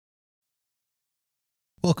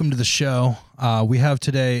Welcome to the show. We have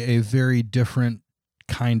today a very different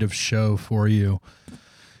kind of show for you.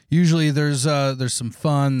 Usually there's some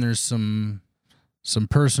fun, there's some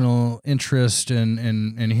personal interest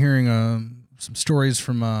in hearing some stories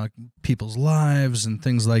from people's lives and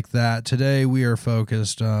things like that. Today we are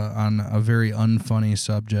focused on a very unfunny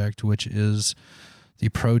subject, which is the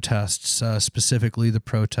protests, specifically the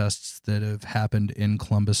protests that have happened in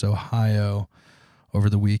Columbus, Ohio over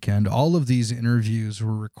the weekend. All of these interviews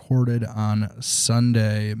were recorded on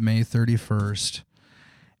Sunday, May 31st,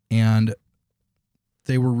 and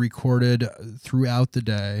they were recorded throughout the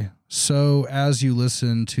day. So as you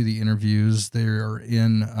listen to the interviews, they are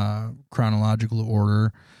in chronological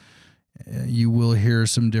order. You will hear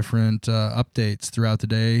some different updates throughout the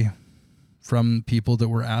day from people that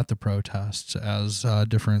were at the protests as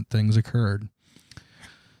different things occurred.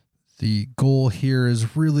 The goal here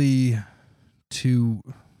is really to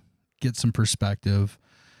get some perspective.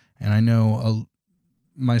 And I know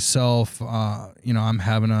myself, I'm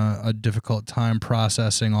having a difficult time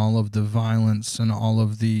processing all of the violence and all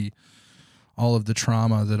of the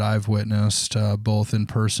trauma that I've witnessed, both in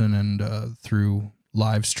person and through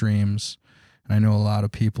live streams. And I know a lot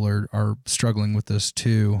of people are struggling with this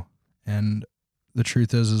too. And the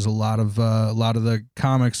truth is a lot of the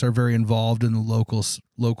comics are very involved in the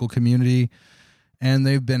local community. And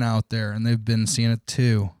they've been out there and they've been seeing it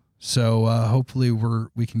too. So hopefully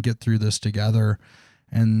we can get through this together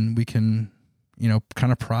and we can,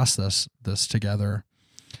 kind of process this together.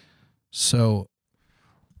 So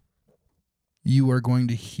you are going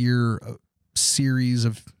to hear a series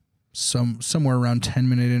of somewhere around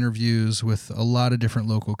 10-minute interviews with a lot of different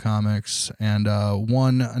local comics and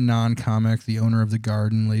one non-comic, the owner of the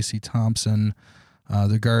Garden, Lacey Thompson.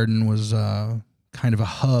 The Garden was kind of a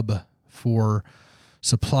hub for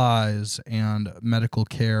supplies and medical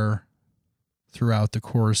care throughout the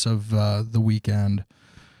course of the weekend.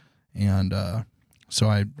 And so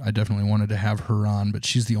I definitely wanted to have her on, but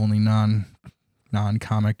she's the only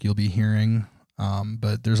non-comic you'll be hearing.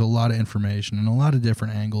 But there's a lot of information and a lot of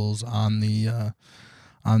different angles on the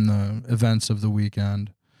events of the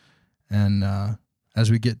weekend. And as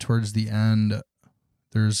we get towards the end,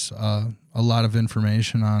 there's a lot of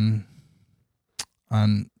information on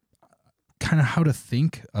kind of how to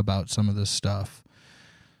think about some of this stuff.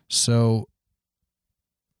 So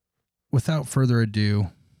without further ado,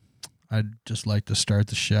 I'd just like to start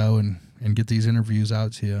the show and get these interviews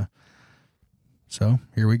out to you. So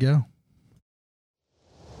here we go.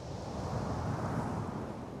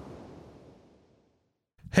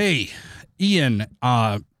 Hey, Ian,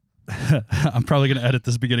 I'm probably going to edit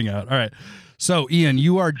this beginning out. All right. So Ian,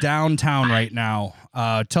 you are downtown right now.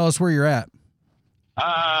 Tell us where you're at.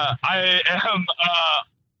 I am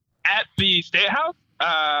at the State House,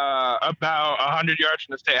 about 100 yards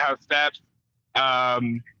from the State House steps,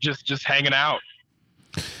 just hanging out.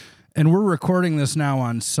 And we're recording this now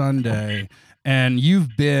on Sunday, and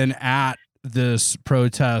you've been at this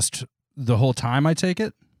protest the whole time, I take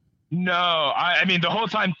it? No, I mean, the whole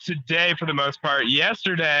time today for the most part.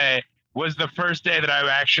 Yesterday was the first day that I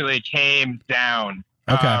actually came down.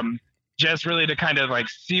 Okay. Just really to kind of like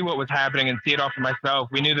see what was happening and see it all for myself.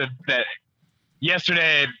 We knew that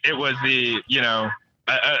yesterday it was the,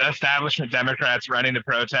 establishment Democrats running the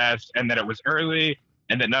protest, and that it was early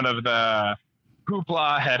and that none of the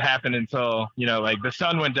hoopla had happened until, the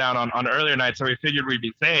sun went down on earlier nights. So we figured we'd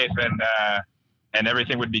be safe and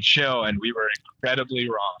everything would be chill, and we were incredibly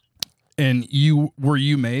wrong. And were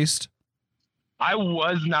you maced? I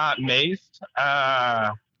was not maced.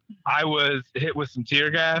 I was hit with some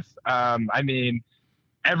tear gas. I mean,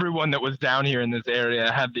 everyone that was down here in this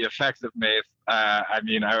area had the effects of mace.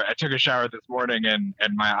 I took a shower this morning and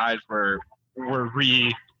my eyes were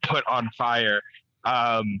re-put on fire.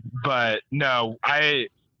 But no,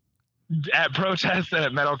 at protests and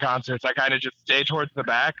at metal concerts, I kind of just stay towards the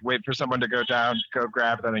back, wait for someone to go down, go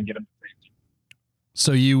grab them and get them.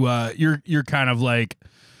 So you're kind of like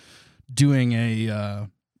doing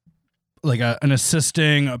an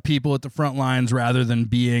assisting of people at the front lines rather than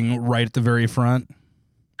being right at the very front.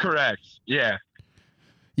 Correct. Yeah.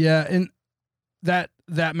 Yeah. And that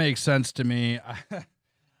makes sense to me.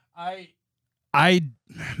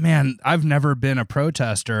 I've never been a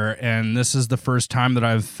protester, and this is the first time that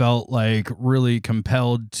I've felt like really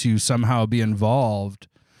compelled to somehow be involved.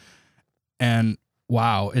 And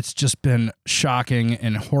wow, it's just been shocking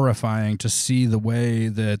and horrifying to see the way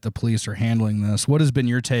that the police are handling this. What has been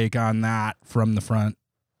your take on that from the front,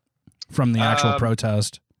 from the actual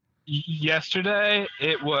protest? Yesterday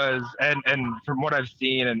it was, and from what I've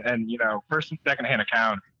seen and first and second hand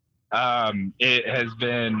accounts, It has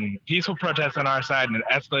been peaceful protests on our side and an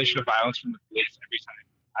escalation of violence from the police every time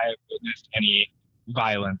I have witnessed any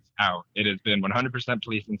violence out. It has been 100%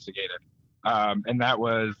 police instigated. And that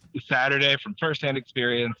was Saturday from firsthand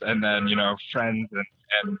experience, and then, friends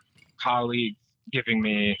and colleagues giving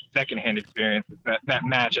me secondhand experiences that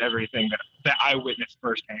match everything that I witnessed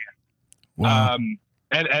firsthand. Wow.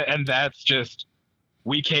 And that's just,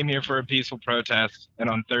 we came here for a peaceful protest, and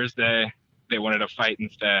on Thursday they wanted to fight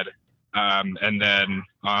instead. And then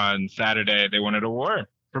on Saturday they wanted a war.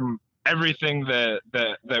 From everything that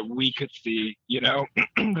we could see,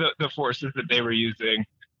 the forces that they were using,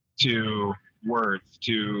 to words,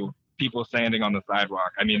 to people standing on the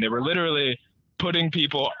sidewalk. I mean, they were literally forcing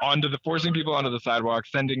people onto the sidewalk,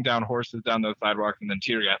 sending down horses down those sidewalks, and then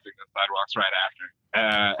tear gassing those sidewalks right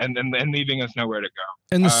after, and then leaving us nowhere to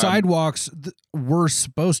go. And the sidewalks were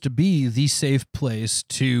supposed to be the safe place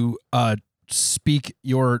to speak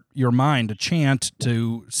your mind, to chant,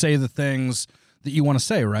 to say the things that you want to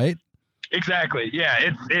say, right? Exactly. Yeah,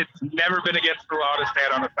 it's never been against the law to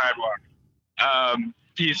stand on a sidewalk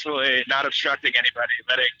peacefully, not obstructing anybody,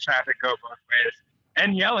 letting traffic go both ways,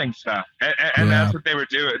 and yelling stuff. And that's what they were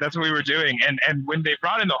doing. That's what we were doing. And when they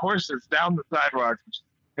brought in the horses down the sidewalks, which is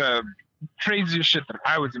the craziest shit that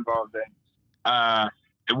I was involved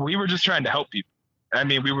in, we were just trying to help people. I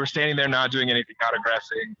mean, we were standing there not doing anything, not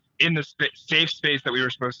aggressing, in the safe space that we were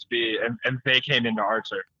supposed to be, and they came into our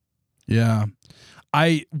turf. Yeah.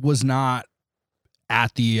 I was not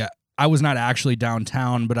actually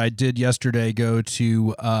downtown, but I did yesterday go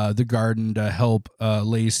to the Garden to help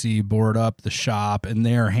Lacey board up the shop, and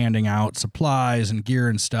they're handing out supplies and gear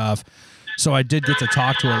and stuff. So I did get to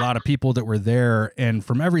talk to a lot of people that were there, and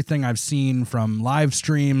from everything I've seen from live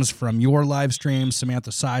streams, from your live streams,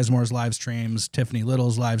 Samantha Sizemore's live streams, Tiffany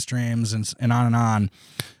Little's live streams, and on.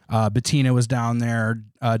 Bettina was down there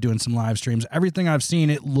doing some live streams. Everything I've seen,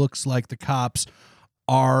 it looks like the cops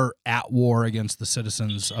are at war against the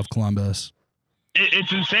citizens of Columbus.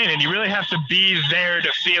 It's insane, and you really have to be there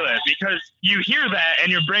to feel it, because you hear that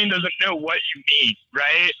and your brain doesn't know what you mean,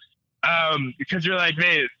 right? Because you're like,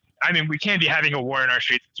 we can't be having a war in our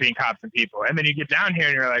streets between cops and people. And then you get down here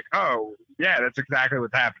and you're like, oh, yeah, that's exactly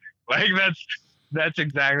what's happening. Like, that's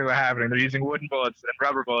exactly what's happening. They're using wooden bullets and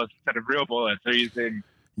rubber bullets instead of real bullets. They're using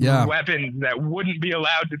weapons that wouldn't be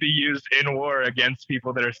allowed to be used in war against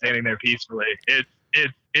people that are standing there peacefully.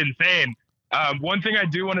 It's insane. One thing I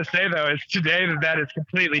do want to say, though, is today that has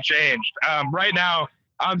completely changed. Right now,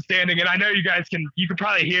 I'm standing, and I know you can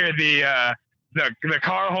probably hear the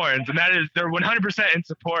car horns, and they're 100% in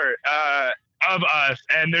support of us.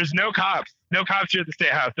 And there's no cops here at the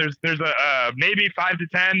State House. There's a maybe 5 to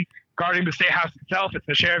 10 guarding the State House itself. It's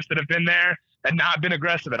the sheriffs that have been there and not been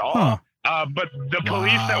aggressive at all. Huh. But the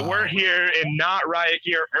police that were here and not riot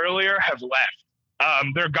gear earlier have left.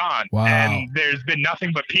 They're gone. Wow. And there's been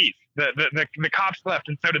nothing but peace. The cops left,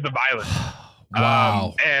 and so did the violence.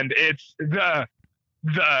 Wow. And it's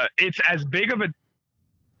it's as big of a,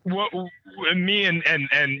 what me and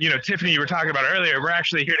Tiffany, you were talking about earlier. We're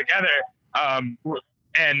actually here together,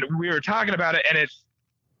 and we were talking about it. And it's,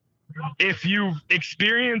 if you've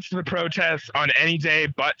experienced the protests on any day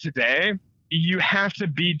but today, you have to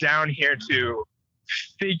be down here to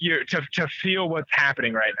feel what's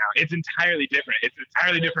happening right now. It's entirely different. It's an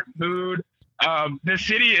entirely different mood. The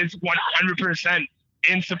city is 100%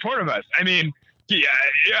 in support of us. I mean,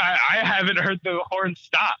 I haven't heard the horn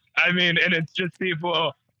stop. I mean, and it's just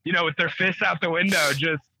people, with their fists out the window,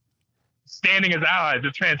 just standing as allies.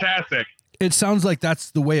 It's fantastic. It sounds like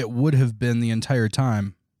that's the way it would have been the entire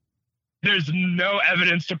time. There's no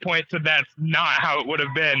evidence to point to that's not how it would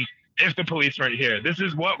have been if the police weren't here. This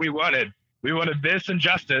is what we wanted. We wanted this and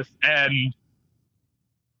justice, and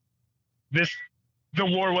the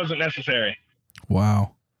war wasn't necessary.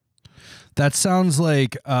 Wow. That sounds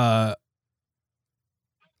like, I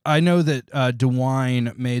know that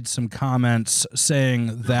DeWine made some comments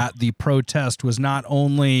saying that the protest was not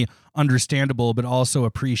only understandable, but also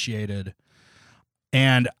appreciated.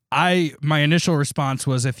 And my initial response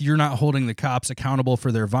was, if you're not holding the cops accountable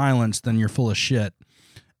for their violence, then you're full of shit.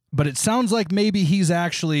 But it sounds like maybe he's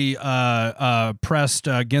actually pressed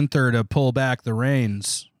Ginther to pull back the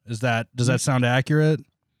reins. Does that sound accurate?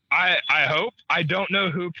 I hope. I don't know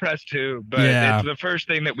who pressed who, but It's the first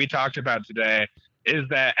thing that we talked about today, is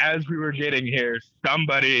that as we were getting here,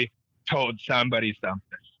 somebody told somebody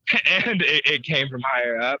something, and it came from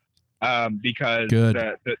higher up, because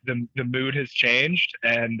the mood has changed,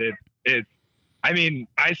 and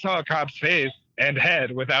I saw a cop's face and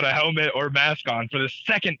head without a helmet or mask on for the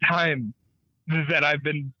second time that I've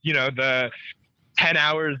been, 10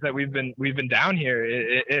 hours that we've been down here,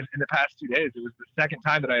 in the past 2 days, it was the second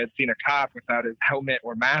time that I had seen a cop without his helmet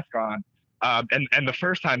or mask on. And the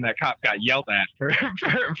first time that cop got yelled at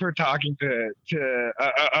for talking to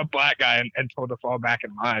a black guy and told to fall back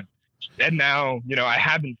in line. And now, I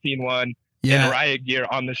haven't seen one in riot gear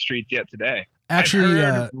on the streets yet today. Actually,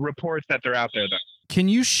 I've heard reports that they're out there, though. Can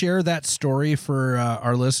you share that story for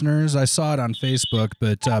our listeners? I saw it on Facebook,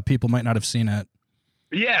 but people might not have seen it.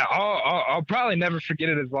 Yeah, I'll probably never forget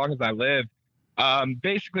it as long as I live.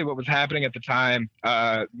 Basically, what was happening at the time,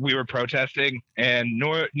 we were protesting, and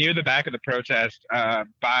near the back of the protest,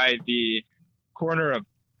 by the corner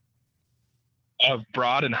of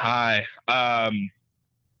Broad and High,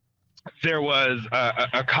 there was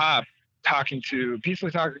a cop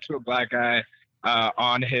peacefully talking to a black guy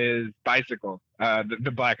on his bicycle.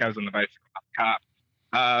 The black guy was on the bicycle, cop,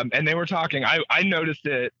 and they were talking. I noticed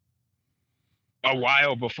it a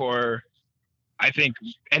while before I think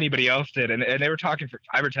anybody else did. And they were talking for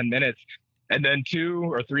 5 or 10 minutes. And then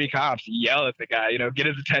 2 or 3 cops yell at the guy, get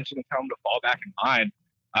his attention and tell him to fall back in line.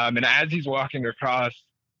 And as he's walking across,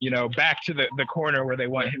 back to the corner where they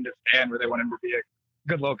want him to stand, where they want him to be a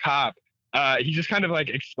good little cop, he just kind of like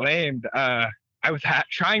exclaimed, I was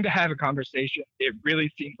trying to have a conversation. It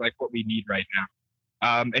really seems like what we need right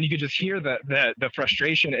now. And you could just hear the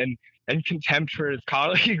frustration and contempt for his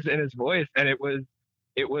colleagues in his voice. And it was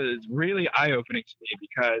really eye-opening to me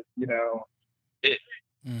because,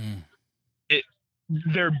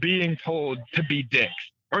 they're being told to be dicks,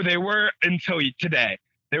 or they were until today.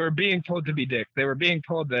 They were being told to be dicks. They were being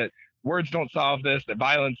told that words don't solve this, that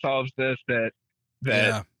violence solves this, that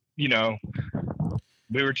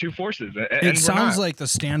we were two forces. And it sounds like the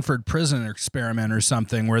Stanford prison experiment or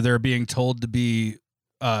something, where they're being told to be,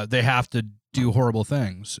 they have to do horrible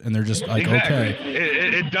things, and they're just like, exactly.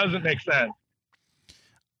 Okay. It doesn't make sense.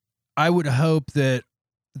 I would hope that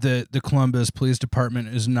the Columbus Police Department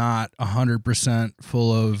is not 100%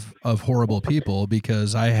 full of horrible people,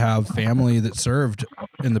 because I have family that served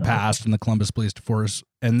in the past in the Columbus Police Force,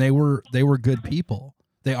 and they were good people.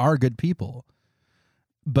 They are good people,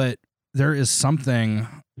 but there is something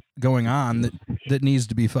going on that needs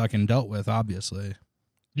to be fucking dealt with, obviously.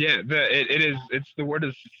 Yeah, it's the word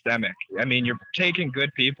is systemic. I mean, you're taking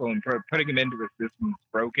good people and putting them into a system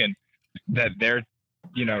that's broken, that they're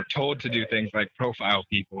told to do things like profile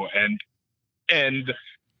people and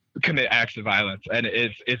commit acts of violence. And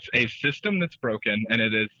it's a system that's broken, and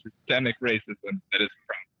it is systemic racism that is a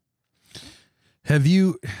problem. Have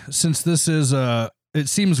you, since this is it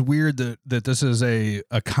seems weird that this is a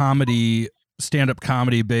comedy, stand-up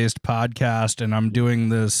comedy based podcast, and I'm doing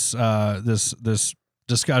this this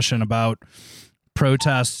discussion about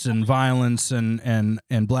protests and violence and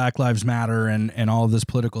Black Lives Matter and all of this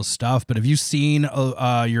political stuff. But have you seen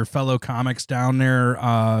your fellow comics down there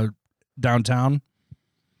downtown?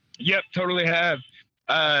 Yep, totally have.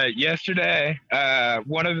 Yesterday,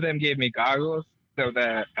 one of them gave me goggles so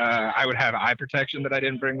that I would have eye protection that I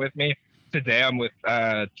didn't bring with me. Today I'm with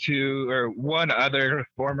one other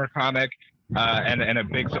former comic and a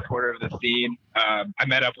big supporter of the scene. I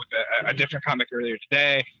met up with a different comic earlier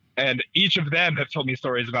today, and each of them have told me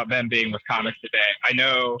stories about them being with comics today. I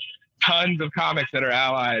know tons of comics that are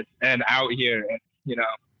allies and out here, and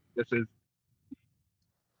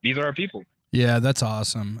these are our people. Yeah, that's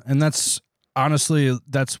awesome. And that's honestly,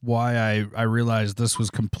 that's why I realized this was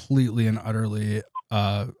completely and utterly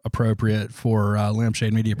appropriate for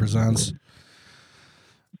Lampshade Media Presents.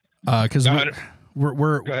 Because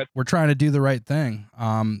we're trying to do the right thing.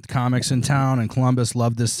 Comics in town and Columbus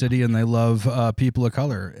love this city, and they love people of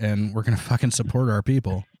color, and we're gonna fucking support our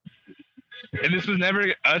people. And this was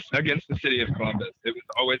never us against the city of Columbus. It was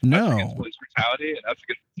always us against police brutality and us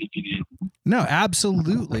against the CPD. No,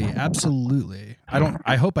 absolutely.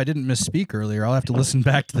 I hope I didn't misspeak earlier. I'll have to listen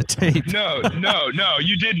back to the tape. No,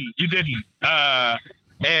 you didn't.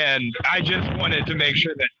 And I just wanted to make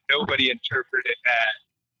sure that nobody interpreted that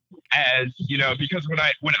as, because when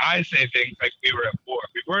I say things like we were at war,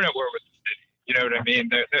 we weren't at war with the city. You know what I mean?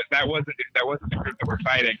 That wasn't the group that we're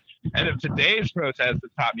fighting. And if today's protest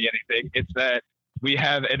has taught me anything, it's that we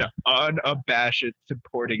have an unabashed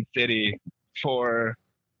supporting city for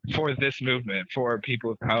this movement, for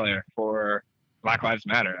people of color, for Black Lives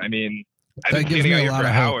Matter. I mean, I've been standing out here for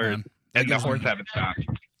hours, and the horns haven't stopped.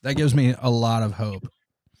 That gives me a lot of hope,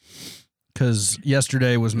 because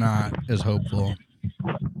yesterday was not as hopeful.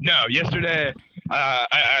 No, yesterday,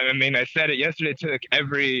 I said it yesterday, took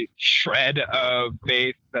every shred of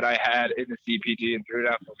faith that I had in the CPD and threw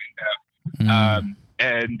it out the window.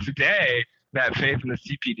 And today, that faith in the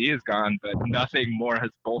CPD is gone, but nothing more has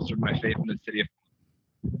bolstered my faith in the city of.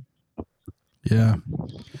 Yeah.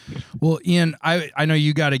 Well, Ian, I know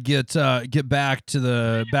you got to get back to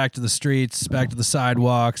the streets, back to the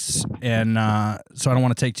sidewalks, and so I don't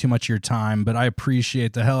want to take too much of your time. But I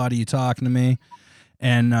appreciate the hell out of you talking to me,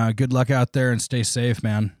 and good luck out there, and stay safe,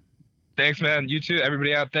 man. Thanks, man. You too,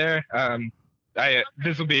 everybody out there.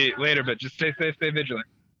 This will be later, but just stay safe, stay vigilant.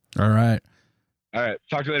 All right. All right.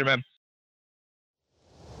 Talk to you later, man.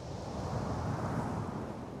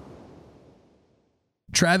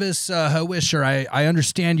 Travis Wisher, I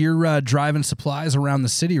understand you're driving supplies around the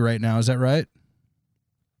city right now. Is that right?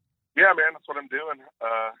 Yeah, man, that's what I'm doing.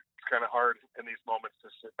 It's kind of hard in these moments to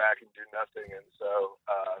sit back and do nothing, and so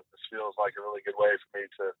this feels like a really good way for me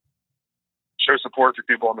to show support for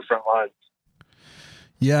people on the front lines.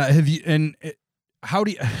 Yeah, have you? And how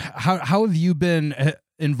have you been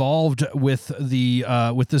involved with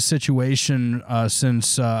this situation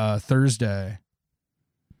since Thursday?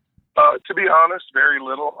 To be honest, very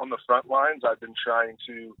little on the front lines. I've been trying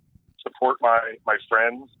to support my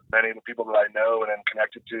friends, many of the people that I know and am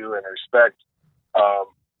connected to and respect,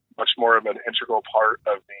 much more of an integral part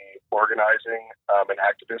of the organizing and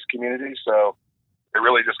activist community. So it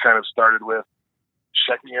really just kind of started with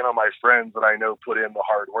checking in on my friends that I know put in the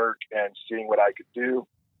hard work and seeing what I could do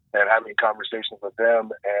and having conversations with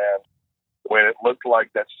them. And when it looked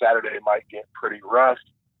like that Saturday might get pretty rough,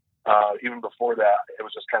 even before that, it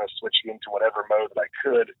was just kind of switching into whatever mode that I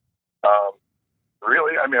could.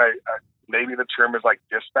 Really, I mean, I maybe the term is like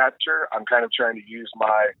dispatcher. I'm kind of trying to use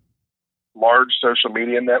my large social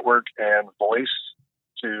media network and voice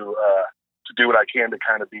to do what I can to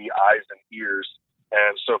kind of be eyes and ears.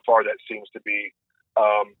 And so far, that seems to be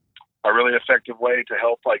a really effective way to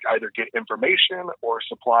help, like, either get information or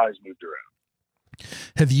supplies moved around.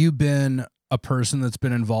 Have you been a person that's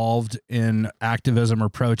been involved in activism or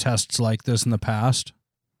protests like this in the past?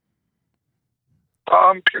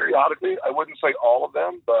 Periodically. I wouldn't say all of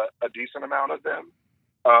them, but a decent amount of them.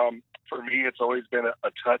 For me, it's always been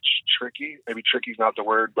a touch tricky. Maybe tricky is not the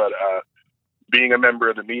word, but being a member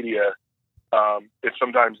of the media, it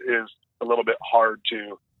sometimes is a little bit hard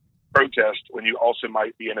to protest when you also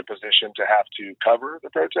might be in a position to have to cover the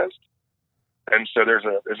protest. And so there's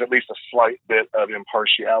at least a slight bit of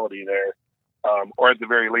impartiality there. Or at the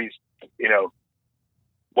very least, you know,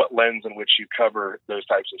 what lens in which you cover those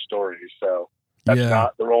types of stories. So that's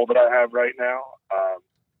not the role that I have right now.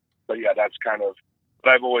 But yeah, that's kind of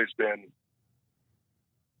what I've always been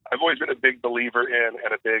a big believer in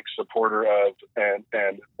and a big supporter of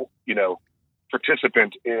and you know,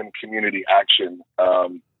 participant in community action.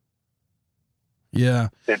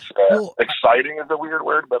 It's exciting is a weird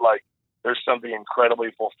word, but like there's something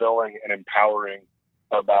incredibly fulfilling and empowering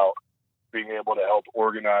about being able to help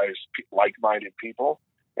organize like-minded people.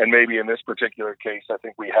 And maybe in this particular case, I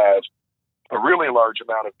think we have a really large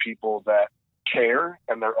amount of people that care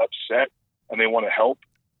and they're upset and they want to help.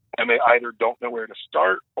 And they either don't know where to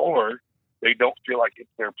start or they don't feel like it's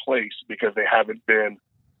their place because they haven't been,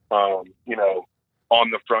 you know,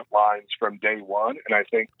 on the front lines from day one. And I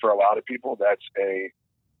think for a lot of people, that's a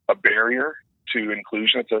barrier to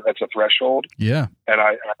inclusion. That's a threshold. Yeah. And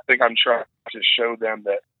I think I'm trying to show them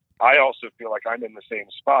that I also feel like I'm in the same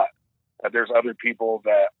spot. That there's other people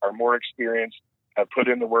that are more experienced, have put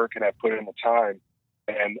in the work and have put in the time.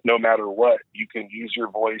 And no matter what, you can use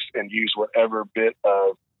your voice and use whatever bit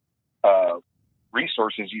of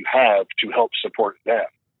resources you have to help support them.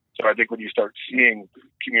 So I think when you start seeing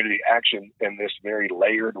community action in this very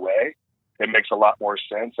layered way, it makes a lot more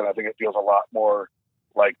sense. And I think it feels a lot more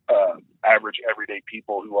like average everyday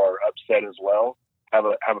people who are upset as well have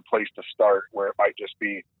a place to start where it might just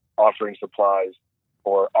be offering supplies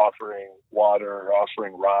or offering water or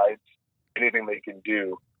offering rides, anything they can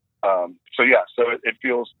do. So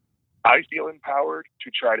I feel empowered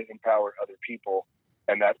to try to empower other people.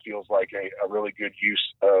 And that feels like a really good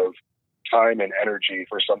use of time and energy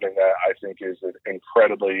for something that I think is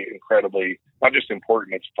incredibly, incredibly, not just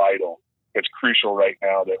important, it's vital. It's crucial right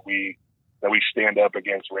now that we stand up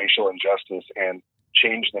against racial injustice and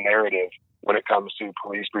change the narrative when it comes to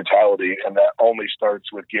police brutality. And that only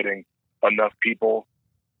starts with getting enough people.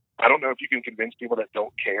 I don't know if you can convince people that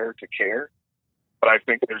don't care to care, but I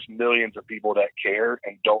think there's millions of people that care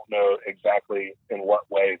and don't know exactly in what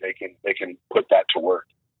way they can put that to work.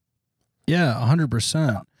 Yeah,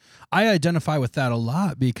 100%. I identify with that a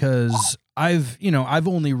lot because I've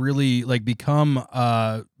only really like become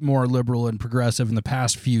more liberal and progressive in the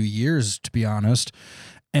past few years, to be honest.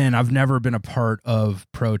 And I've never been a part of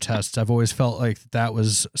protests. I've always felt like that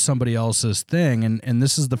was somebody else's thing. And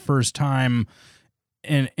this is the first time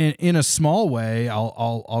and in a small way,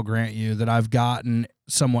 I'll grant you that I've gotten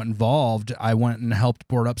somewhat involved. I went and helped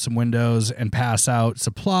board up some windows and pass out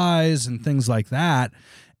supplies and things like that.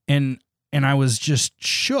 And I was just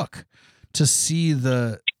shook to see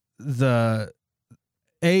the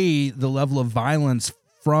level of violence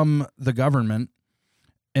from the government,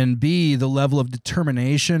 and B, the level of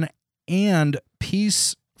determination and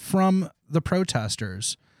peace from the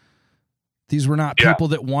protesters. These were not people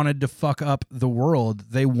that wanted to fuck up the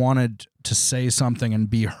world. They wanted to say something and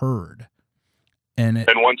be heard. And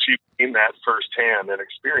once you've seen that firsthand and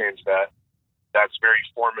experienced that, that's very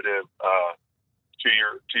formative to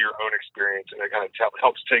your own experience, and it kind of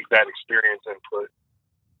helps take that experience and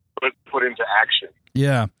put into action.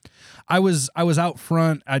 Yeah. I was out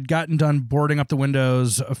front. I'd gotten done boarding up the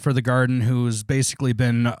windows for the garden, who's basically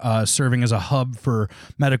been serving as a hub for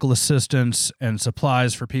medical assistance and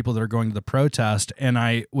supplies for people that are going to the protest. And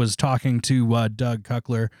I was talking to Doug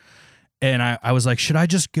Kuckler, and I was like, should I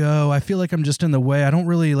just go? I feel like I'm just in the way. I don't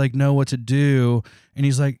really know what to do. And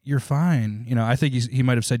he's like, you're fine. I think he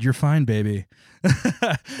might've said, you're fine, baby.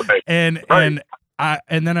 Right.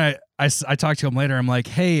 And then I talked to him later. I'm like,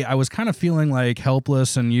 hey, I was kind of feeling like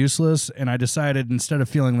helpless and useless, and I decided instead of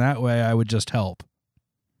feeling that way, I would just help.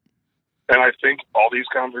 And I think all these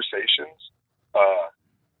conversations,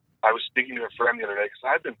 I was speaking to a friend the other day because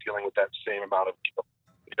I've been dealing with that same amount of guilt.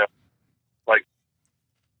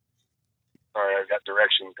 Sorry, I've got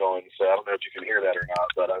directions going, so I don't know if you can hear that or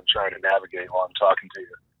not, but I'm trying to navigate while I'm talking to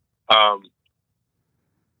you.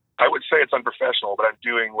 I would say it's unprofessional, but I'm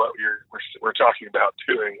doing what we're talking about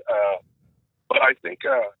doing. But I think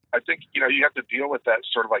you have to deal with that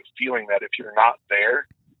sort of feeling that if you're not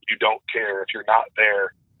there, you don't care. If you're not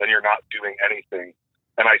there, then you're not doing anything.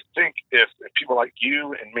 And I think if people like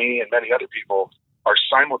you and me and many other people are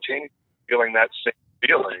simultaneously feeling that same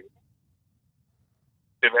feeling,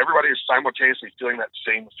 if everybody is simultaneously feeling that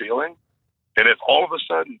same feeling, and if all of a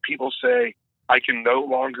sudden people say, I can no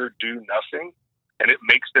longer do nothing, and it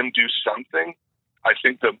makes them do something, I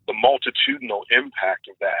think the multitudinal impact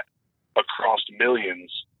of that across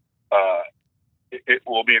millions, it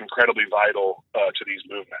will be incredibly vital to these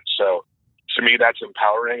movements. So to me, that's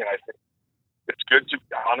empowering. And I think it's good to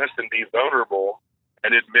be honest and be vulnerable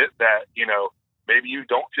and admit that, maybe you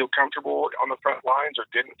don't feel comfortable on the front lines or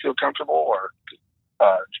didn't feel comfortable, or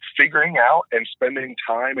figuring out and spending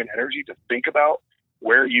time and energy to think about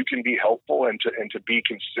where you can be helpful and to be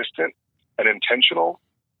consistent and intentional.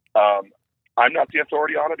 I'm not the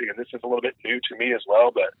authority on it because this is a little bit new to me as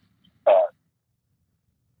well, but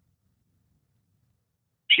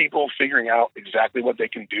people figuring out exactly what they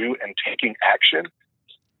can do and taking action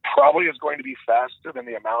probably is going to be faster than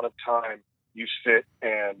the amount of time you sit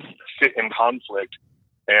in conflict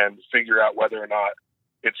and figure out whether or not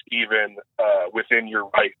it's even within your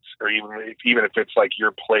rights, or even if it's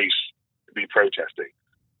your place to be protesting.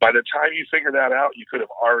 By the time you figure that out, you could have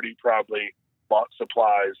already probably bought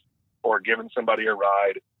supplies or given somebody a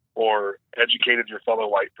ride or educated your fellow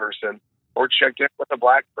white person or checked in with a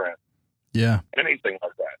black friend. Yeah. Anything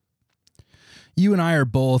like that. You and I are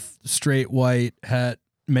both straight white,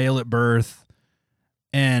 male at birth,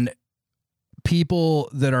 and people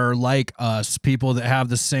that are like us, people that have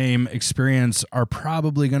the same experience, are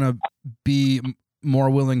probably going to be more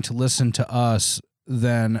willing to listen to us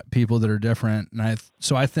than people that are different. And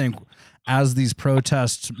so I think as these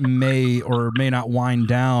protests may or may not wind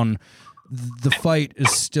down, the fight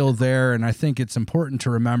is still there. And I think it's important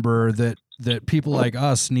to remember that people like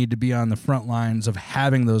us need to be on the front lines of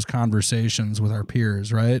having those conversations with our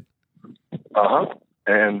peers, right? Uh-huh.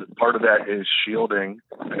 And part of that is shielding.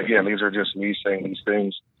 And again, these are just me saying these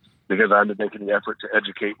things because I've been making the effort to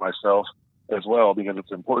educate myself as well, because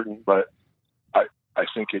it's important. But I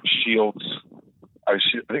think it shields. I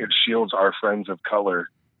think it shields our friends of color,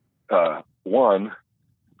 one,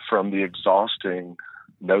 from the exhausting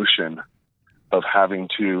notion of having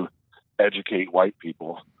to educate white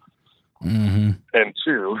people, mm-hmm. and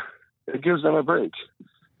two, it gives them a break.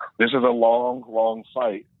 This is a long, long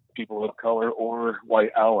fight. People of color or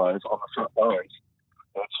white allies on the front lines.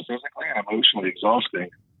 That's physically and emotionally exhausting.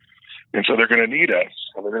 And so they're going to need us,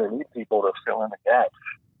 and they're going to need people to fill in the gaps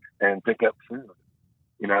and pick up food.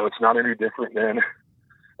 It's not any different than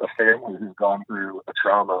a family who's gone through a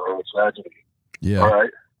trauma or a tragedy. Yeah. All right.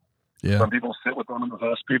 Yeah. Some people sit with them in the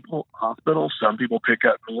hospital. Some people pick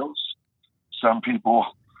up meals. Some people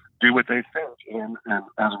do what they think. And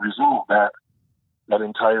as a result, that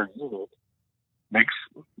entire unit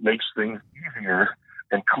makes things easier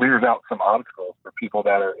and clears out some obstacles for people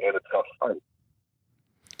that are in a tough fight.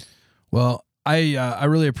 Well, I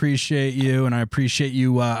really appreciate you, and I appreciate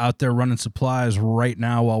you out there running supplies right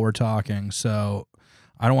now while we're talking. So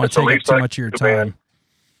I don't want to take up too much of your time. Man,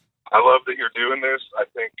 I love that you're doing this. I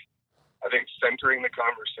think centering the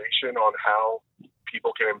conversation on how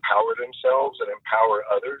people can empower themselves and empower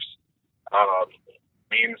others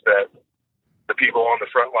means that the people on the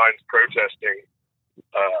front lines protesting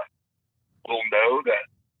will know that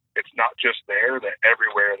it's not just there, that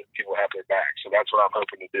everywhere that people have their back. So that's what I'm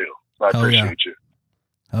hoping to do. I appreciate you.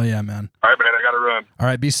 Hell yeah, man. All right, man. I got to run. All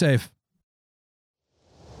right. Be safe.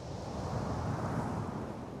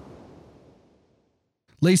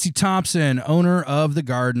 Lacey Thompson, owner of The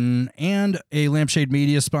Garden and a Lampshade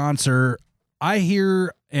Media sponsor. I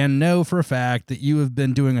hear and know for a fact that you have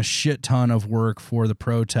been doing a shit ton of work for the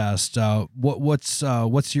protest.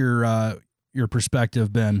 What's your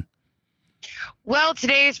perspective been? Well,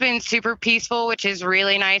 today's been super peaceful, which is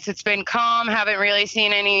really nice. It's been calm. Haven't really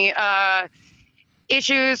seen any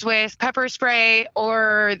issues with pepper spray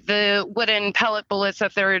or the wooden pellet bullets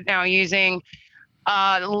that they're now using.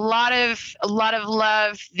 A lot of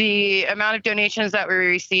love. The amount of donations that we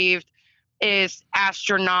received is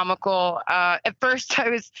astronomical. At first, I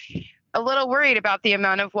was a little worried about the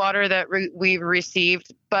amount of water that we've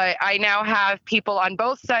received, but I now have people on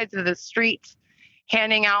both sides of the street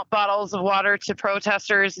handing out bottles of water to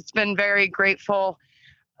protesters. It's been very grateful.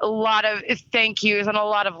 A lot of thank yous and a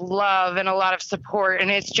lot of love and a lot of support, and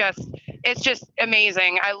it's just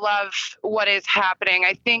amazing. I love what is happening.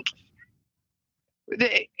 I think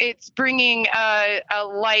it's bringing a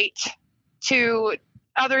light to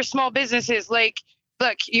other small businesses. Like,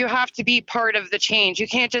 look, you have to be part of the change. You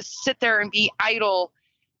can't just sit there and be idle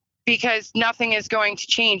because nothing is going to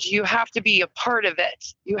change. You have to be a part of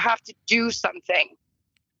it. You have to do something.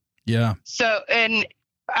 Yeah. So, and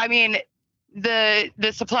I mean,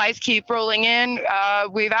 the supplies keep rolling in.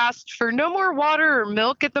 We've asked for no more water or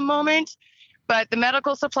milk at the moment, but the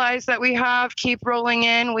medical supplies that we have keep rolling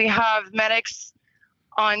in. We have medics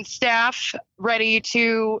on staff ready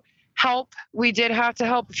to help. We did have to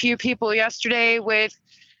help a few people yesterday with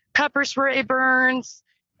pepper spray burns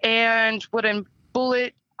and wooden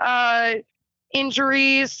bullet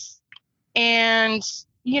injuries and,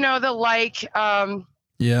 the like.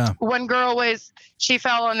 Yeah. One girl she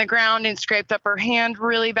fell on the ground and scraped up her hand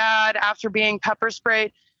really bad after being pepper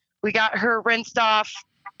sprayed. We got her rinsed off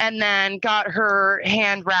and then got her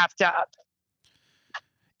hand wrapped up.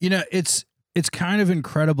 It's kind of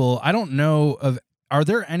incredible. I don't know are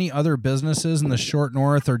there any other businesses in the short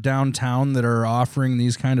north or downtown that are offering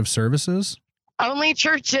these kind of services? Only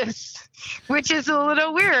churches, which is a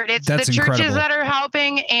little weird. It's That's the churches incredible. that are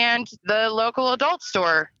helping and the local adult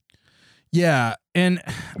store. Yeah. And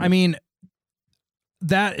I mean,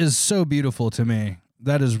 that is so beautiful to me.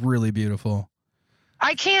 That is really beautiful.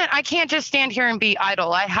 I can't just stand here and be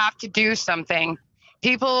idle. I have to do something.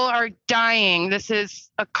 People are dying. This is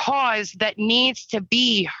a cause that needs to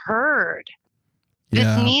be heard.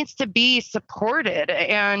 Yeah. This needs to be supported.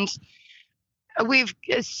 And we've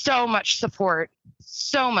so much support.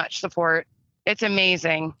 It's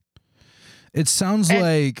amazing. It sounds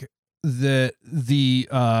like the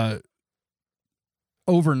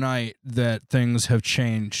overnight that things have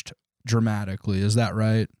changed dramatically. Is that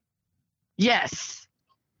right? Yes.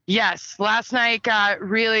 Last night got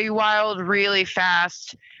really wild, really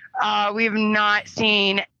fast. We've not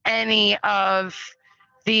seen any of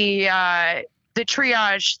the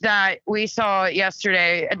triage that we saw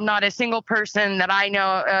yesterday. Not a single person that I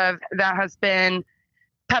know of that has been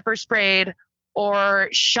pepper sprayed or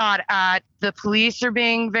shot at. The police are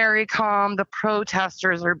being very calm. The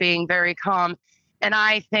protesters are being very calm. And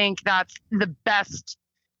I think that's the best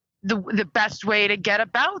way to get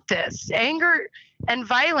about this. Anger and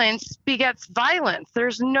violence begets violence.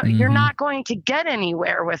 You're not going to get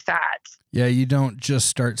anywhere with that. Yeah, you don't just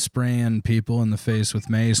start spraying people in the face with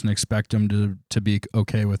mace and expect them to be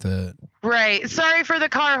okay with it. Right. Sorry for the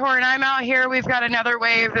car horn. I'm out here. We've got another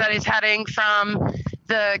wave that is heading from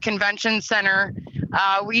the convention center.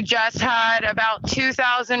 We just had about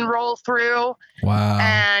 2,000 roll through. Wow.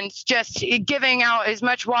 And just giving out as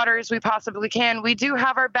much water as we possibly can. We do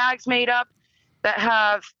have our bags made up that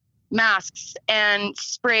have masks and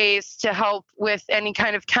sprays to help with any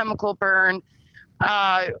kind of chemical burn,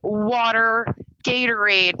 water,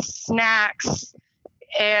 Gatorade, snacks,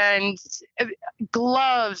 and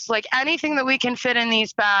gloves, like anything that we can fit in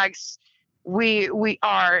these bags. We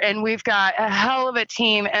are, and we've got a hell of a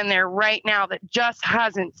team in there right now that just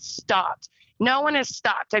hasn't stopped. No one has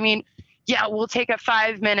stopped. I mean, yeah, we'll take a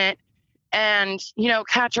 5-minute and,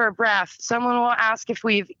 catch our breath. Someone will ask if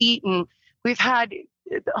we've eaten. We've had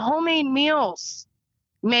homemade meals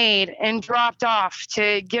made and dropped off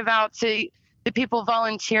to give out to the people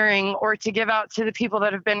volunteering or to give out to the people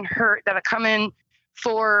that have been hurt that have come in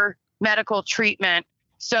for medical treatment.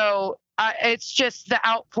 So it's just the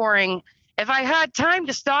outpouring. If I had time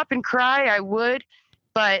to stop and cry, I would,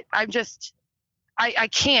 but I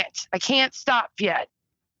can't stop yet.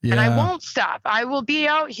 Yeah. And I won't stop. I will be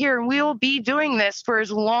out here and we will be doing this for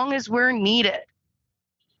as long as we're needed.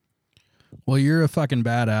 Well, you're a fucking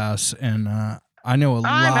badass, and I know a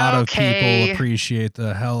lot of people appreciate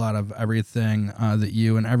the hell out of everything that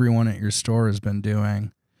you and everyone at your store has been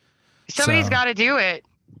doing. Somebody's got to do it.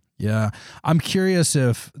 Yeah. I'm curious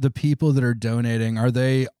if the people that are donating, are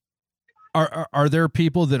there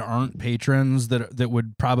people that aren't patrons that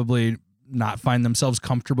would probably not find themselves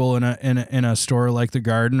comfortable in a store like the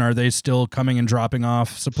Garden? Are they still coming and dropping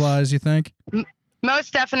off supplies, you think?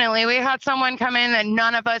 Most definitely. We had someone come in that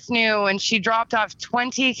none of us knew, and she dropped off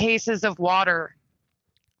 20 cases of water.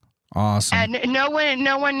 Awesome. And no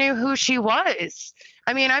one knew who she was.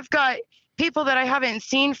 I mean, I've got people that I haven't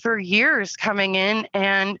seen for years coming in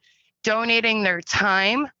and donating their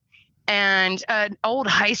time, and an old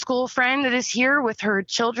high school friend that is here with her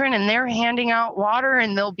children, and they're handing out water,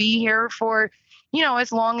 and they'll be here for,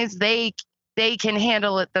 as long as they can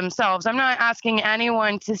handle it themselves. I'm not asking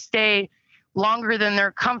anyone to stay longer than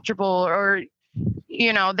they're comfortable, or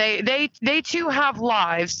they too have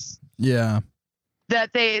lives. Yeah.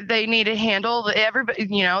 That they need to handle. Everybody,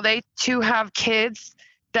 they too have kids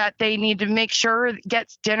that they need to make sure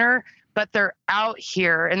gets dinner, but they're out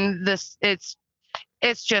here, and it's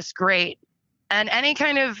just great. And any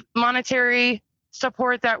kind of monetary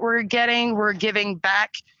support that we're giving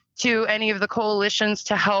back to any of the coalitions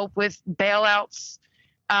to help with bailouts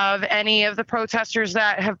of any of the protesters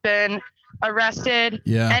that have been arrested.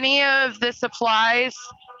 Yeah. Any of the supplies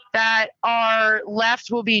that are left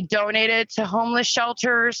will be donated to homeless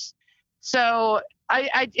shelters. So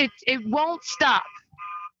it won't stop.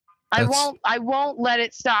 I won't let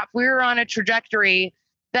it stop. We're on a trajectory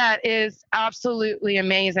that is absolutely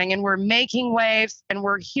amazing, and we're making waves, and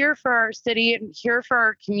we're here for our city and here for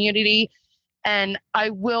our community, and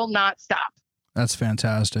I will not stop. That's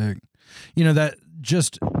fantastic. That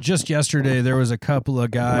just yesterday, there was a couple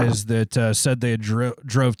of guys that said they had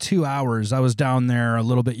drove 2 hours. I was down there a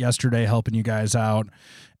little bit yesterday helping you guys out.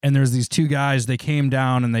 And there's these two guys, they came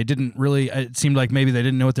down and they didn't really, it seemed like maybe they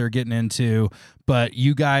didn't know what they were getting into, but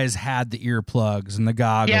you guys had the earplugs and the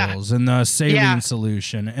goggles and the saline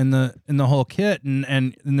solution and the whole kit.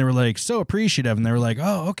 And they were like so appreciative, and they were like,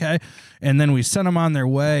 oh, okay. And then we sent them on their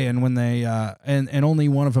way. And when they, and only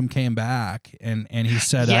one of them came back, and he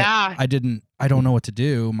said, I don't know what to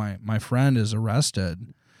do. My friend is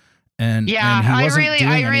arrested. And I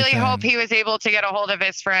really hope he was able to get a hold of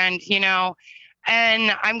his friend,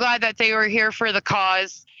 and I'm glad that they were here for the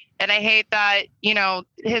cause. And I hate that,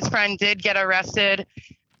 his friend did get arrested.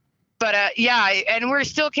 But and we're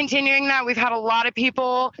still continuing that. We've had a lot of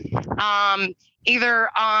people either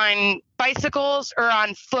on bicycles or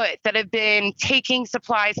on foot that have been taking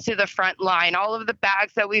supplies to the front line. All of the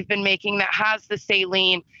bags that we've been making that has the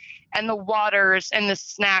saline and the waters and the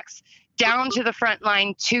snacks down to the front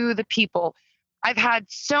line to the people. I've had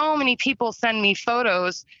so many people send me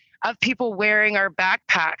photos of people wearing our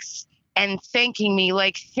backpacks and thanking me,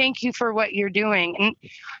 like, thank you for what you're doing. And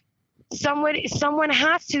someone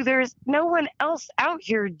has to. There's no one else out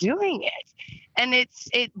here doing it. And it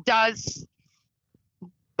does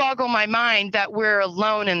boggle my mind that we're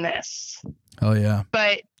alone in this. Oh yeah.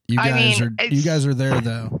 But you guys are there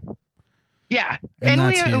though. Yeah.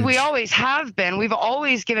 And we always have been. We've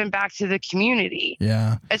always given back to the community.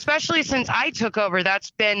 Yeah. Especially since I took over.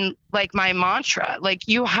 That's been like my mantra. Like,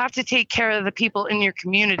 you have to take care of the people in your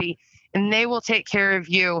community, and they will take care of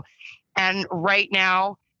you. And right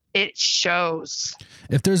now it shows.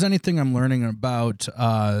 If there's anything I'm learning about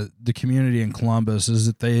the community in Columbus, is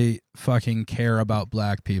that they fucking care about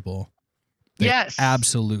Black people. They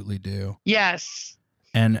absolutely do. Yes.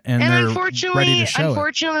 And unfortunately, ready to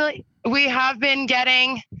show it. We have been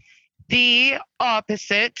getting the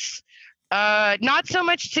opposites. Not so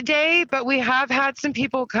much today, but we have had some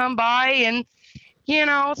people come by and,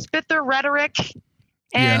 spit their rhetoric.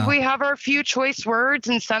 And we have our few choice words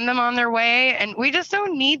and send them on their way. And we just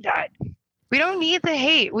don't need that. We don't need the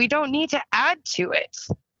hate. We don't need to add to it.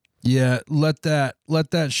 Yeah, let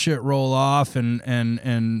that shit roll off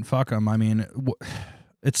and fuck them. I mean,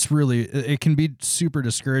 it can be super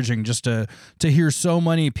discouraging just to hear so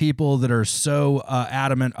many people that are so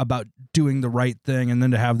adamant about doing the right thing, and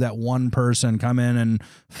then to have that one person come in and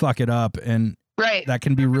fuck it up, and that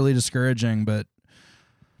can be really discouraging. But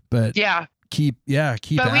yeah, keep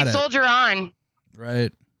but at we it. soldier on.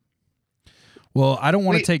 Right. Well, I don't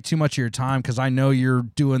want to take too much of your time because I know you're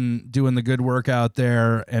doing the good work out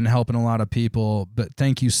there and helping a lot of people. But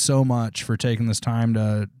thank you so much for taking this time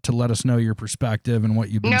to let us know your perspective and what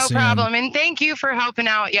you've been seeing. No problem. And thank you for helping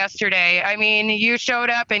out yesterday. I mean, you showed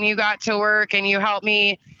up and you got to work and you helped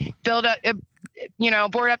me build up,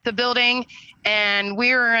 board up the building. And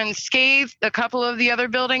we were unscathed. A couple of the other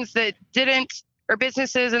buildings that didn't, or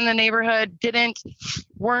businesses in the neighborhood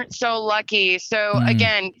weren't so lucky. So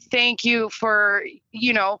again, thank you for,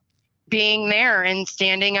 being there and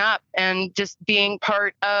standing up and just being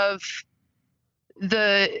part of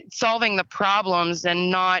the solving the problems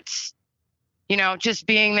and not, just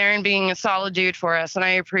being there and being a solid dude for us. And I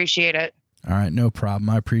appreciate it. All right. No problem.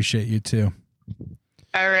 I appreciate you too.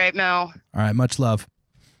 All right, Mel. All right. Much love.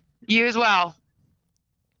 You as well.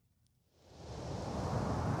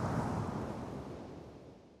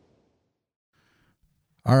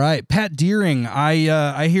 All right, Pat Deering.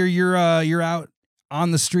 I hear you're out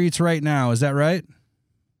on the streets right now. Is that right?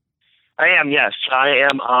 I am. Yes, I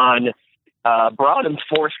am on Broad and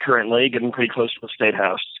Fourth currently, getting pretty close to the State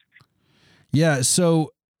House. Yeah.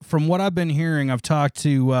 So from what I've been hearing, I've talked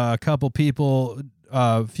to a couple people,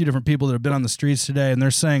 a few different people that have been on the streets today, and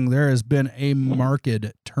they're saying there has been a marked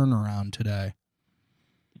turnaround today.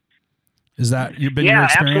 Is that your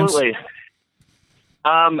experience? Absolutely.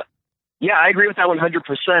 Yeah, I agree with that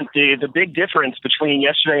 100%. The big difference between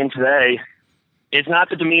yesterday and today is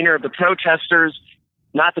not the demeanor of the protesters,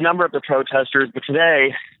 not the number of the protesters, but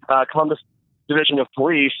today, Columbus Division of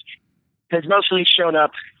Police has mostly shown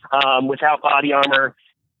up without body armor,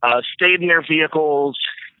 stayed in their vehicles,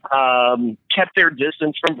 kept their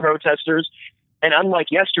distance from protesters, and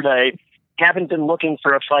unlike yesterday, haven't been looking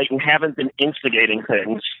for a fight and haven't been instigating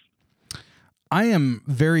things. I am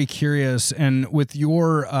very curious, and with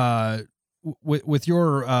your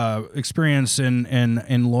experience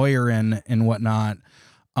in lawyering and whatnot,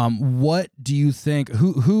 what do you think?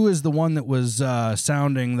 Who is the one that was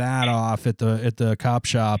sounding that off at the cop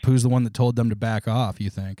shop? Who's the one that told them to back off? You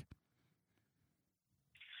think?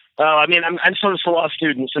 I mean, I'm sort of a law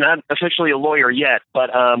student, so not officially a lawyer yet, but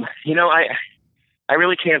I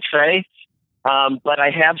really can't say. But I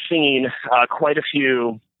have seen quite a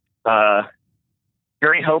few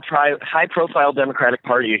very high-profile Democratic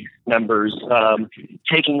Party members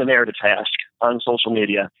taking the mayor to task on social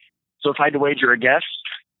media. So if I had to wager a guess,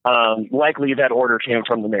 likely that order came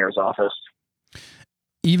from the mayor's office.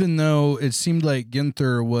 Even though it seemed like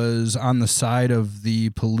Ginther was on the side of the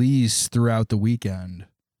police throughout the weekend.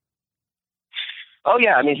 Oh,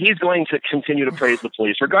 yeah. I mean, he's going to continue to praise the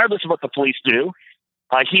police. Regardless of what the police do,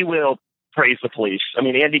 he will praise the police. I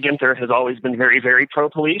mean, Andy Ginther has always been very, very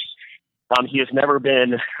pro-police. He has never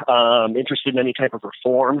been interested in any type of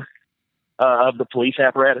reform of the police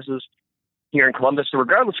apparatuses here in Columbus. So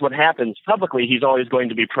regardless of what happens publicly, he's always going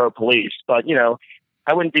to be pro-police. But,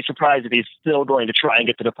 I wouldn't be surprised if he's still going to try and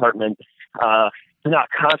get the department to not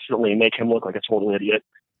constantly make him look like a total idiot.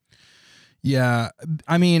 Yeah.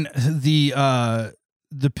 I mean, the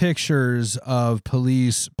pictures of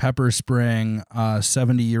police pepper spraying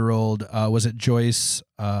 70-year-old, was it Joyce?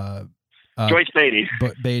 Joyce Beatty.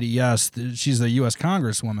 Beatty, yes. She's the U.S.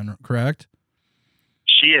 Congresswoman, correct?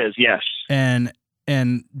 She is, yes. And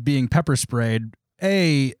being pepper sprayed,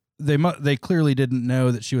 A, they clearly didn't know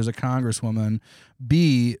that she was a congresswoman.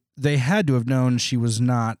 B, they had to have known she was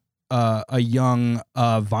not a young,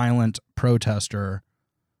 violent protester.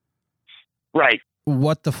 Right.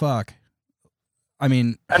 What the fuck? I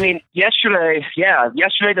mean, yesterday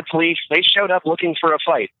the police, they showed up looking for a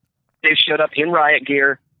fight. They showed up in riot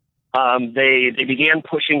gear. They began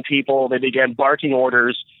pushing people. They began barking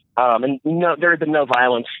orders. And no, there had been no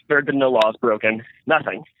violence. There had been no laws broken.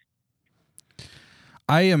 Nothing.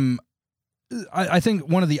 I think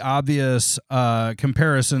one of the obvious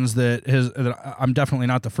comparisons that I'm definitely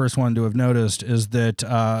not the first one to have noticed is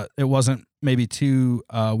that it wasn't maybe 2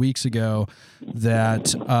 weeks ago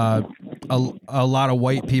that a lot of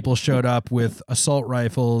white people showed up with assault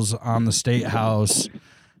rifles on the State House.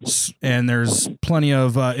 And there's plenty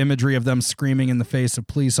of imagery of them screaming in the face of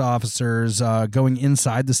police officers, going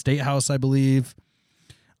inside the State House, I believe.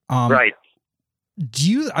 Right.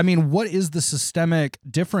 What is the systemic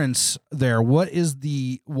difference there? Why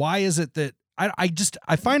is it that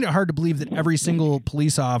I find it hard to believe that every single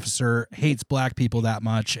police officer hates black people that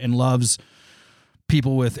much and loves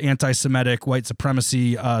people with anti-Semitic white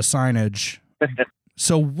supremacy signage.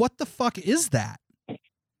 So what the fuck is that?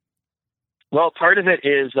 Well, part of it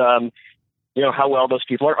is, how well those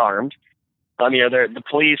people are armed. The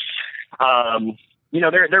police,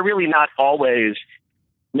 they're really not always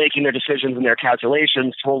making their decisions and their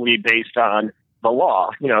calculations totally based on the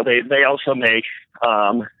law. They also make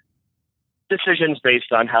decisions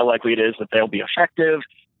based on how likely it is that they'll be effective,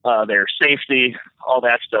 their safety, all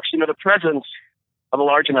that stuff. So, the presence of a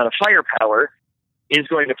large amount of firepower is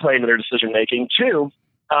going to play into their decision making. Two,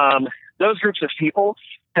 those groups of people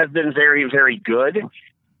have been very, very good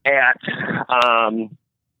at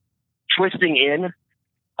twisting in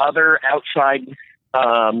other outside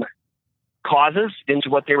causes into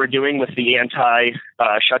what they were doing with the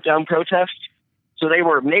anti-shutdown protests. So they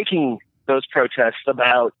were making those protests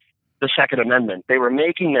about the Second Amendment. They were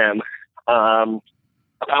making them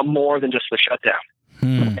about more than just the shutdown.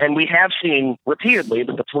 And we have seen repeatedly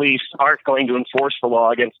that the police aren't going to enforce the law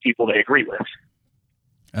against people they agree with.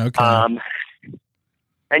 Okay.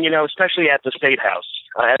 And, especially at the State House,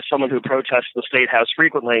 as someone who protests the State House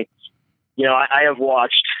frequently, I have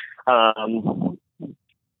watched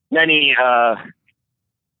many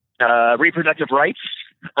reproductive rights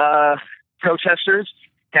protesters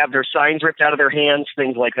have their signs ripped out of their hands,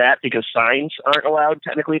 things like that, because signs aren't allowed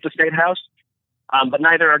technically at the State House, but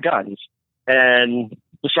neither are guns. And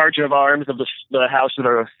the Sergeant of Arms of the House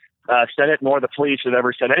or the Senate, nor the police have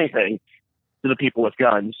ever said anything to the people with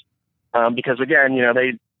guns. Because, again,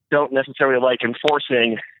 they don't necessarily like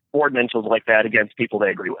enforcing ordinances like that against people they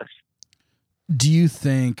agree with. Do you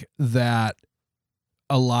think that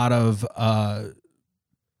a lot of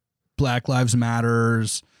Black Lives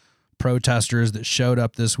Matters protesters that showed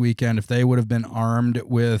up this weekend, if they would have been armed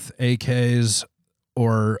with AKs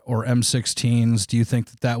or M16s, do you think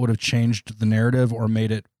that would have changed the narrative or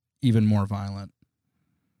made it even more violent?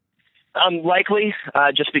 Likely,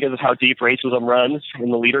 just because of how deep racism runs in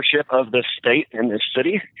the leadership of this state and this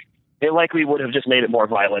city, it likely would have just made it more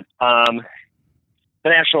violent. The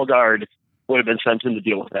National Guard would have been sent in to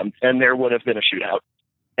deal with them, and there would have been a shootout.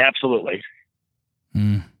 Absolutely.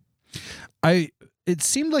 It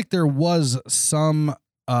seemed like there was some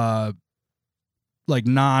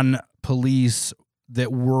non-police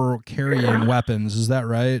that were carrying weapons. Is that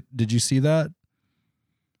right? Did you see that?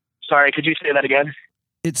 Sorry, could you say that again?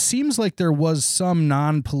 It seems like there was some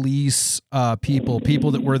non-police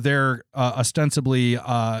people that were there ostensibly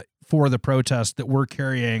for the protest that were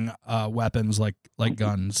carrying weapons like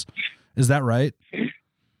guns. Is that right?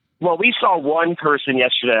 Well, we saw one person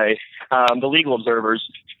yesterday, the legal observers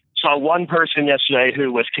saw one person yesterday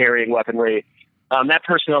who was carrying weaponry. That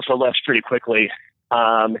person also left pretty quickly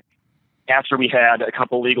after we had a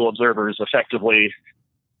couple legal observers effectively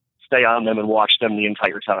stay on them and watch them the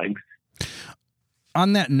entire time.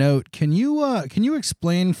 On that note, can you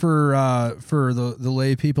explain for the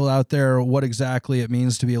lay people out there what exactly it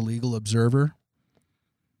means to be a legal observer?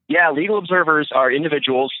 Yeah, legal observers are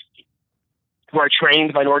individuals who are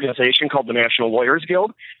trained by an organization called the National Lawyers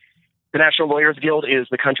Guild. The National Lawyers Guild is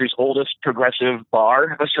the country's oldest progressive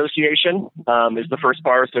bar association, is the first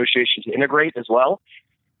bar association to integrate as well.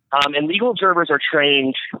 And legal observers are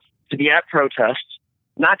trained to be at protests,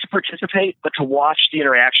 not to participate, but to watch the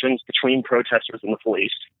interactions between protesters and the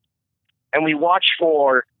police. And we watch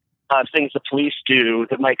for things the police do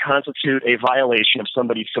that might constitute a violation of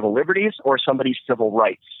somebody's civil liberties or somebody's civil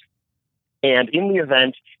rights. And in the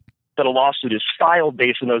event that a lawsuit is filed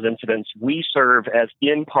based on those incidents, we serve as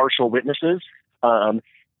impartial witnesses, who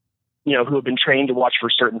have been trained to watch for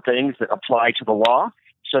certain things that apply to the law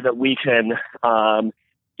so that we can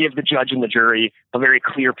give the judge and the jury a very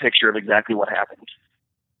clear picture of exactly what happened.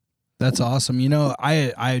 That's awesome.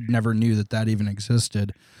 I never knew that even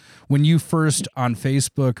existed. When you first on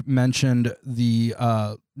Facebook mentioned the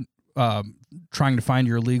trying to find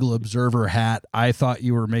your legal observer hat, I thought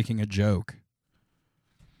you were making a joke.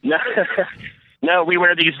 No, we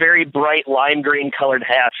wear these very bright lime green colored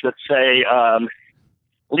hats that say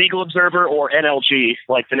legal observer or NLG,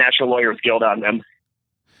 like the National Lawyers Guild, on them.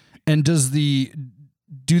 And do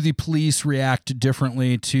the police react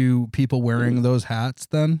differently to people wearing those hats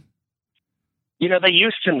then? They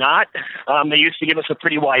used to not. They used to give us a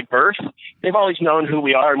pretty wide berth. They've always known who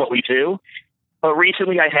we are and what we do. But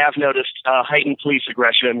recently I have noticed heightened police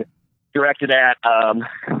aggression directed at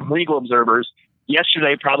legal observers.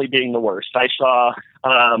 Yesterday probably being the worst. I saw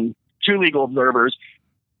two legal observers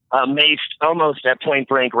maced almost at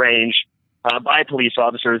point-blank range by police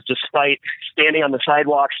officers, despite standing on the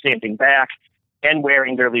sidewalk, standing back, and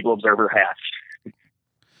wearing their legal observer hats.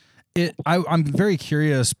 I'm very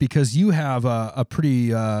curious because you have a pretty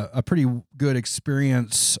good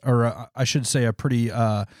experience, or I should say a pretty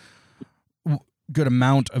good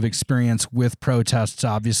amount of experience with protests,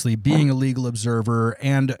 obviously being a legal observer,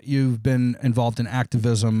 and you've been involved in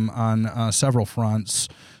activism on several fronts.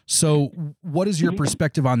 So what is your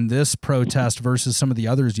perspective on this protest versus some of the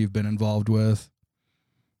others you've been involved with?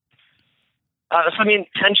 So, I mean,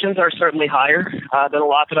 tensions are certainly higher than a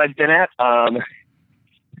lot that I've been at.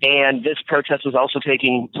 And this protest was also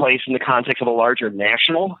taking place in the context of a larger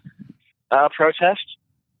national protest,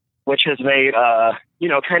 which has made,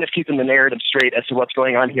 kind of keeping the narrative straight as to what's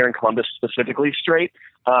going on here in Columbus specifically straight.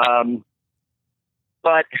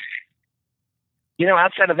 But,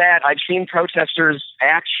 outside of that, I've seen protesters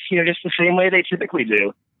act, just the same way they typically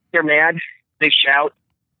do. They're mad, they shout,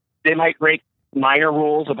 they might break minor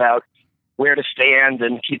rules about where to stand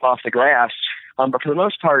and keep off the grass. But for the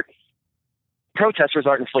most part, protesters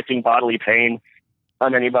aren't inflicting bodily pain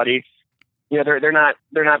on anybody. They're not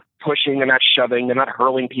pushing, they're not shoving, they're not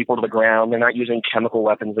hurling people to the ground, they're not using chemical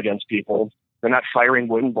weapons against people, they're not firing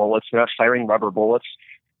wooden bullets, they're not firing rubber bullets.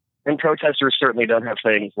 And protesters certainly don't have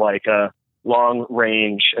things like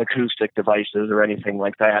long-range acoustic devices or anything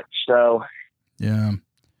like that. So, yeah,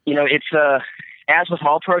 it's as with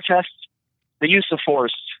all protests, the use of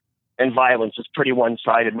force and violence is pretty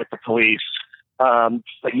one-sided with the police.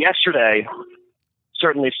 But yesterday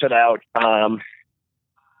certainly stood out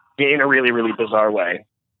in a really, really bizarre way.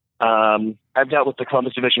 I've dealt with the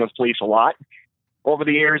Columbus Division of Police a lot over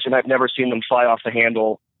the years, and I've never seen them fly off the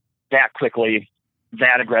handle that quickly,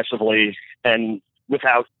 that aggressively, and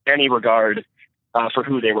without any regard for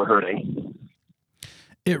who they were hurting.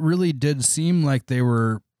 It really did seem like they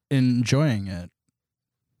were enjoying it.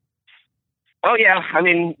 Oh, yeah. I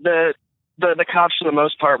mean, the cops, for the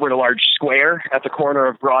most part, were in a large square at the corner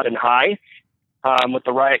of Broad and High, with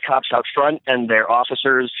the riot cops out front and their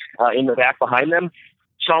officers in the back behind them.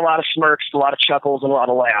 Saw a lot of smirks, a lot of chuckles, and a lot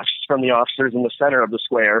of laughs from the officers in the center of the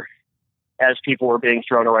square as people were being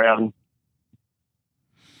thrown around.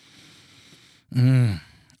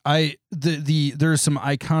 There's some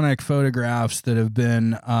iconic photographs that have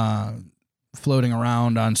been floating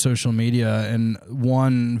around on social media, and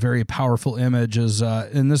one very powerful image is,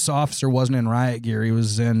 and this officer wasn't in riot gear, he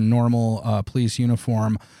was in normal police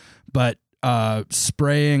uniform, but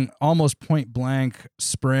spraying, almost point blank,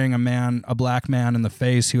 spraying a black man in the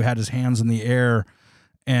face who had his hands in the air.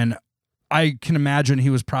 And I can imagine he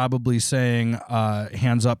was probably saying,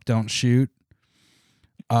 hands up, don't shoot.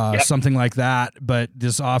 Yep. Something like that. But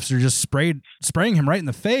this officer just spraying him right in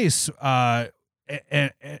the face. And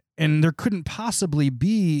there couldn't possibly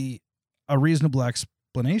be a reasonable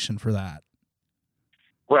explanation for that.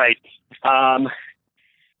 Right.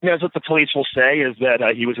 What the police will say is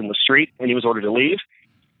that he was in the street and he was ordered to leave.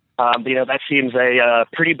 That seems a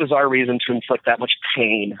pretty bizarre reason to inflict that much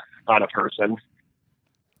pain on a person.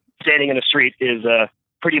 Standing in the street is a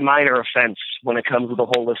pretty minor offense when it comes to the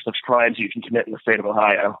whole list of crimes you can commit in the state of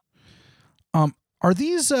Ohio. Are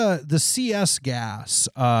these the CS gas?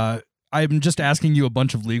 I'm just asking you a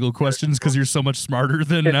bunch of legal questions because you're so much smarter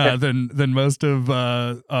than most of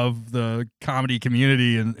the comedy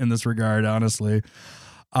community in this regard, honestly.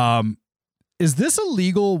 Is this a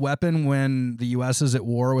legal weapon when the U.S. is at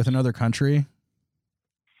war with another country?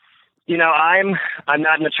 I'm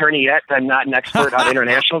not an attorney yet. I'm not an expert on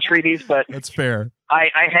international treaties, but that's fair.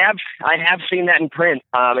 I have seen that in print,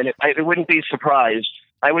 and it wouldn't be surprised.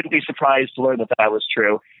 I wouldn't be surprised to learn that was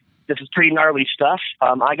true. This is pretty gnarly stuff.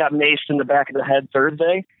 I got maced in the back of the head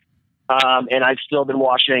Thursday, and I've still been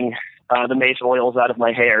washing the mace oils out of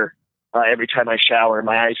my hair every time I shower.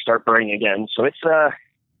 My eyes start burning again. So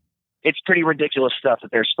it's pretty ridiculous stuff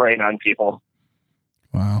that they're spraying on people.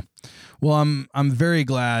 Wow. Well, I'm very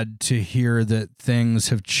glad to hear that things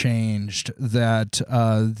have changed, that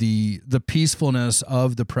the peacefulness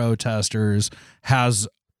of the protesters has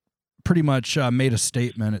pretty much made a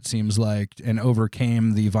statement, it seems like, and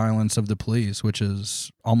overcame the violence of the police, which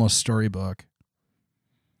is almost storybook.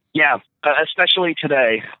 Yeah, especially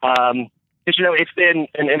today. Because, it's been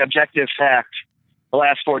an objective fact the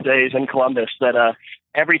last 4 days in Columbus that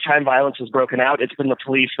every time violence has broken out, it's been the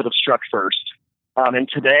police that have struck first. And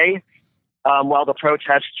today, while the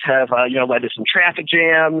protests have, led to some traffic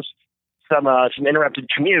jams, some interrupted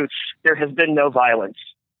commutes, there has been no violence.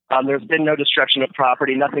 There's been no destruction of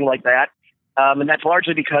property, nothing like that. And that's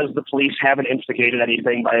largely because the police haven't instigated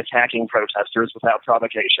anything by attacking protesters without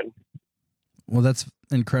provocation. Well, that's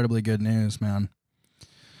incredibly good news, man.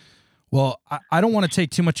 Well, I don't want to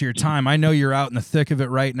take too much of your time. I know you're out in the thick of it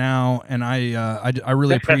right now, and I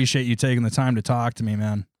really appreciate you taking the time to talk to me,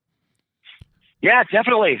 man. Yeah,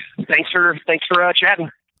 definitely. Thanks for chatting.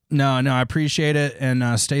 No, I appreciate it,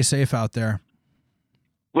 and stay safe out there.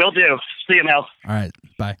 Will do. See you, Mel. All right,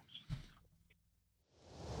 bye.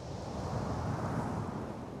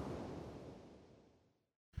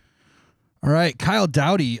 All right, Kyle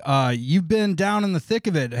Dowdy, you've been down in the thick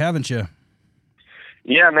of it, haven't you?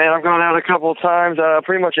 Yeah, man, I've gone out a couple of times,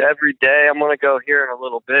 pretty much every day. I'm going to go here in a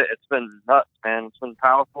little bit. It's been nuts, man. It's been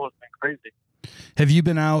powerful. It's been crazy. Have you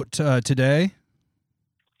been out today?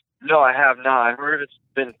 No, I have not. I heard it's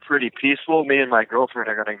been pretty peaceful. Me and my girlfriend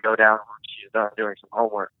are going to go down when she's done doing some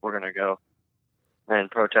homework. We're going to go and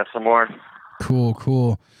protest some more.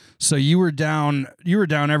 Cool. So you were down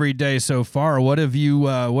every day so far. What have you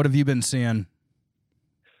been seeing?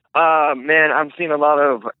 Man, I'm seeing a lot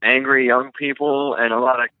of angry young people and a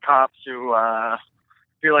lot of cops who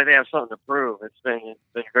feel like they have something to prove. It's been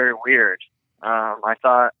very weird. I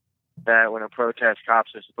thought that when a protest,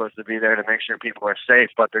 cops are supposed to be there to make sure people are safe,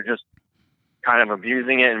 but they're just kind of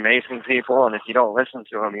abusing it and macing people. And if you don't listen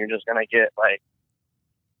to them, you're just gonna get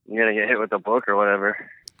hit with a book or whatever.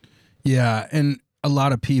 Yeah, and a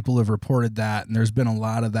lot of people have reported that, and there's been a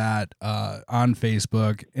lot of that on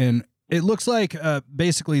Facebook. And it looks like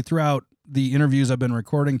basically throughout the interviews I've been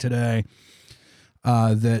recording today,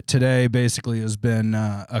 that today basically has been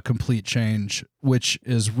a complete change, which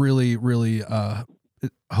is really, really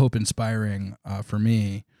hope inspiring for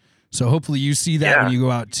me. So hopefully you see that when you go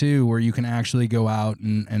out too, where you can actually go out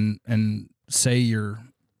and say your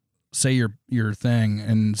thing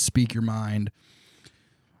and speak your mind.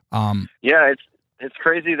 It's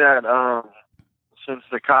crazy that since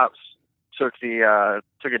the cops took a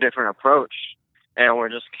different approach, and we're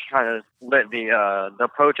just kind of let the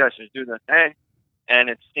protesters do their thing, and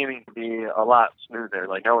it's seeming to be a lot smoother.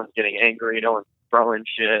 Like, no one's getting angry, no one's throwing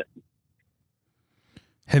shit.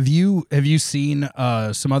 Have you seen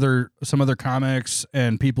some other comics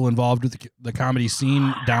and people involved with the comedy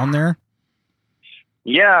scene down there?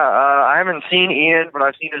 Yeah, I haven't seen Ian, but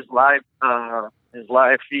I've seen his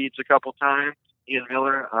live feeds a couple times. Ian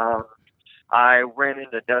Miller. I ran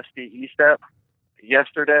into Dusty Estep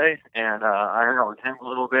yesterday, and I hung out with him a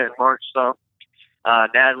little bit in March. So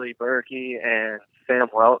Natalie Berkey and Sam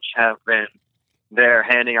Welch have been there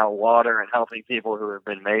handing out water and helping people who have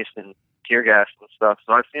been maced and tear gas and stuff.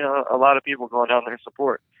 So I've seen a lot of people going down there to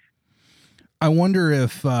support. I wonder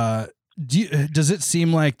if does it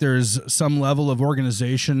seem like there's some level of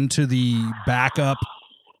organization to the backup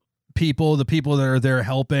people, the people that are there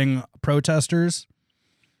helping protesters?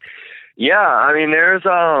 Yeah, I mean, there's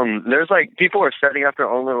like people are setting up their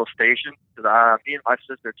own little stations. Me and my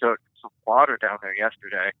sister took some water down there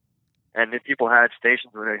yesterday, and the people had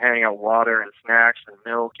stations where they're handing out water and snacks and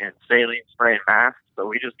milk and saline spray and masks. So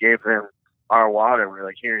we just gave them our water. We were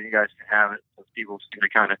like, here, you guys can have it. So people seem to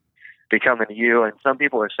kind of be coming to you. And some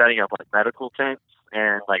people are setting up like medical tents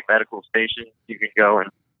and like medical stations. You can go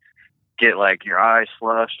and get like your eyes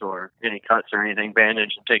flushed or any cuts or anything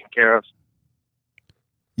bandaged and taken care of.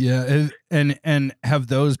 Yeah, and have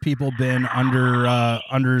those people been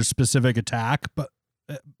under specific attack, but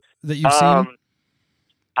that you've seen?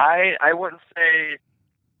 I wouldn't say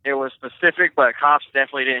it was specific, but cops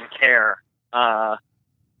definitely didn't care.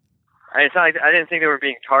 It's not like, I didn't think they were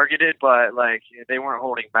being targeted, but like they weren't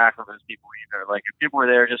holding back on those people either. Like if people were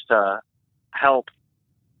there just to help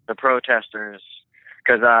the protesters,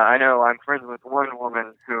 because I know I'm friends with one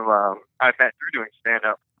woman who I met through doing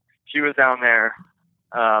stand-up. She was down there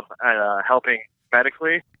helping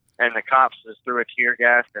medically, and the cops just threw a tear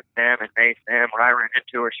gas at them and maced them. When I ran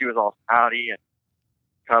into her, she was all snotty and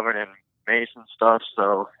covered in mace and stuff.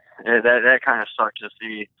 So that kind of sucked to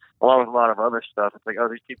see, along with a lot of other stuff. It's like, oh,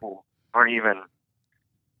 these people aren't even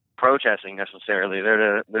protesting necessarily.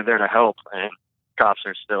 They're there to help, and cops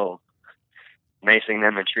are still macing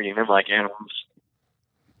them and treating them like animals.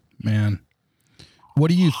 Man, what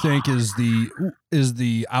do you think is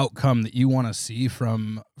the outcome that you want to see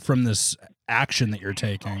from this action that you're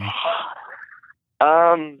taking?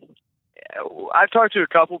 I've talked to a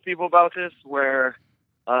couple people about this where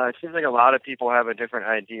it seems like a lot of people have a different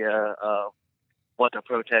idea of what the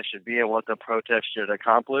protest should be and what the protest should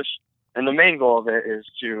accomplish. And the main goal of it is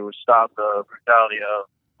to stop the brutality of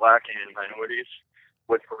black and minorities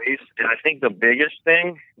with police. And I think the biggest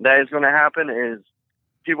thing that is going to happen is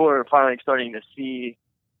people are finally starting to see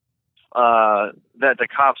that the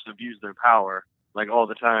cops abuse their power like all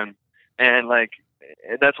the time. And like,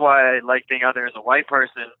 that's why I like being out there as a white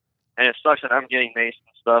person. And it sucks that I'm getting maced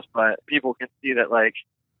and stuff, but people can see that, like,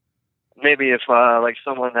 maybe if like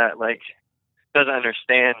someone that like doesn't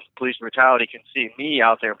understand police brutality can see me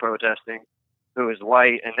out there protesting, who is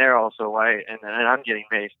white, and they're also white, and I'm getting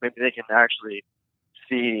maced. Maybe they can actually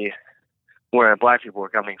see where black people are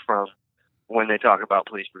coming from when they talk about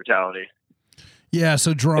police brutality. Yeah,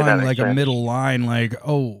 so drawing like a middle line, like,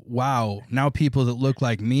 oh wow, now people that look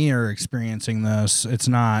like me are experiencing this. It's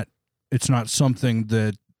not something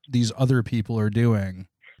that these other people are doing.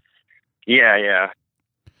 Yeah.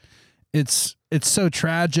 it's so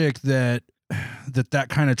tragic that that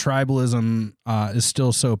kind of tribalism is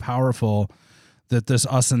still so powerful, that this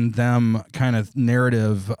us and them kind of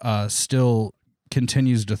narrative still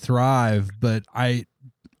continues to thrive. But I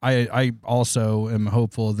also am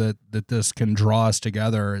hopeful that this can draw us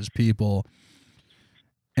together as people.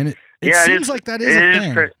 And it seems like that is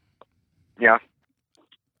a thing. Yeah.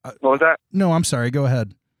 What was that? No, I'm sorry. Go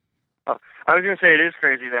ahead. I was going to say it is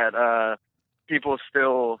crazy that people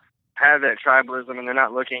still have that tribalism, and they're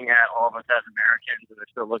not looking at all of us as Americans, and they're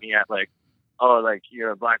still looking at like, oh, like you're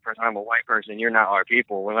a black person, I'm a white person, you're not our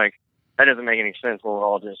people. We're like, that doesn't make any sense. We're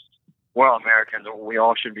all Americans. We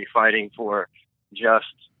all should be fighting for just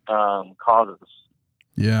causes.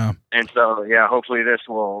 Yeah. And so, yeah, hopefully this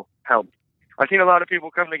will help. I've seen a lot of people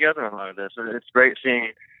come together on a lot of this. It's great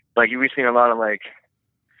seeing, like, we've seen a lot of like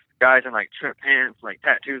guys in like trip pants, like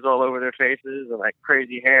tattoos all over their faces, and like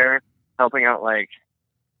crazy hair, helping out like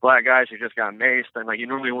black guys who just got maced. And like you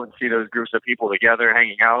normally wouldn't see those groups of people together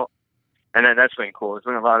hanging out. And then that's been cool. There's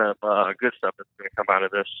been a lot of good stuff that's going to come out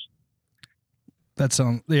of this.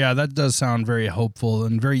 That does sound very hopeful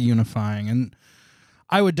and very unifying. And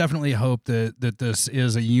I would definitely hope that this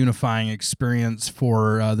is a unifying experience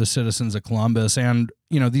for the citizens of Columbus. And,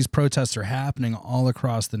 these protests are happening all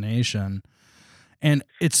across the nation. And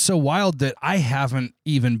it's so wild that I haven't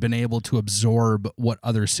even been able to absorb what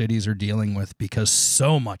other cities are dealing with, because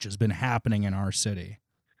so much has been happening in our city.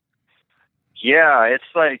 Yeah, it's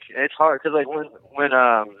hard because like when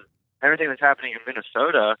everything was happening in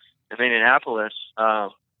Minnesota and Minneapolis,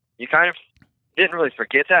 you kind of didn't really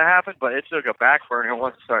forget that happened, but it took a back burner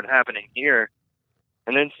once it started happening here.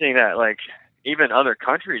 And then seeing that like even other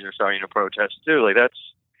countries are starting to protest too, like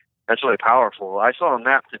that's really powerful. I saw a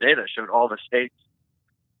map today that showed all the states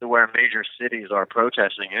to where major cities are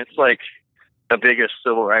protesting. It's like the biggest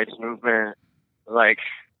civil rights movement, like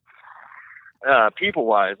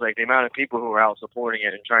people-wise, like the amount of people who are out supporting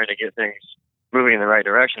it and trying to get things moving in the right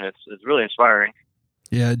direction. It's really inspiring.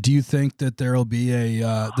 Yeah. Do you think that there'll be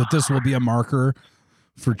that this will be a marker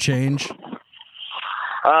for change?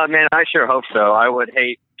 Man, I sure hope so. I would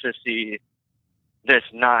hate to see this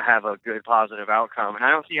not have a good positive outcome, and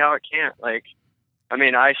I don't see how it can't. Like, I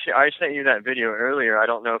mean, I sent you that video earlier. I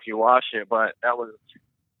don't know if you watched it, but that was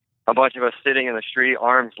a bunch of us sitting in the street,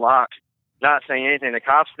 arms locked, not saying anything. The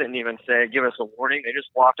cops didn't even give us a warning. They just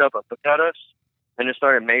walked up and looked at us and just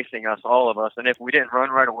started macing us, all of us. And if we didn't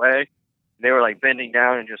run right away, they were like bending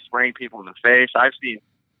down and just spraying people in the face. I've seen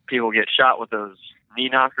people get shot with those knee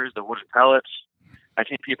knockers, the wooden pellets. I've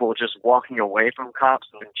seen people just walking away from cops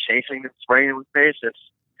and chasing them, spraying them in the face.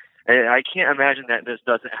 I can't imagine that this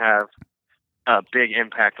doesn't have a big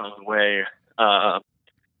impact on the way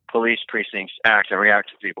police precincts act and react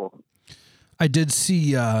to people. I did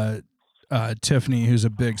see Tiffany, who's a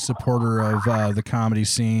big supporter of the comedy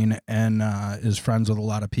scene and is friends with a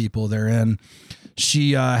lot of people therein.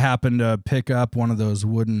 She happened to pick up one of those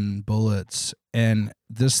wooden bullets, and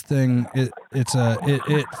this thing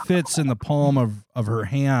it fits in the palm of her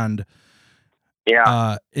hand.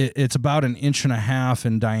 Yeah. It's about 1.5 inches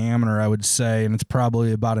in diameter, I would say, and it's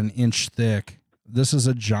probably about 1 inch thick. This is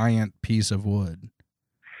a giant piece of wood.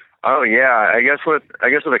 Oh yeah, I guess what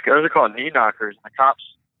those are called knee knockers. The cops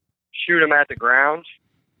shoot them at the ground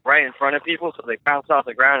right in front of people, so they bounce off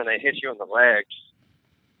the ground and they hit you in the legs.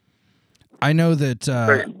 I know that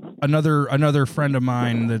another friend of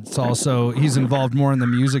mine he's involved more in the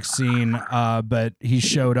music scene, but he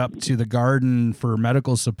showed up to the Garden for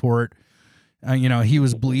medical support. He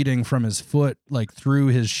was bleeding from his foot, like through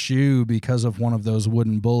his shoe, because of one of those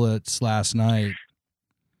wooden bullets last night.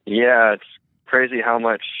 Yeah, it's crazy how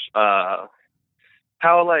much,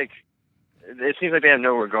 it seems like they have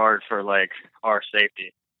no regard for like our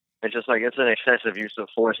safety. It's just like, it's an excessive use of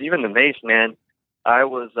force. Even the mace, man. I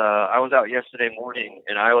was out yesterday morning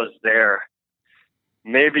and I was there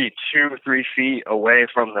maybe 2 or 3 feet away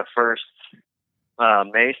from the first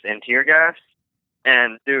mace and tear gas.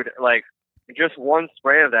 And dude, like, just one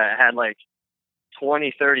spray of that had like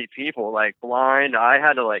 20, 30 people like blind. I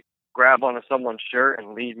had to like grab onto someone's shirt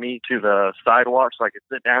and lead me to the sidewalk so I could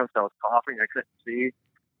sit down because I was coughing. I couldn't see.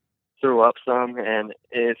 Threw up some, and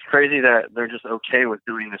it's crazy that they're just okay with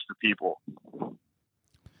doing this to people.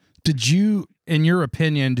 In your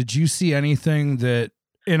opinion, did you see anything that,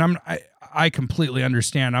 and I completely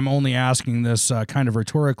understand, I'm only asking this kind of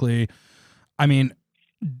rhetorically. I mean,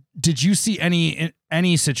 did you see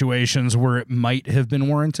any situations where it might have been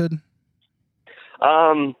warranted?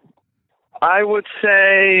 I would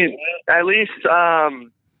say at least, as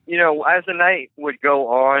the night would go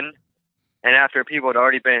on and after people had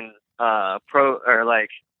already been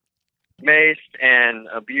maced and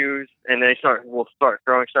abused, and they will start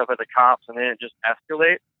throwing stuff at the cops, and then it just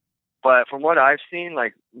escalates. But from what I've seen,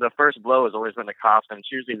 like, the first blow has always been the cops, and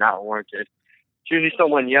it's usually not warranted. It's usually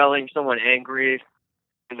someone yelling, someone angry,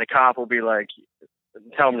 and the cop will be like,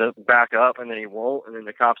 tell him to back up, and then he won't, and then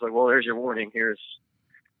the cop's like, well, there's your warning, here's,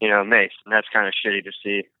 mace, and that's kind of shitty to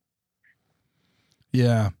see.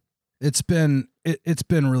 Yeah, it's been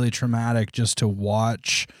really traumatic just to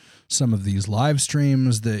watch some of these live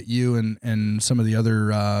streams that you and some of the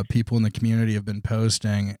other people in the community have been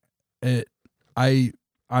posting.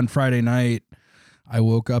 On Friday night, I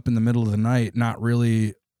woke up in the middle of the night not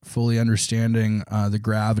really fully understanding the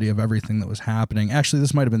gravity of everything that was happening. Actually,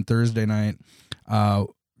 this might have been Thursday night,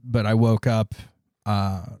 but I woke up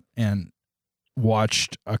and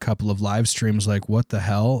watched a couple of live streams like, what the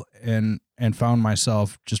hell, and found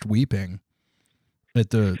myself just weeping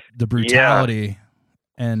at the brutality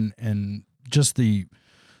and just the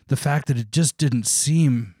fact that it just didn't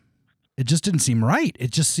seem right.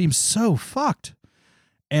 It just seems so fucked.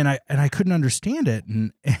 And I couldn't understand it,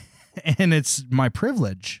 and it's my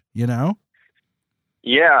privilege,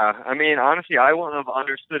 Yeah, I mean, honestly, I wouldn't have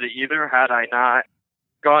understood it either had I not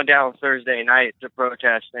gone down Thursday night to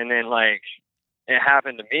protest, and then like it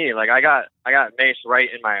happened to me. Like I got maced right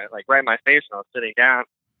in my face when I was sitting down,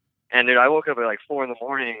 and dude, I woke up at like 4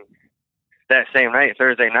 a.m. that same night,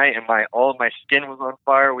 Thursday night, and all of my skin was on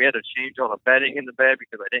fire. We had to change all the bedding in the bed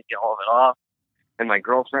because I didn't get all of it off. And my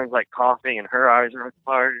girlfriend's like coughing and her eyes are on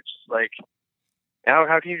fire. It's just like,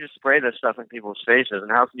 how can you just spray this stuff in people's faces?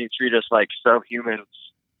 And how can you treat us like subhumans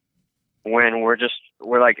when we're just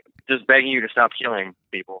begging you to stop killing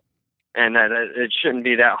people? And that it shouldn't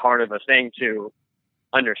be that hard of a thing to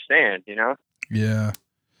understand, Yeah.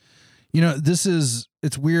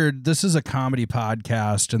 It's weird. This is a comedy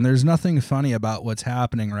podcast, and there's nothing funny about what's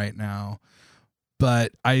happening right now.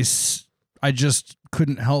 But I just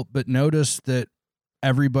couldn't help but notice that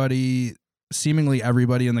seemingly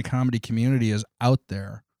everybody in the comedy community is out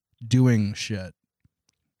there doing shit.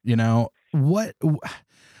 What?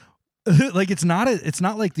 Like, it's not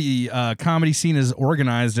like the comedy scene is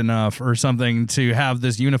organized enough or something to have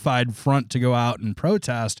this unified front to go out and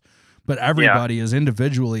protest, but everybody is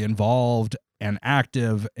individually involved and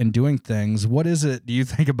active and doing things. What is it, do you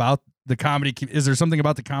think, about the comedy? Is there something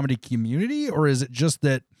about the comedy community, or is it just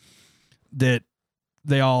that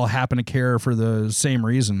they all happen to care for the same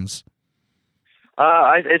reasons?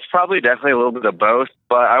 It's probably definitely a little bit of both,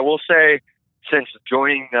 but I will say, since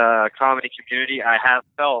joining the comedy community, I have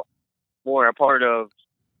felt more a part of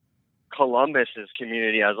Columbus's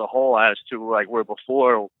community as a whole, as to like where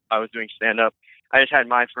before I was doing stand-up, I just had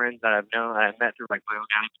my friends that I've met through like my own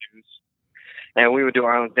avenues, and we would do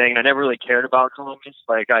our own thing. I never really cared about Columbus.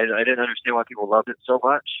 Like I didn't understand why people loved it so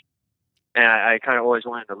much. And I kind of always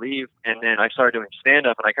wanted to leave. And then I started doing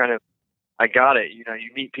stand-up, and I got it. You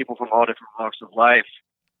meet people from all different walks of life,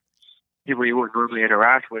 people you wouldn't normally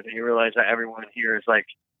interact with, and you realize that everyone here is like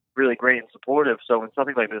really great and supportive. So when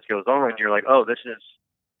something like this goes on, you're like, oh, this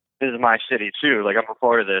is my city too. Like, I'm a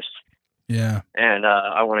part of this. Yeah. And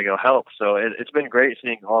I want to go help. So it's been great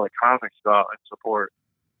seeing all the comics go out and support.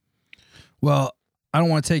 Well, I don't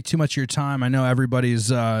want to take too much of your time. I know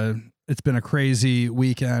everybody's it's been a crazy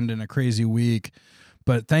weekend and a crazy week,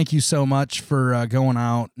 but thank you so much for going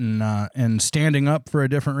out and standing up for a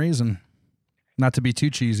different reason. Not to be too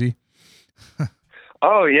cheesy.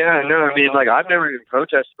 Oh yeah, no, I mean, like, I've never even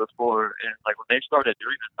protested before, and like when they started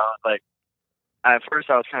doing this, I was like, at first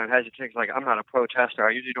I was kind of hesitant, like, I'm not a protester.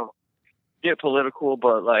 I usually don't get political,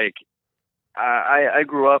 but like I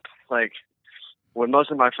grew up like when most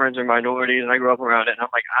of my friends are minorities, and I grew up around it, and I'm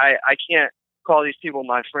like, I can't call these people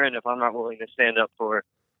my friend if I'm not willing to stand up for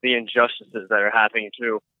the injustices that are happening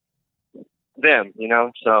to them,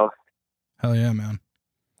 so. Hell yeah, man.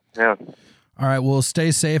 Yeah. All right, well,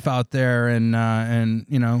 stay safe out there, and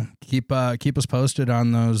keep us posted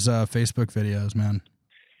on those Facebook videos, man.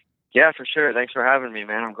 Yeah, for sure. Thanks for having me,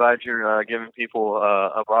 man. I'm glad you're giving people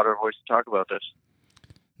a broader voice to talk about this.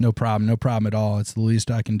 No problem at all. It's the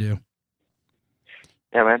least I can do.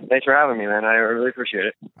 Yeah, man. Thanks for having me, man. I really appreciate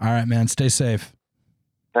it. All right, man. Stay safe.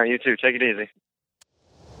 All right, you too. Take it easy.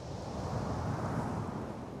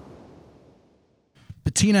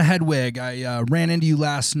 Bettina Hedwig, I ran into you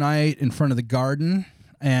last night in front of the Garden,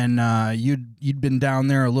 and you'd been down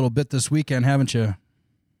there a little bit this weekend, haven't you?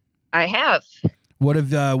 I have. What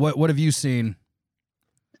have you seen?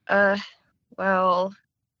 Well,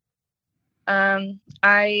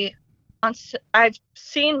 I've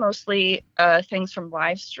seen mostly things from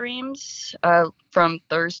live streams from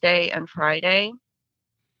Thursday and Friday,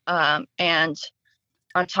 and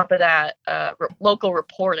on top of that, local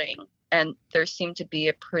reporting and there seemed to be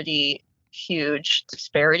a pretty huge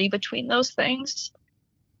disparity between those things.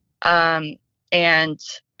 And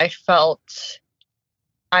I felt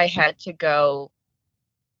I had to go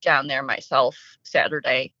down there myself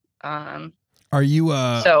Saturday. Are you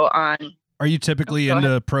are you typically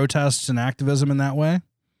into protests and activism in that way?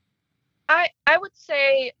 I would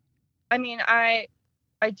say, I mean, I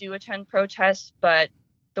do attend protests, but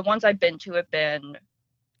the ones I've been to have been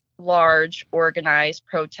large organized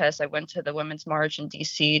protests. I went to the Women's March in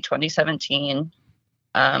DC 2017.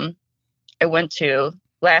 I went to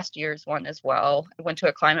last year's one as well. I went to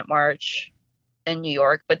a climate march in New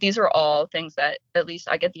York, but these are all things that at least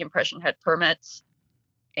I get the impression had permits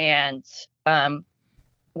and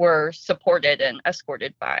were supported and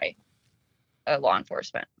escorted by law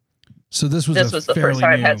enforcement. So this was the first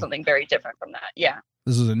time I've had something very different from that. Yeah.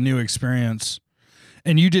 This was a new experience.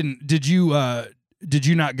 And did you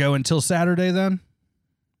not go until Saturday then?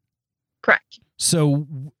 Correct. So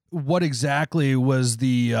what exactly was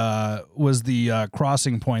the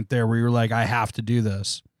crossing point there where you were like, I have to do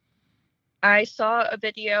this? I saw a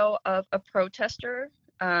video of a protester.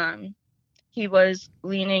 He was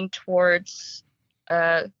leaning towards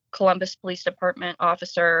a Columbus Police Department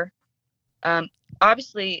officer,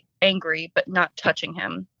 obviously angry, but not touching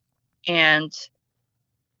him. And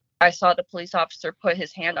I saw the police officer put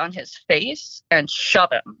his hand on his face and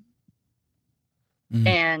shove him. Mm.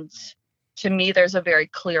 And to me, there's a very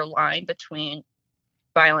clear line between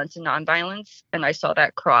violence and nonviolence. And I saw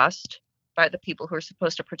that crossed by the people who are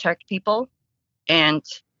supposed to protect people. And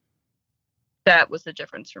that was the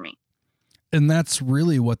difference for me. And that's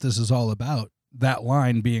really what this is all about, that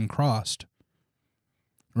line being crossed.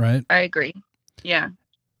 Right? I agree. Yeah.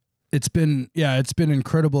 It's been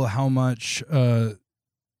incredible how much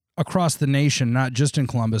across the nation, not just in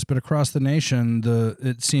Columbus, but across the nation,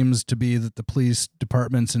 it seems to be that the police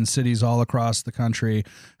departments in cities all across the country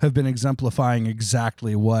have been exemplifying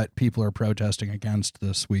exactly what people are protesting against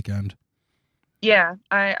this weekend. Yeah,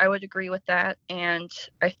 I would agree with that. And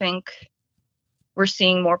I think we're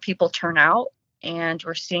seeing more people turn out and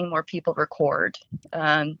we're seeing more people record.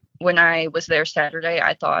 When I was there Saturday,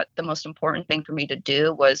 I thought the most important thing for me to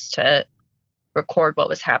do was to record what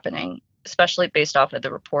was happening, especially based off of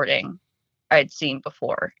the reporting I'd seen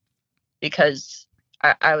before, because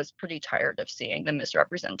I was pretty tired of seeing the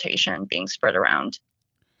misrepresentation being spread around.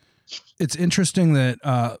 It's interesting that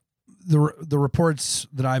the reports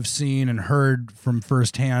that I've seen and heard from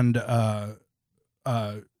firsthand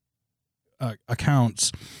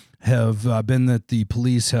accounts have been that the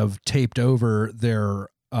police have taped over their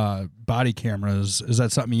body cameras. Is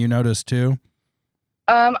that something you noticed too?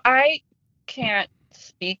 I can't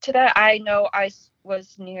speak to that. I know I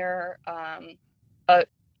was near I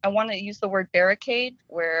want to use the word barricade,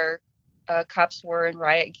 where cops were in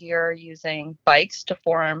riot gear using bikes to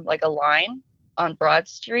form like a line on Broad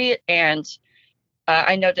Street, and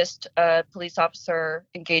I noticed a police officer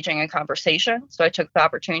engaging in conversation. So I took the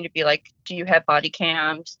opportunity to be like, do you have body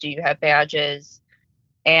cams? Do you have badges?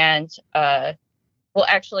 And well,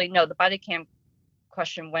 actually, no, the body cam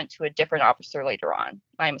question went to a different officer later on.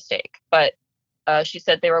 My mistake. But she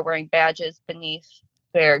said they were wearing badges beneath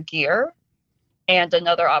their gear. And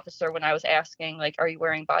another officer, when I was asking, like, are you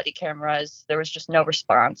wearing body cameras? There was just no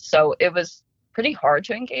response. So it was pretty hard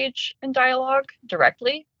to engage in dialogue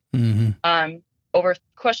directly. Mm-hmm. Over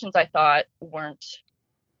questions I thought weren't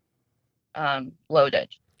loaded.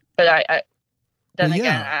 But I don't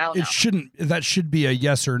know. That should be a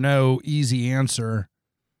yes or no easy answer.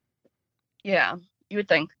 Yeah, you would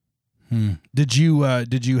think. Did you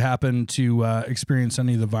happen to experience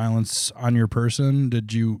any of the violence on your person?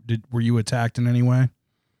 Were you attacked in any way?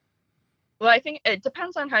 Well, I think it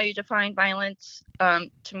depends on how you define violence. To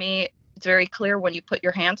me, it's very clear when you put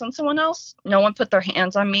your hands on someone else. No one put their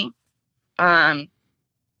hands on me.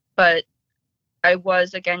 But I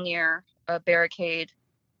was again near a barricade.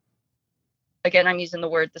 Again, I'm using the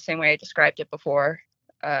word the same way I described it before.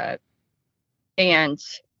 And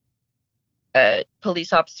a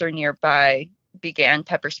police officer nearby began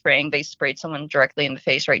pepper spraying. They sprayed someone directly in the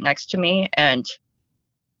face right next to me. And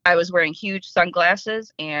I was wearing huge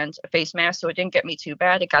sunglasses and a face mask, so it didn't get me too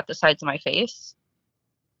bad. It got the sides of my face.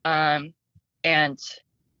 And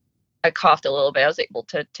I coughed a little bit. I was able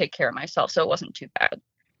to take care of myself, so it wasn't too bad.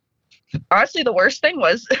 Honestly, the worst thing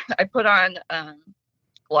was I put on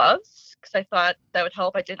gloves because I thought that would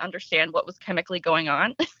help. I didn't understand what was chemically going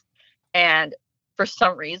on. And for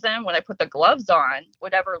some reason, when I put the gloves on,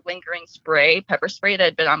 whatever lingering pepper spray that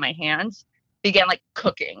had been on my hands, began like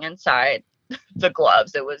cooking inside the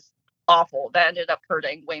gloves. It was awful. That ended up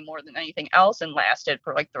hurting way more than anything else and lasted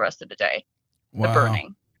for like the rest of the day. Wow. The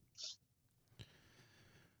burning.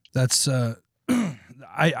 That's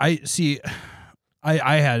I see.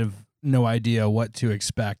 I had no idea what to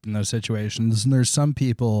expect in those situations, and there's some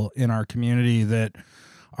people in our community that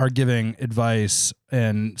are giving advice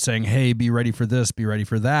and saying, "Hey, be ready for this, be ready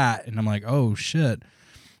for that," and I'm like, "Oh shit."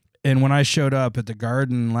 And when I showed up at the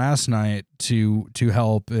garden last night to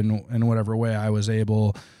help in whatever way I was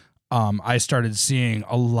able, I started seeing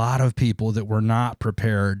a lot of people that were not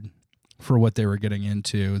prepared for what they were getting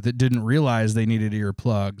into, that didn't realize they needed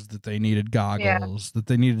earplugs, that they needed goggles, that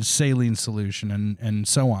they needed saline solution, and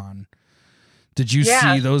so on. Did you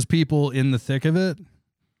see those people in the thick of it?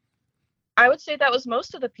 I would say that was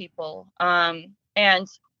most of the people. And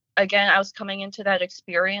again, I was coming into that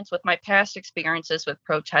experience with my past experiences with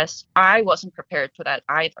protests. I wasn't prepared for that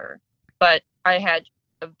either, but I had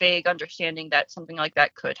a vague understanding that something like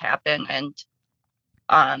that could happen. And,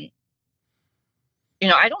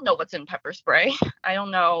 I don't know what's in pepper spray. I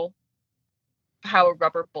don't know how a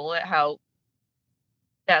rubber bullet, how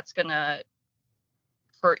that's going to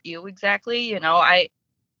hurt you exactly.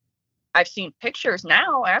 I've seen pictures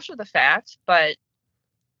now after the fact, but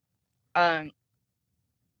I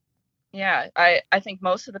think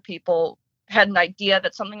most of the people had an idea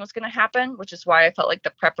that something was going to happen, which is why I felt like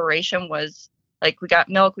the preparation was like, we got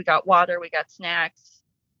milk, we got water, we got snacks,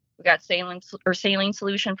 we got saline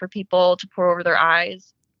solution for people to pour over their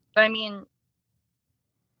eyes. But I mean,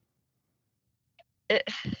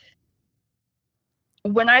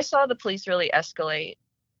 when I saw the police really escalate,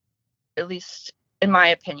 at least in my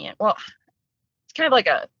opinion, well, it's kind of like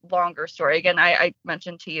a longer story. Again, I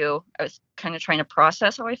mentioned to you, I was kind of trying to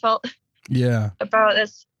process how I felt about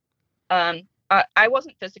this. I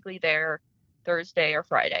wasn't physically there Thursday or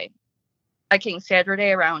Friday. I came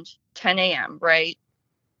Saturday around 10 a.m., right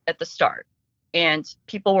at the start. And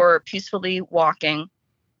people were peacefully walking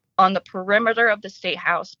on the perimeter of the State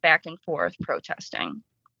House back and forth protesting.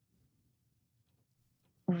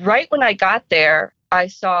 Right when I got there, I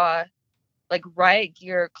saw like riot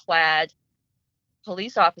gear clad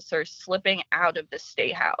police officers slipping out of the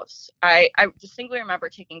State House. I distinctly remember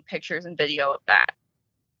taking pictures and video of that.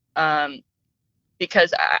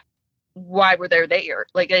 Because why were they there?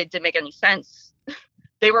 Like, it didn't make any sense.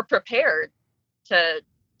 They were prepared to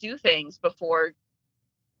do things before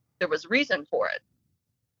there was reason for it,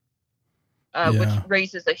 which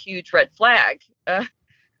raises a huge red flag.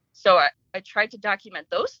 So I tried to document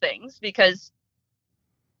those things because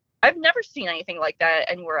I've never seen anything like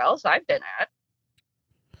that anywhere else I've been at.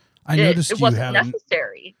 I noticed it wasn't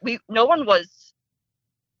necessary. No one was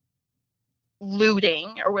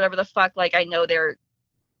looting or whatever the fuck. Like, I know the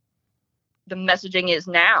messaging is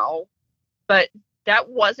now, but that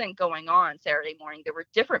wasn't going on Saturday morning. There were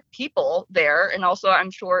different people there, and also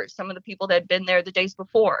I'm sure some of the people that had been there the days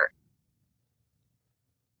before.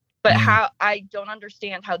 But how I don't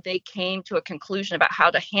understand how they came to a conclusion about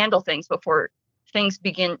how to handle things before things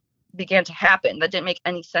began to happen. That didn't make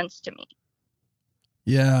any sense to me.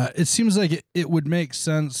 Yeah, it seems like it would make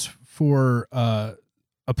sense for a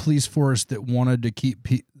police force that wanted to keep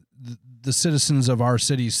the citizens of our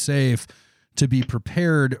city safe to be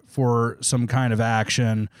prepared for some kind of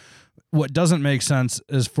action. What doesn't make sense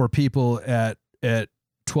is for people at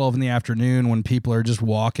 12 in the afternoon, when people are just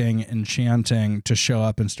walking and chanting, to show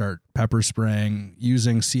up and start pepper spraying,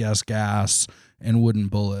 using CS gas and wooden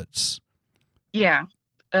bullets. Yeah.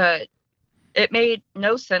 It made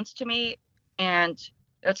no sense to me. And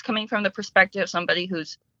that's coming from the perspective of somebody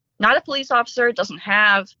who's not a police officer, doesn't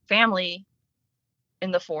have family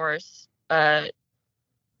in the force.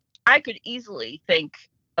 I could easily think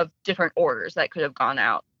of different orders that could have gone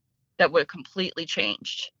out that would have completely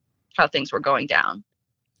changed how things were going down.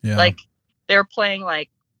 Yeah. Like, they're playing like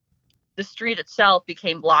the street itself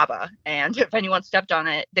became lava, and if anyone stepped on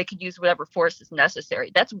it, they could use whatever force is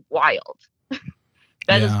necessary. That's wild.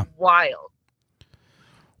 That is wild.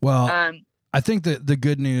 Well, I think that the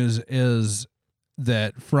good news is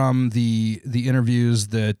that from the interviews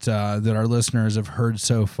that our listeners have heard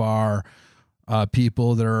so far,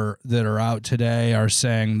 people that are out today are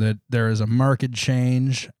saying that there is a marked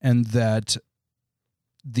change, and that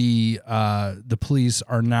the police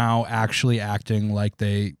are now actually acting like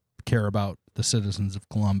they care about the citizens of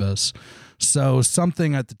Columbus. So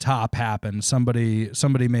something at the top happened. Somebody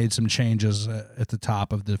made some changes at the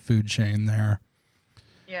top of the food chain there.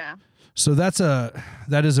 Yeah. So that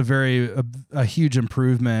is a huge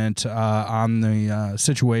improvement on the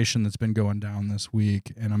situation that's been going down this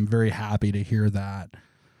week, and I'm very happy to hear that.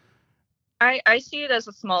 I see it as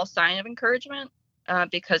a small sign of encouragement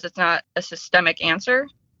because it's not a systemic answer.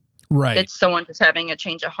 Right. It's someone just having a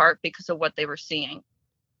change of heart because of what they were seeing,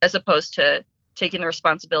 as opposed to taking the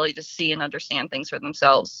responsibility to see and understand things for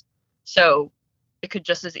themselves. So it could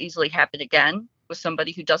just as easily happen again with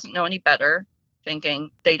somebody who doesn't know any better,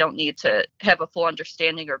 thinking they don't need to have a full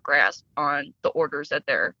understanding or grasp on the orders that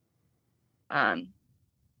they're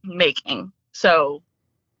making. So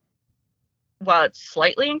while it's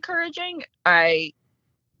slightly encouraging, I'm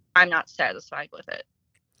not satisfied with it.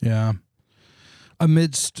 Yeah.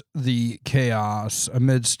 Amidst the chaos,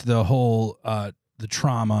 amidst the whole the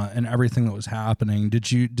trauma and everything that was happening,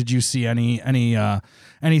 did you see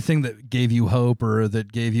anything that gave you hope or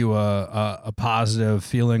that gave you a positive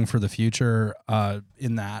feeling for the future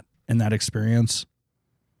in that experience?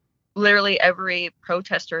 Literally every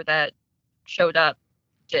protester that showed up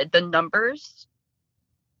did. The numbers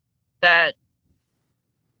that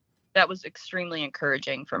was extremely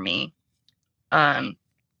encouraging for me. And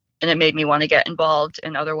it made me want to get involved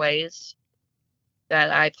in other ways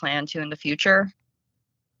that I plan to in the future.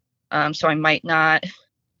 So I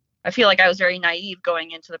feel like I was very naive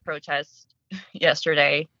going into the protest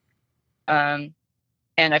yesterday. And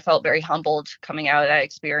I felt very humbled coming out of that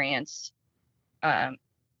experience. And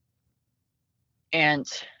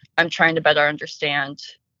I'm trying to better understand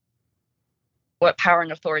what power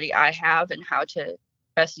and authority I have and how to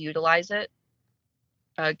best utilize it,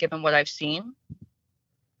 given what I've seen.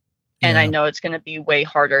 And I know it's going to be way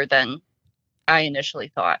harder than I initially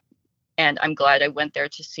thought. And I'm glad I went there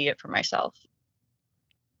to see it for myself.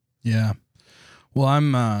 Yeah. Well,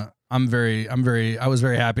 I was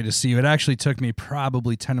very happy to see you. It actually took me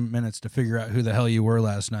probably 10 minutes to figure out who the hell you were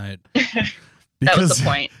last night. That was the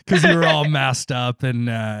point. Because you were all masked up and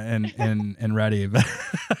ready. But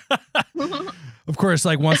of course,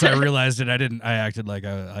 like once I realized it, I acted like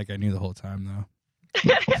I knew the whole time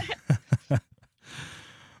though.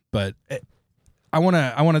 But I want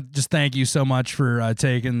to just thank you so much for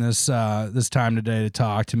taking this time today to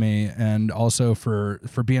talk to me, and also for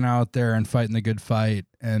being out there and fighting the good fight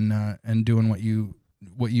and doing what you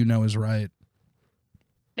know is right.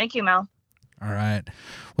 Thank you, Mel. All right.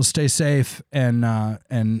 Well, stay safe and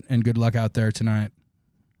good luck out there tonight.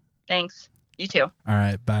 Thanks. You too. All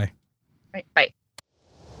right. Bye. Right. Bye.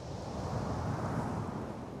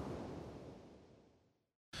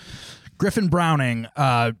 Griffin Browning,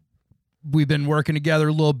 we've been working together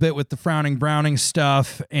a little bit with the Frowning Browning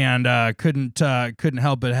stuff, and couldn't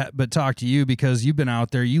help but talk to you because you've been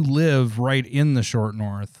out there. You live right in the Short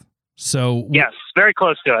North, so yes, very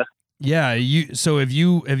close to it. Yeah, So have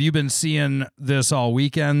you been seeing this all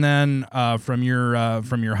weekend then from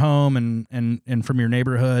your home and from your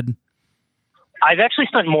neighborhood? I've actually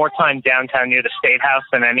spent more time downtown near the State House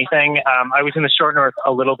than anything. I was in the Short North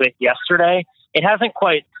a little bit yesterday. It hasn't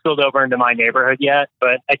quite spilled over into my neighborhood yet,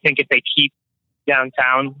 but I think if they keep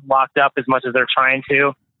downtown locked up as much as they're trying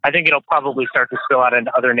to, I think it'll probably start to spill out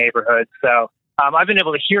into other neighborhoods. So I've been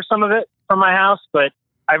able to hear some of it from my house, but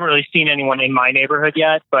I haven't really seen anyone in my neighborhood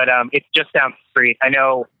yet. But it's just down the street. I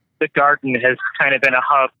know the Garden has kind of been a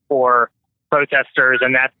hub for protesters,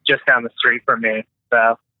 and that's just down the street from me.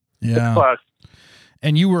 So yeah, it's close.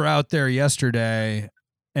 And you were out there yesterday,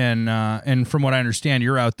 and from what I understand,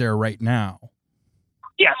 you're out there right now.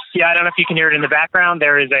 Yes. Yeah, I don't know if you can hear it in the background.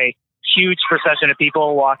 There is a huge procession of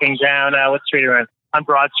people walking down, what street are we on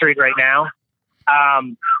Broad Street right now.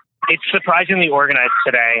 It's surprisingly organized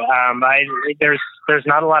today. There's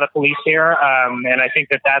not a lot of police here, and I think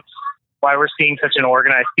that's why we're seeing such an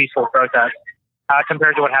organized, peaceful protest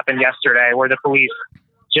compared to what happened yesterday, where the police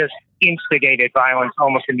just instigated violence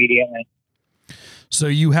almost immediately. So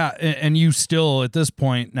you and you still at this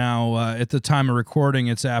point now, at the time of recording,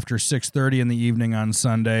 it's after 6:30 in the evening on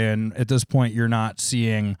Sunday, and at this point, you're not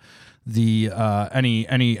seeing the any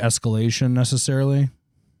escalation necessarily.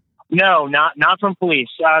 No, not from police.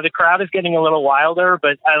 The crowd is getting a little wilder,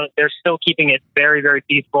 but they're still keeping it very, very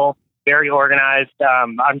peaceful, very organized.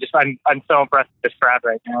 I'm so impressed with this crowd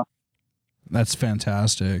right now. That's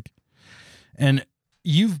fantastic, and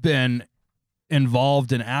you've been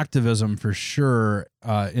involved in activism for sure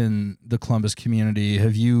in the Columbus community.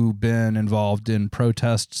 Have you been involved in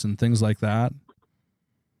protests and things like that?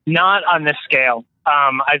 Not on this scale.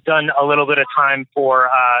 I've done a little bit of time for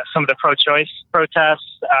some of the pro-choice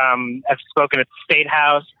protests. I've spoken at the State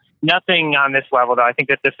House. Nothing on this level, though. I think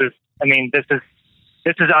that this is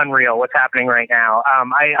unreal what's happening right now.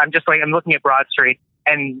 I'm looking at Broad Street,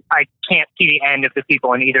 and I can't see the end of the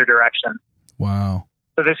people in either direction. Wow.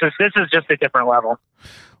 So this is just a different level.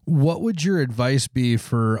 What would your advice be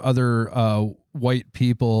for other white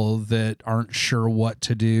people that aren't sure what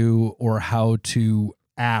to do or how to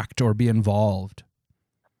act or be involved?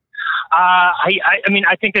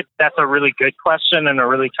 I think that's a really good question and a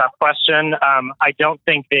really tough question. I don't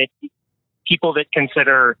think that people that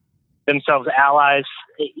consider themselves allies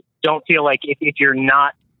don't feel like if you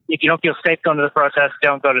don't feel safe going to the protest,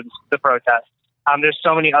 don't go to the protest. There's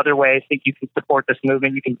so many other ways that you can support this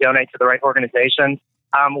movement. You can donate to the right organizations.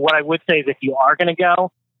 What I would say is if you are going to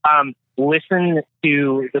go, listen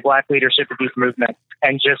to the Black leadership of these movements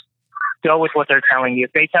and just go with what they're telling you.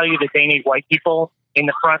 If they tell you that they need white people in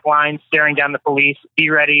the front line staring down the police, be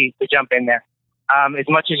ready to jump in there. As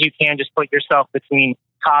much as you can, just put yourself between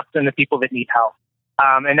cops and the people that need help.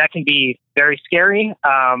 And that can be very scary.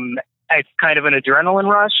 It's kind of an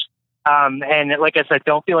adrenaline rush. And like I said,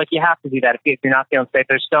 don't feel like you have to do that if you're not feeling safe.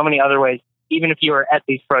 There's so many other ways, even if you are at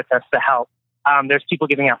these protests, to help. There's people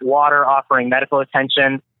giving out water, offering medical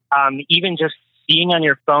attention, even just being on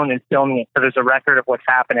your phone and filming it so there's a record of what's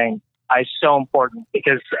happening is so important,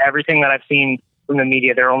 because everything that I've seen from the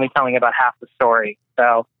media, they're only telling about half the story.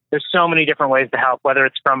 So there's so many different ways to help, whether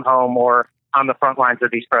it's from home or on the front lines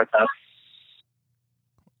of these protests.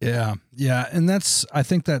 Yeah. Yeah. And I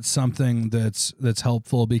think that's something that's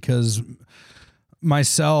helpful, because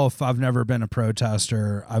myself, I've never been a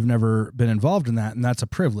protester. I've never been involved in that. And that's a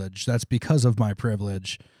privilege. That's because of my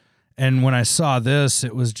privilege. And when I saw this,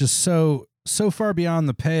 it was just so far beyond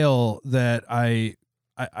the pale that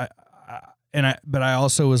but I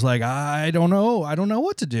also was like, I don't know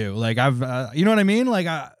what to do. Like you know what I mean? Like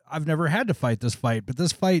I've never had to fight this fight, but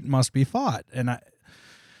this fight must be fought. And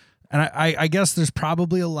I guess there's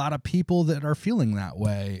probably a lot of people that are feeling that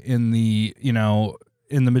way in the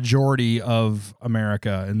majority of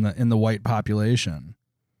America, in the white population.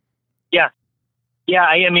 Yeah. Yeah.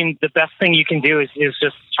 I mean, the best thing you can do is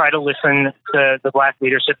just try to listen to the Black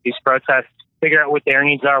leadership of these protests, figure out what their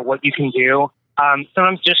needs are, what you can do.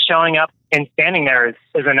 Sometimes just showing up and standing there is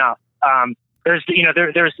enough.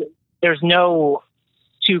 There's no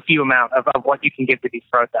too few amount of what you can give to these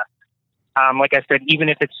protests. Like I said, even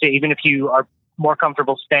if you are more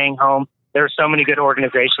comfortable staying home, there are so many good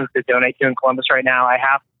organizations to donate to in Columbus right now. I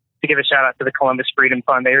have to give a shout out to the Columbus Freedom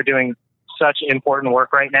Fund. They are doing such important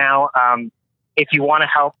work right now. If you want to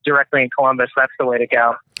help directly in Columbus, that's the way to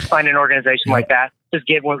go. Find an organization like that. Just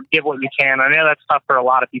give what you can. I know that's tough for a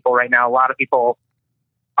lot of people right now. A lot of people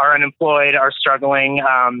are unemployed, are struggling.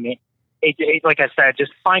 Like I said,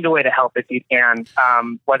 just find a way to help if you can,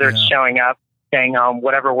 whether it's showing up, staying home,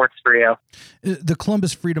 whatever works for you. The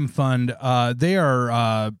Columbus Freedom Fund, they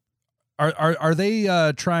are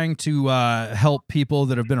they trying to help people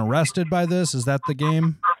that have been arrested by this? Is that the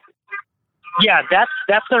game? Yeah,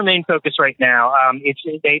 that's their main focus right now.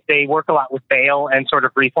 They work a lot with bail and sort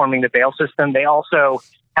of reforming the bail system. They also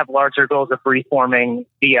have larger goals of reforming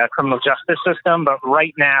the criminal justice system. But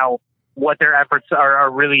right now, what their efforts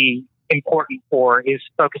are really important for is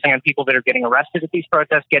focusing on people that are getting arrested at these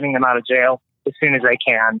protests, getting them out of jail as soon as they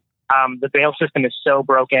can. The bail system is so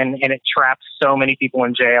broken, and it traps so many people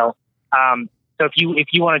in jail. So if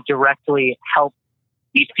you want to directly help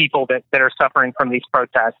these people that are suffering from these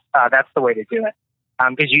protests, that's the way to do it.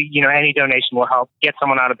 Because any donation will help get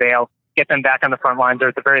someone out of bail, get them back on the front lines, or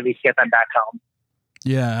at the very least get them back home.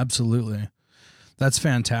 Yeah, absolutely. That's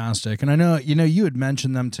fantastic. And I know, you had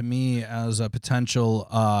mentioned them to me as a potential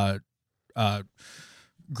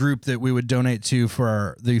group that we would donate to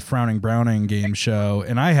for the Frowning Browning game show.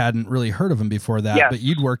 And I hadn't really heard of them before that, but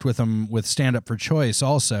you'd worked with them with Stand Up for Choice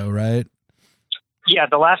also, right? Yeah,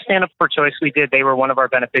 the last Stand Up for Choice we did, they were one of our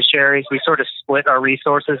beneficiaries. We sort of split our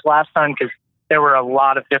resources last time because there were a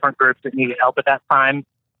lot of different groups that needed help at that time.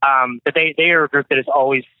 But they are a group that is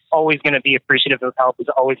always going to be appreciative of help, is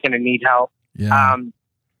always going to need help. Yeah.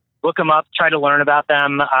 Look them up, try to learn about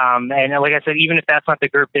them. And like I said, even if that's not the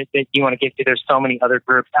group that you want to get to, there's so many other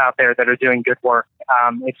groups out there that are doing good work.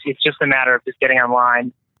 It's just a matter of just getting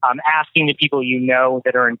online, asking the people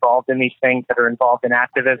that are involved in these things, that are involved in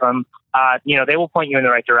activism. They will point you in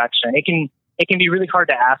the right direction. It can be really hard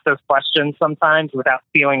to ask those questions sometimes without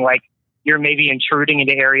feeling like you're maybe intruding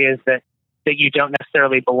into areas that you don't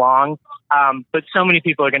necessarily belong. But so many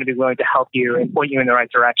people are going to be willing to help you and point you in the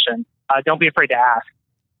right direction. Don't be afraid to ask.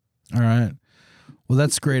 All right. Well,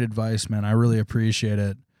 that's great advice, man. I really appreciate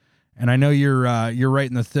it. And I know you're right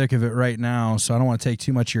in the thick of it right now, so I don't want to take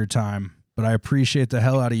too much of your time, but I appreciate the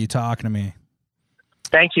hell out of you talking to me.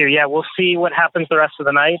 Thank you. Yeah, we'll see what happens the rest of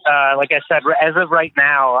the night. Like I said, as of right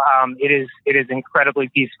now, it is incredibly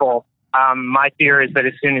peaceful. My fear is that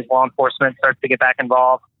as soon as law enforcement starts to get back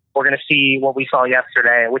involved, we're going to see what we saw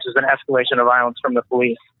yesterday, which is an escalation of violence from the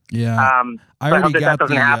police. Yeah. I hope that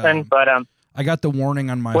doesn't happen, but I got the warning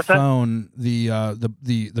on my phone,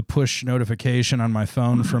 the push notification on my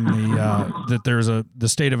phone from that there's the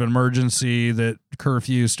state of emergency, that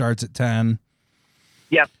curfew starts at 10.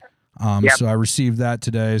 Yep. Yep. So I received that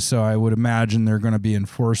today. So I would imagine they're going to be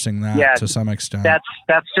enforcing that to some extent.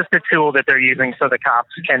 That's just a tool that they're using so the cops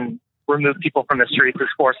can remove people from the streets as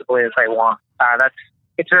forcibly as they want.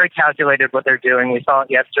 It's very calculated what they're doing. We saw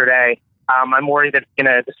it yesterday. I'm worried that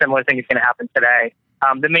a similar thing is going to happen today.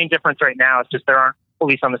 The main difference right now is just there aren't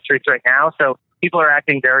police on the streets right now, so people are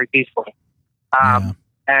acting very peacefully.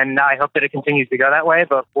 And I hope that it continues to go that way,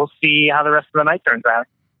 but we'll see how the rest of the night turns out.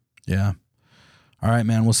 Yeah. All right,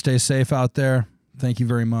 man. We'll stay safe out there. Thank you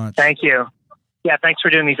very much. Thank you. Yeah, thanks for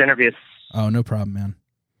doing these interviews. Oh, no problem, man.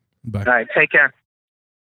 Bye. All right, take care.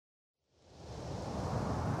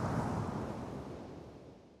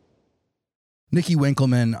 Nikki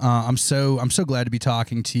Winkleman, I'm so glad to be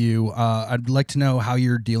talking to you. I'd like to know how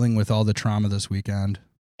you're dealing with all the trauma this weekend.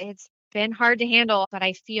 It's been hard to handle, but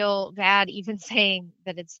I feel bad even saying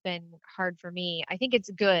that it's been hard for me. I think it's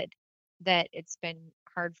good that it's been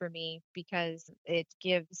hard for me because it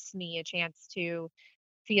gives me a chance to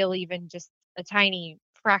feel even just a tiny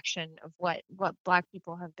fraction of what Black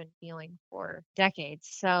people have been feeling for decades.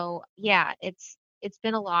 So yeah, it's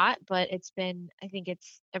been a lot, but I think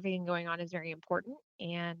everything going on is very important,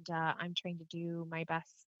 and I'm trying to do my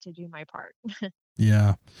best to do my part.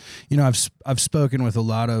 Yeah. I've spoken with a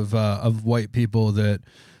lot of white people that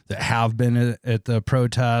have been at the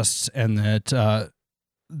protests, and that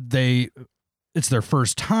it's their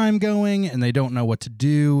first time going, and they don't know what to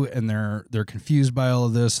do, and they're confused by all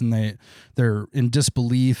of this, and they're in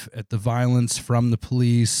disbelief at the violence from the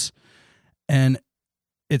police. And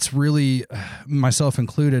it's really, myself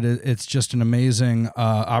included, it's just an amazing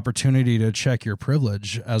opportunity to check your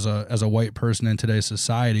privilege as a white person in today's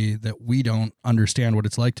society, that we don't understand what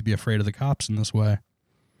it's like to be afraid of the cops in this way.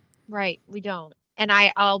 Right, we don't. And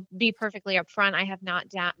I'll be perfectly upfront. I have not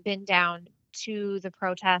been down to the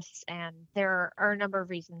protests, and there are a number of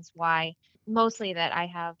reasons why. Mostly that I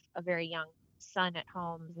have a very young son at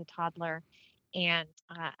home, as a toddler, and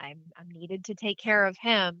I'm needed to take care of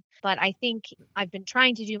him. But I think I've been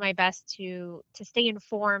trying to do my best to stay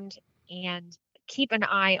informed and keep an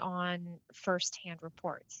eye on firsthand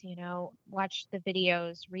reports. Watch the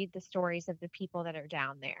videos, read the stories of the people that are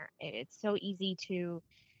down there. It's so easy to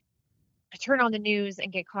turn on the news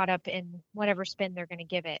and get caught up in whatever spin they're going to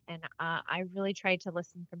give it. And I really try to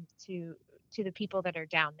listen to the people that are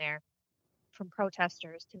down there, from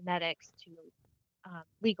protesters to medics to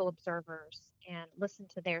legal observers, and listen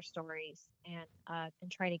to their stories and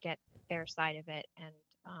try to get their side of it. And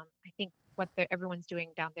I think what everyone's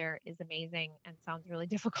doing down there is amazing and sounds really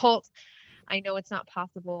difficult. I know it's not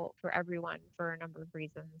possible for everyone for a number of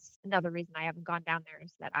reasons. Another reason I haven't gone down there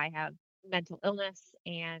is that I have mental illness,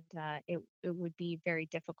 and it would be very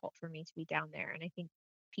difficult for me to be down there. And I think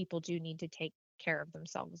people do need to take care of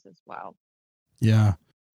themselves as well. Yeah.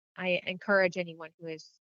 I encourage anyone who is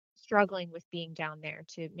struggling with being down there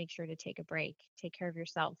to make sure to take a break, take care of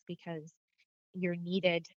yourself, because you're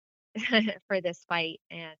needed for this fight,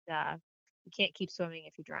 and you can't keep swimming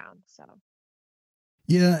if you drown. So.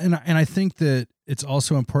 Yeah, and I think that it's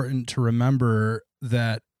also important to remember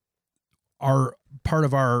that part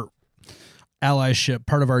of our allyship,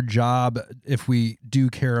 part of our job, if we do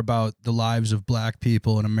care about the lives of Black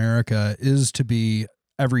people in America, is to be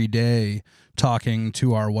every day talking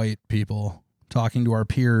to our white people, talking to our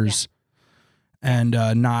peers, and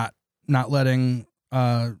not letting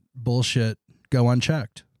bullshit go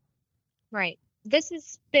unchecked. Right. This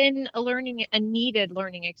has been a needed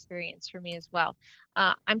learning experience for me as well.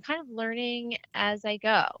 I'm kind of learning as I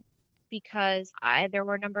go, because there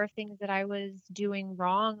were a number of things that I was doing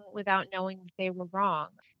wrong without knowing that they were wrong.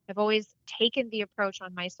 I've always taken the approach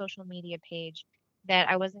on my social media page that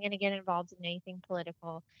I wasn't going to get involved in anything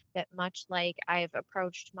political, that much like I've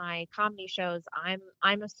approached my comedy shows,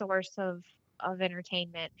 I'm a source of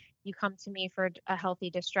entertainment. You come to me for a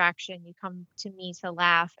healthy distraction. You come to me to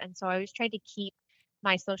laugh. And so I always tried to keep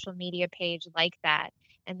my social media page like that.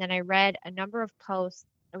 And then I read a number of posts.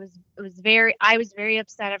 I was very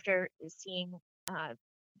upset after seeing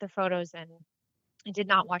the photos, and I did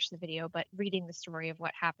not watch the video, but reading the story of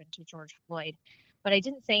what happened to George Floyd. But I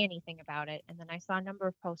didn't say anything about it. And then I saw a number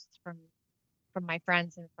of posts from my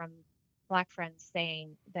friends and from Black friends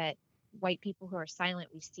saying that white people who are silent,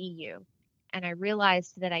 we see you. And I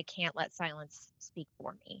realized that I can't let silence speak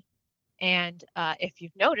for me. And if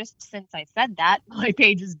you've noticed, since I said that, my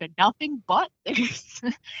page has been nothing but this.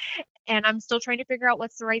 And I'm still trying to figure out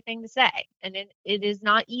what's the right thing to say. And it is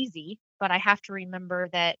not easy, but I have to remember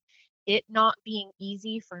that it not being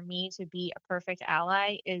easy for me to be a perfect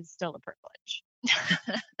ally is still a privilege.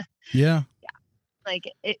 Yeah.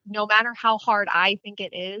 Like, no matter how hard I think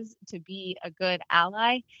it is to be a good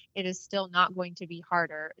ally, it is still not going to be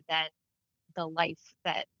harder than the life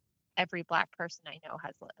that every Black person I know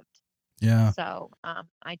has lived. Yeah. So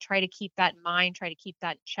I try to keep that in mind, try to keep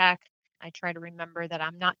that in check. I try to remember that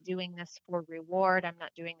I'm not doing this for reward. I'm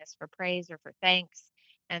not doing this for praise or for thanks.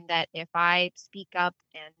 And that if I speak up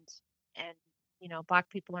and Black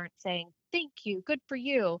people aren't saying, thank you, good for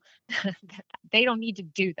you, they don't need to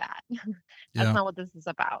do that. That's not what this is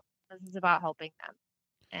about. This is about helping them.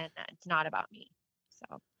 And it's not about me.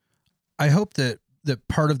 So I hope that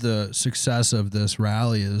part of the success of this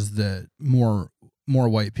rally is that more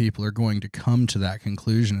white people are going to come to that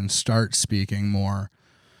conclusion and start speaking more.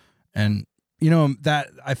 And, that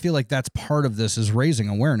I feel like that's part of this is raising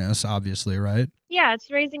awareness, obviously, right? Yeah, it's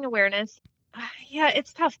raising awareness. Yeah,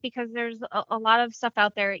 it's tough because there's a lot of stuff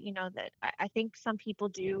out there, that I think some people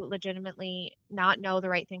do legitimately not know the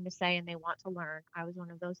right thing to say and they want to learn. I was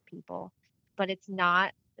one of those people, but it's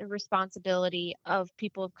not the responsibility of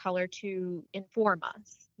people of color to inform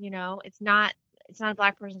us. It's not a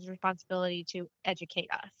Black person's responsibility to educate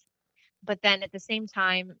us. But then at the same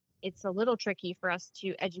time, it's a little tricky for us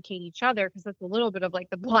to educate each other because that's a little bit of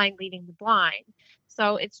like the blind leading the blind.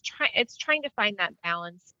 So it's trying to find that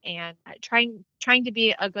balance and trying to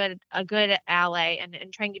be a good ally and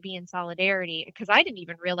trying to be in solidarity, because I didn't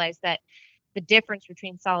even realize that the difference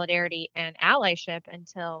between solidarity and allyship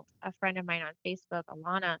until a friend of mine on Facebook,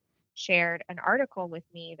 Alana, shared an article with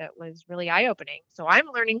me that was really eye-opening. So I'm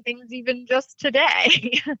learning things even just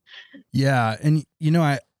today. Yeah. And,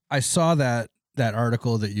 I saw that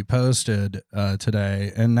article that you posted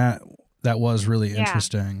today, and that was really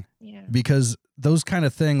interesting. Yeah. Because those kind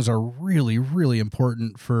of things are really, really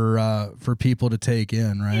important for people to take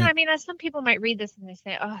in, right? Yeah, I mean, as some people might read this and they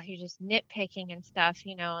say, "Oh, you're just nitpicking and stuff,"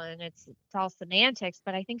 and it's all semantics.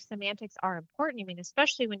 But I think semantics are important. I mean,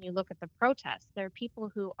 especially when you look at the protests, there are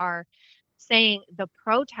people who are saying the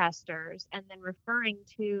protesters and then referring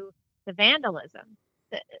to the vandalism.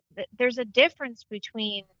 There's a difference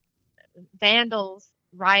between vandals,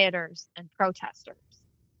 rioters, and protesters.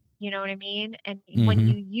 You know what I mean? And when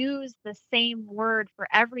you use the same word for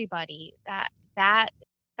everybody, that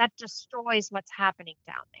destroys what's happening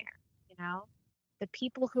down there. The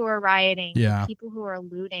people who are rioting, the people who are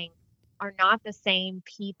looting are not the same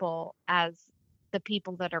people as the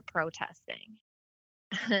people that are protesting.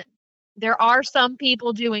 There are some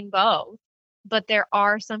people doing both, but there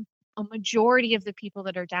are a majority of the people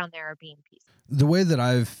that are down there are being peaceful. The way that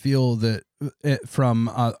I feel that from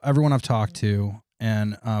everyone I've talked to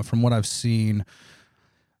and from what I've seen,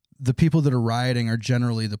 the people that are rioting are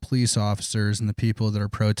generally the police officers, and the people that are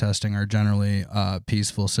protesting are generally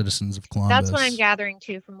peaceful citizens of Columbus. That's what I'm gathering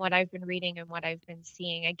too from what I've been reading and what I've been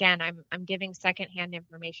seeing. Again, I'm giving secondhand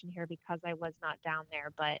information here because I was not down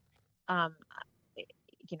there, but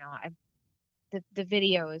the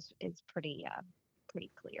video is pretty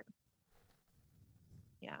clear.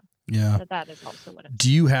 Yeah. So that is also what I'm Do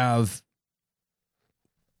you have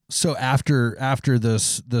so after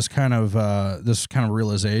this kind of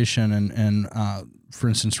realization and for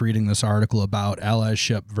instance reading this article about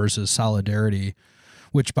allyship versus solidarity,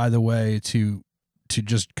 which by the way to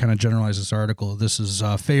just kind of generalize this article, this is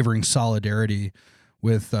favoring solidarity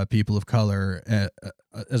with people of color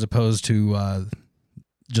as opposed to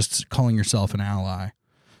just calling yourself an ally.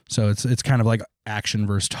 So it's kind of like action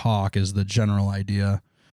versus talk is the general idea.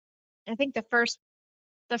 I think the first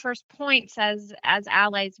point says, as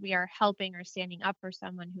allies, we are helping or standing up for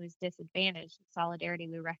someone who is disadvantaged. In solidarity,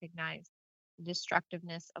 we recognize the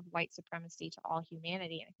destructiveness of white supremacy to all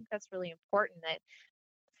humanity. And I think that's really important, that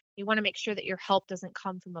you want to make sure that your help doesn't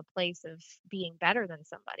come from a place of being better than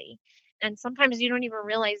somebody. And sometimes you don't even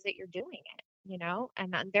realize that you're doing it,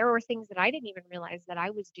 and there were things that I didn't even realize that I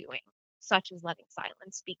was doing, such as letting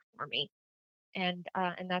silence speak for me. And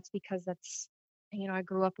that's because that's, I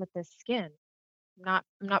grew up with this skin. I'm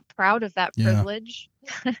not proud of that privilege.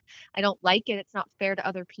 I don't like it. It's not fair to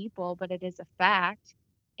other people, but it is a fact.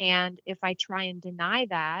 And if I try and deny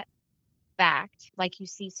that fact, like you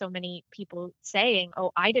see so many people saying,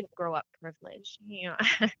 "Oh, I didn't grow up privileged." You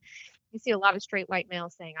see a lot of straight white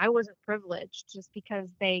males saying, "I wasn't privileged," just because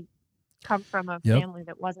they come from a family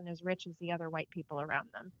that wasn't as rich as the other white people around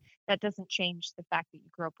them. That doesn't change the fact that you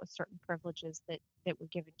grew up with certain privileges that were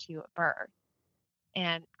given to you at birth.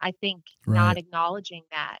 And I think not acknowledging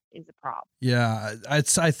that is a problem. Yeah,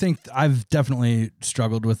 I think I've definitely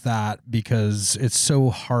struggled with that because it's so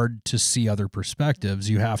hard to see other perspectives.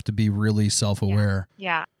 You have to be really self-aware.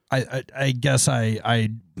 Yeah. I guess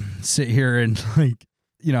I sit here and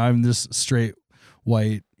I'm this straight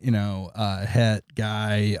white, het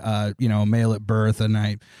guy, male at birth, and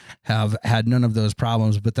I have had none of those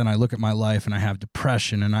problems. But then I look at my life and I have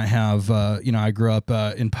depression, and I have, I grew up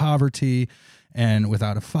in poverty and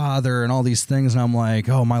without a father and all these things. And I'm like,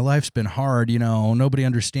 oh, my life's been hard. Nobody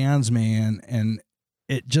understands me. And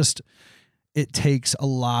it takes a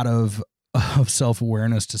lot of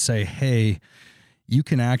self-awareness to say, hey, you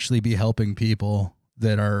can actually be helping people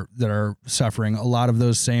that are suffering a lot of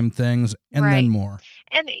those same things and then more.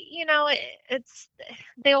 And it's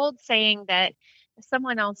the old saying that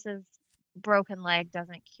someone else's broken leg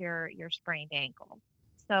doesn't cure your sprained ankle.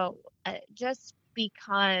 So just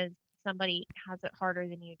because somebody has it harder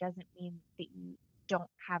than you doesn't mean that you don't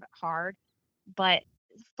have it hard, but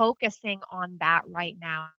focusing on that right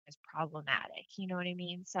now is problematic. You know what I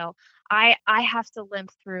mean? So I have to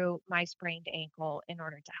limp through my sprained ankle in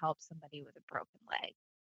order to help somebody with a broken leg.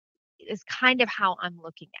 Is kind of how I'm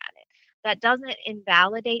looking at it. That doesn't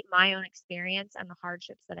invalidate my own experience and the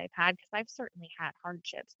hardships that I've had, because I've certainly had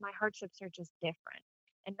hardships. My hardships are just different,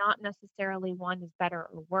 and not necessarily one is better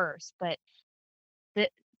or worse, but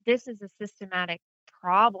this is a systematic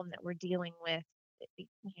problem that we're dealing with,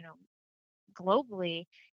 globally,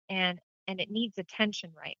 and it needs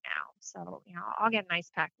attention right now. So, I'll get an ice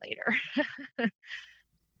pack later.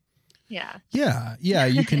 Yeah.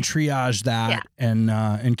 You can triage that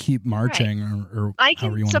and keep marching, or I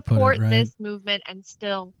however you can want to put support it, right? this movement and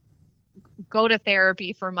still go to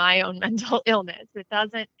therapy for my own mental illness.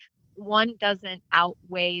 One doesn't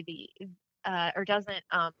outweigh the or doesn't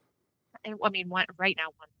one right now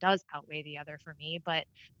one does outweigh the other for me, but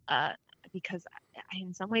because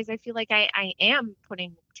in some ways I feel like I am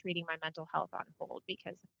treating my mental health on hold,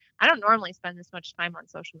 because I don't normally spend this much time on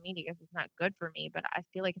social media because it's not good for me, but I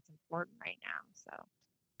feel like it's important right now. So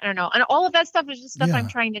I don't know. And all of that stuff is just stuff I'm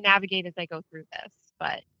trying to navigate as I go through this.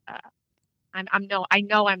 But I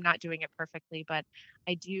know I'm not doing it perfectly, but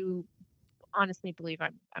I do honestly believe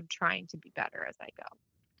I'm trying to be better as I go.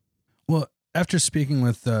 Well, after speaking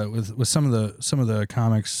with some of the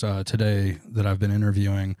comics today that I've been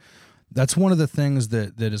interviewing, that's one of the things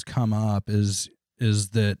that has come up is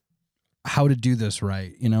that how to do this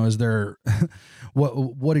right. Is there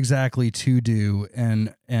what exactly to do,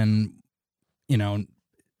 and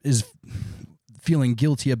is feeling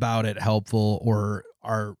guilty about it helpful, or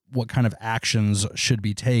what kind of actions should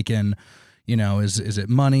be taken? Is it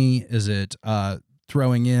money? Is it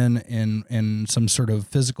throwing in some sort of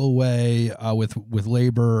physical way with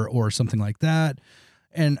labor or something like that?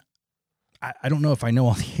 And I don't know if I know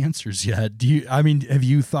all the answers yet. Have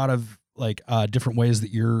you thought of different ways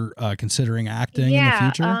that you're considering acting in the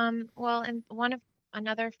future? Well, and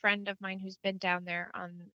another friend of mine who's been down there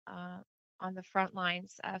on the front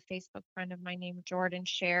lines, a Facebook friend of mine named Jordan,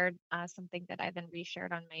 shared something that I then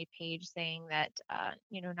reshared on my page, saying that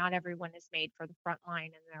not everyone is made for the front line,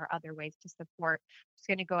 and there are other ways to support. I'm just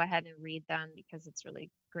going to go ahead and read them because it's really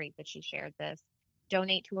great that she shared this.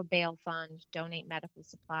 Donate to a bail fund, donate medical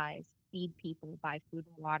supplies, feed people, buy food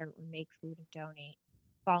and water, or make food and donate.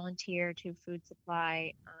 Volunteer to food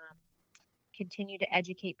supply, continue to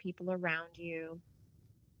educate people around you.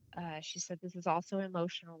 She said this is also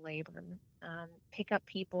emotional labor. Pick up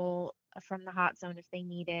people from the hot zone if they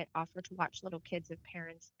need it. Offer to watch little kids of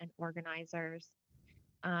parents and organizers.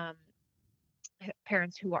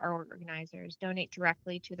 Parents who are organizers. Donate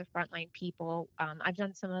directly to the frontline people. I've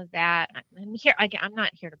done some of that. I'm not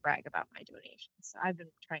here to brag about my donations. I've been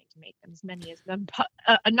trying to make them as many of them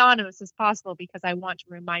anonymous as possible, because I want to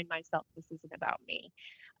remind myself this isn't about me.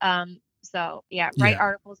 Write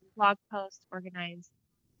articles and blog posts, organize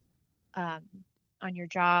on your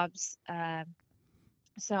jobs. And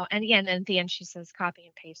again, at the end, she says, copy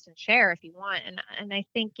and paste and share if you want. And I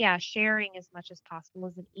think, sharing as much as possible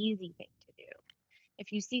is an easy thing to do.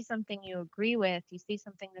 If you see something you agree with, you see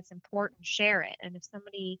something that's important, share it. And if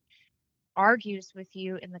somebody argues with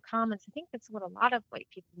you in the comments, I think that's what a lot of white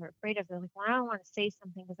people are afraid of. They're like, well, I don't want to say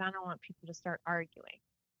something because I don't want people to start arguing.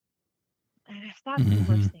 And if that's the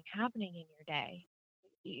worst thing happening in your day,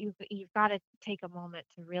 you've got to take a moment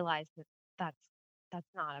to realize that that's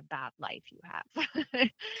not a bad life you have.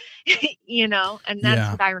 And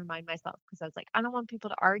that's what I remind myself, because I was like, I don't want people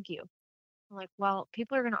to argue. I'm like, well,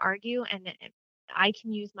 people are going to argue, and I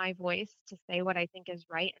can use my voice to say what I think is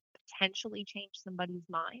right and potentially change somebody's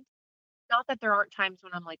mind. Not that there aren't times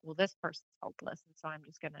when I'm like, well, this person's hopeless, and so I'm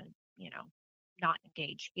just going to, not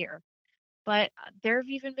engage here. But there have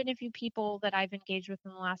even been a few people that I've engaged with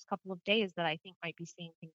in the last couple of days that I think might be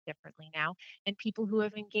seeing things differently now, and people who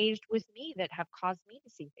have engaged with me that have caused me to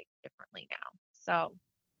see things differently now. So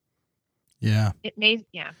it may,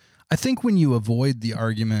 I think when you avoid the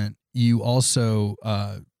argument, you also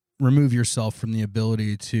remove yourself from the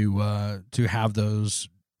ability to have those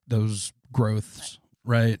growths,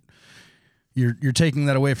 right? You're taking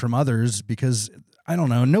that away from others because I don't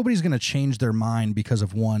know, nobody's going to change their mind because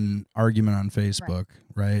of one argument on Facebook,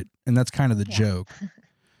 right? And that's kind of the joke.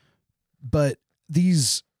 But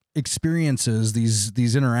these experiences,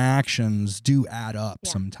 these interactions do add up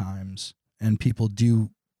sometimes, and people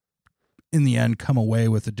do in the end come away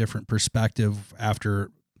with a different perspective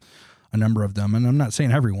after a number of them. And I'm not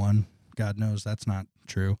saying everyone, God knows that's not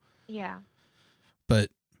true. Yeah. But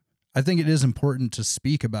I think it is important to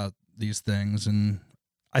speak about these things. And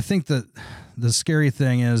I think that the scary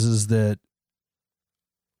thing is that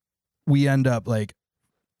we end up like,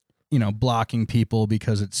 blocking people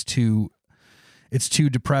because it's too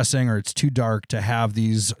depressing or it's too dark to have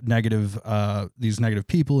these negative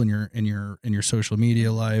people in your social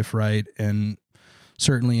media life, right? And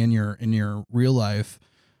certainly in your real life.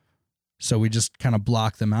 So we just kind of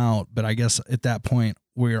block them out. But I guess at that point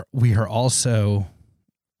we are also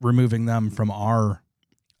removing them from our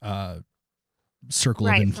circle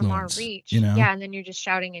of influence, from our reach. Yeah, and then you're just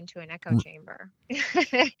shouting into an echo chamber.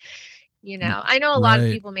 I know a lot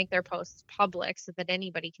of people make their posts public so that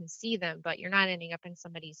anybody can see them, but you're not ending up in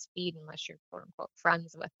somebody's feed unless you're quote unquote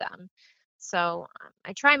friends with them. So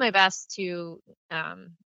I try my best to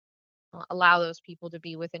allow those people to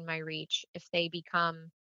be within my reach. If they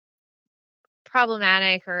become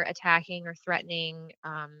problematic or attacking or threatening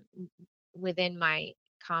within my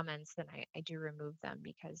comments, then I do remove them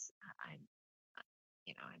because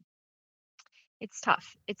it's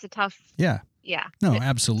tough. It's a tough. Yeah. No,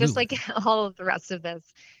 absolutely. Just like all of the rest of this,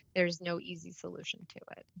 there's no easy solution to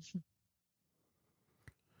it.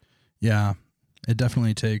 Yeah, it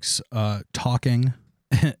definitely takes talking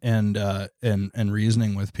and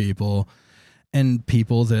reasoning with people, and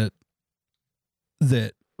people that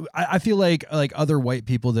I feel like other white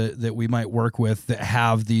people that we might work with that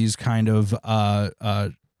have these kind of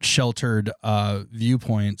sheltered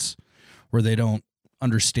viewpoints where they don't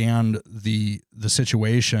understand the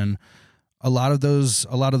situation. A lot of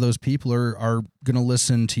those people are going to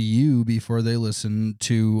listen to you before they listen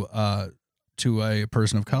to a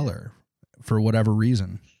person of color for whatever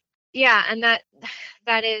reason. Yeah, and that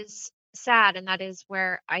is sad, and that is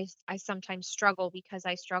where I sometimes struggle, because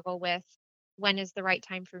I struggle with when is the right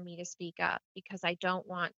time for me to speak up, because I don't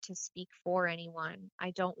want to speak for anyone.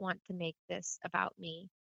 I don't want to make this about me.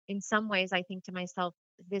 In some ways, I think to myself,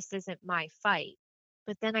 this isn't my fight.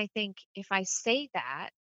 But then I think if I say that,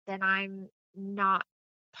 then I'm not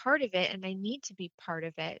part of it, and I need to be part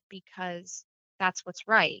of it because that's what's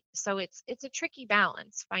right. So it's a tricky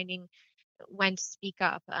balance, finding when to speak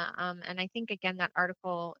up. And I think again that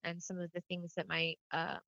article and some of the things that my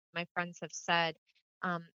friends have said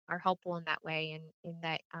are helpful in that way, and in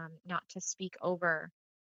that not to speak over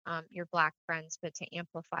your Black friends, but to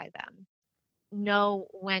amplify them. Know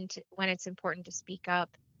when it's important to speak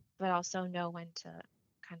up, but also know when to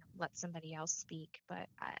kind of let somebody else speak. But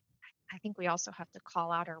I think we also have to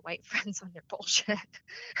call out our white friends on their bullshit.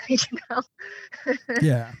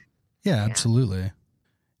 Yeah, absolutely.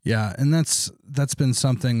 Yeah, and that's been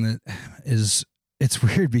something that it's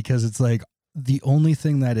weird because it's like the only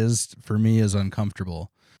thing that is for me is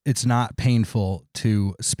uncomfortable. It's not painful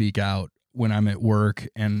to speak out when I'm at work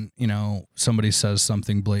and somebody says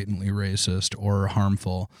something blatantly racist or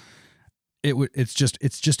harmful. It's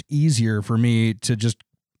just easier for me to just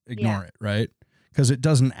ignore it, right? Because it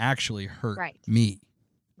doesn't actually hurt me,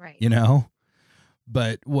 right?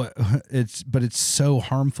 But it's so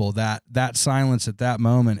harmful that silence at that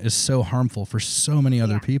moment is so harmful for so many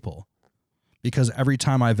other people, because every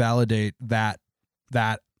time I validate that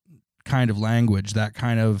kind of language, that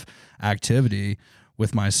kind of activity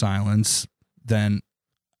with my silence, then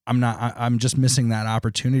I'm just missing that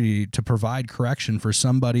opportunity to provide correction for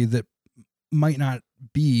somebody that might not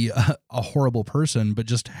be a horrible person, but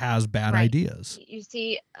just has bad ideas. You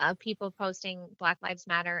see people posting Black Lives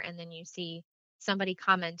Matter, and then you see somebody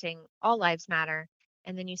commenting All Lives Matter,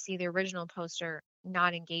 and then you see the original poster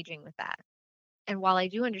not engaging with that. And while I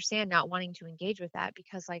do understand not wanting to engage with that,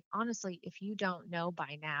 because like honestly, if you don't know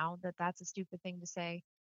by now that that's a stupid thing to say,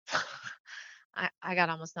 I got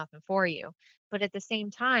almost nothing for you. But at the same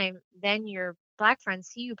time, then your Black friends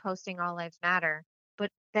see you posting All Lives Matter, but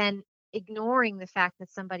then ignoring the fact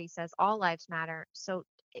that somebody says All Lives Matter. So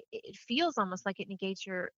it feels almost like it negates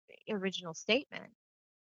your original statement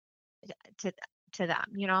to them.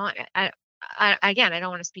 Again, I don't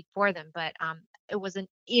want to speak for them, but it was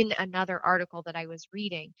in another article that I was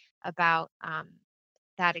reading about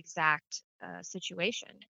that exact situation,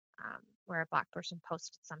 where a Black person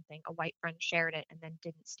posted something, a white friend shared it, and then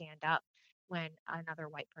didn't stand up when another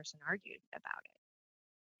white person argued about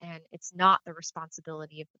it. And it's not the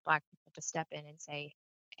responsibility of the Black people to step in and say,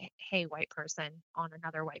 hey, white person, on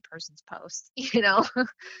another white person's post, you know?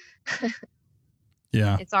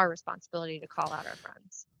 Yeah. It's our responsibility to call out our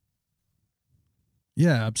friends.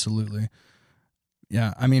 Yeah, absolutely.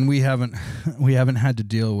 Yeah, I mean, we haven't had to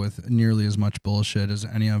deal with nearly as much bullshit as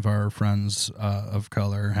any of our friends of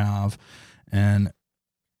color have, and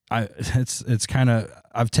it's kind of,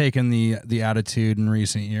 I've taken the attitude in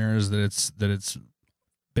recent years that it's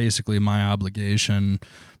basically my obligation,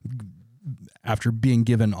 after being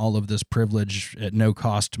given all of this privilege at no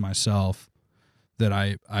cost to myself, that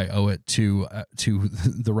I owe it to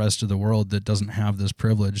the rest of the world that doesn't have this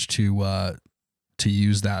privilege to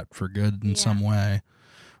use that for good in some way,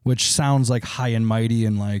 which sounds like high and mighty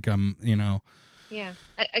and like you know. Yeah.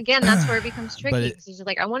 Again, that's where it becomes tricky, But because you're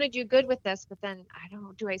like, I want to do good with this, but then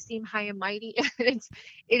do I seem high and mighty? It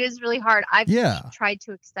is really hard. I've tried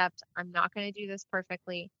to accept I'm not going to do this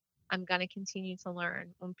perfectly. I'm going to continue to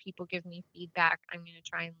learn. When people give me feedback, I'm going to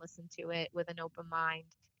try and listen to it with an open mind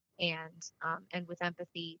and with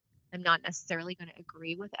empathy. I'm not necessarily going to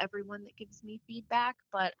agree with everyone that gives me feedback,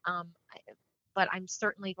 but I'm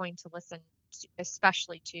certainly going to listen,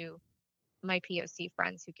 especially to my POC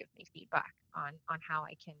friends who give me feedback on how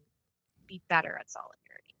I can be better at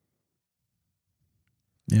solidarity.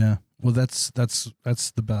 Yeah. Well, that's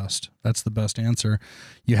the best. That's the best answer.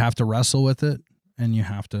 You have to wrestle with it, and you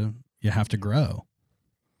have to grow.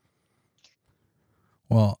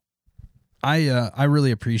 Well, I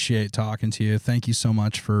really appreciate talking to you. Thank you so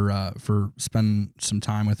much for spending some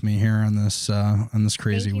time with me here on this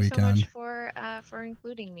crazy weekend. Thank you so much for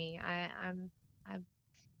including me.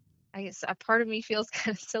 I guess a part of me feels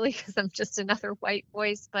kind of silly because I'm just another white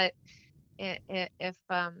voice, but if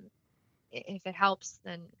it helps,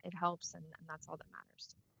 then it helps, and that's all that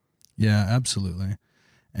matters. Yeah, absolutely.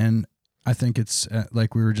 And I think it's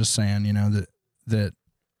like we were just saying, you know, that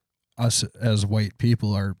us as white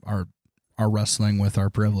people are wrestling with our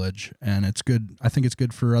privilege, and it's good. I think it's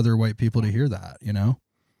good for other white people to hear that, you know?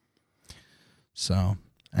 So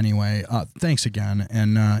anyway, thanks again,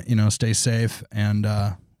 and you know, stay safe, and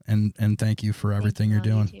thank you for everything you're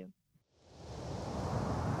doing. You too.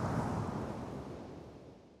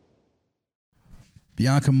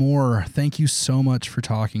 Bianca Moore, thank you so much for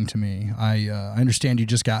talking to me. I understand you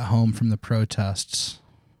just got home from the protests.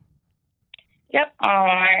 Yep,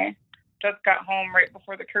 I just got home right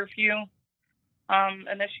before the curfew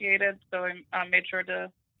initiated, so I made sure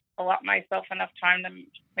to allot myself enough time to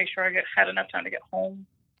make sure I had enough time to get home.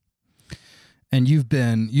 And you've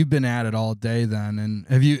been at it all day then, and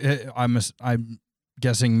have you? I'm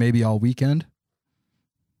guessing maybe all weekend.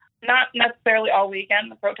 Not necessarily all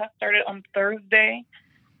weekend. The protest started on Thursday,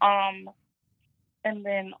 and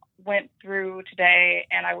then went through today,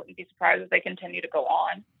 and I wouldn't be surprised if they continue to go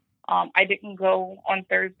on. I didn't go on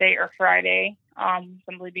Thursday or Friday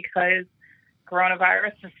simply because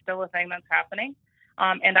coronavirus is still a thing that's happening,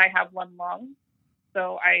 and I have one lung,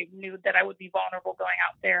 so I knew that I would be vulnerable going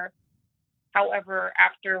out there. However,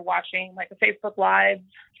 after watching like the Facebook Live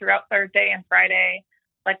throughout Thursday and Friday,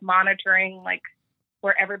 like monitoring like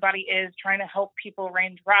where everybody is, trying to help people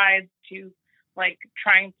arrange rides, to like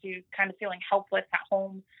trying to kind of feeling helpless at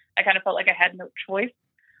home, I kind of felt like I had no choice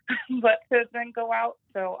but to then go out.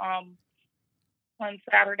 So on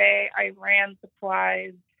Saturday, I ran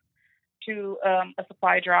supplies to a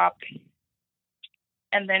supply drop,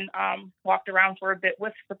 and then walked around for a bit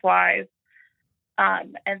with supplies,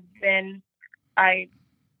 and then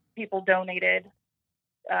people donated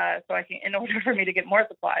so I can, in order for me to get more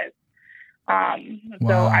supplies.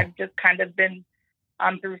 So I've just kind of been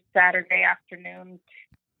through Saturday afternoon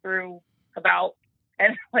through about,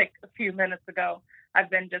 and like a few minutes ago, I've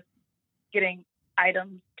been just getting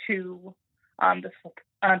items to the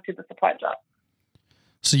supply drop.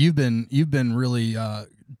 So you've been really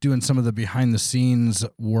doing some of the behind the scenes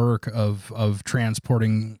work of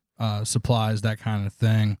transporting supplies, that kind of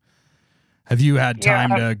thing. Have you had time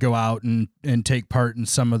to go out and take part in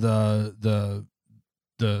some of the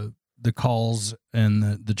calls and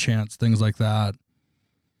the chants, things like that?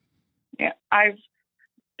 Yeah, I've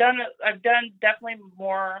done definitely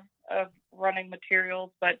more of running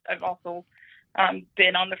materials, but I've also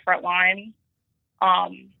been on the front line.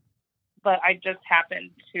 But I just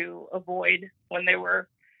happened to avoid when they were,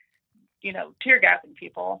 tear gassing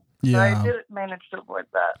people. Yeah. So I did manage to avoid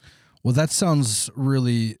that. Well, that sounds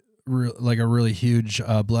really like a really huge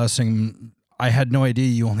blessing. I had no idea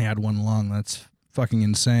you only had one lung. That's fucking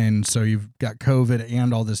insane. So you've got COVID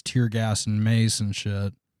and all this tear gas and mace and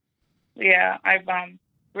shit. Yeah, I've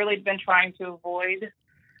really been trying to avoid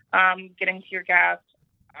getting tear gassed,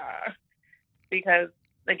 because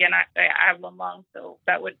again, I have one lung, so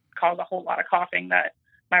that would cause a whole lot of coughing that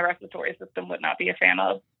my respiratory system would not be a fan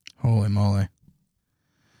of. Holy moly.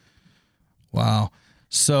 Wow.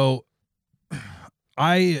 So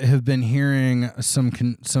I have been hearing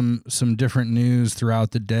some different news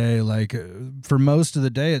throughout the day. Like for most of the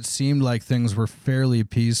day, it seemed like things were fairly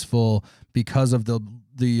peaceful because of the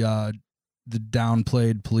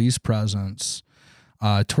downplayed police presence.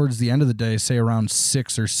 Towards the end of the day, say around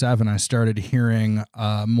 6 or 7, I started hearing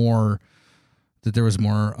that there was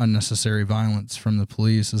more unnecessary violence from the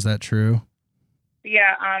police. Is that true?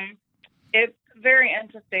 Yeah, it's very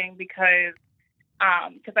interesting because I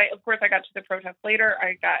got to the protest later.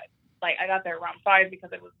 I got there around 5 because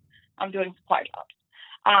I'm doing supply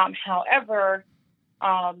jobs. However,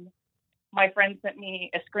 my friend sent me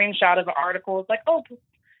a screenshot of an article. It's like, oh,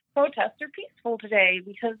 protests are peaceful today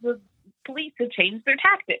because the police have changed their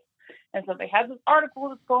tactics. And so they have this article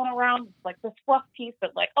that's going around. It's like this fluff piece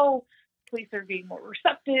that like, oh, police are being more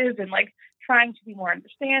receptive and like trying to be more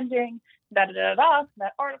understanding. That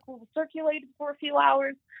article was circulated for a few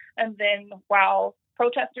hours. And then while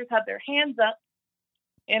protesters had their hands up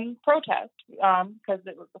in protest, because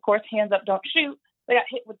it was, of course, hands up, don't shoot, they got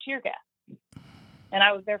hit with tear gas. And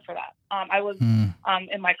I was there for that. I was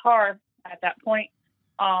in my car at that point,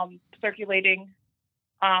 circulating,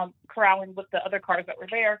 corralling with the other cars that were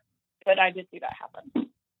there. But I did see that happen.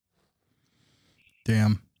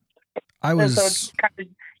 Damn. So it's kind of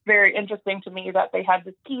very interesting to me that they had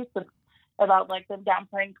this piece about like them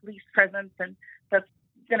downplaying police presence, and that's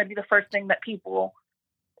going to be the first thing that people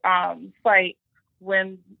cite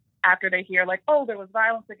when after they hear like, oh, there was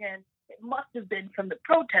violence again. It must have been from the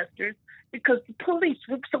protesters because the police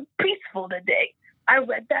were so peaceful today. I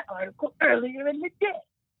read that article earlier in the day.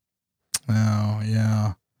 Oh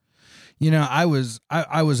yeah. You know, I was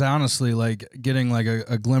honestly like getting like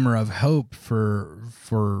a glimmer of hope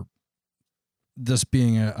for this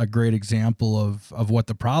being a great example of what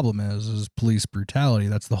the problem is police brutality.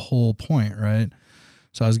 That's the whole point, right?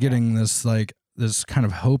 So I was getting this kind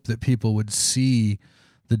of hope that people would see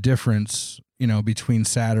the difference, you know, between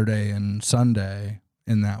Saturday and Sunday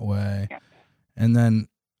in that way. Yeah. And then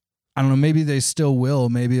I don't know, maybe they still will.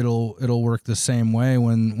 Maybe it'll work the same way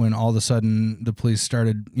when all of a sudden the police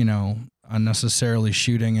started, you know, unnecessarily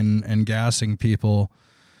shooting and gassing people.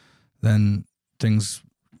 Then things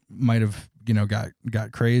might have, you know,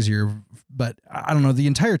 got crazier. But I don't know, the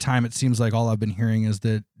entire time it seems like all I've been hearing is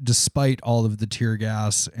that despite all of the tear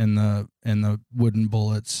gas and the wooden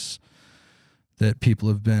bullets, that people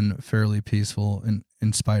have been fairly peaceful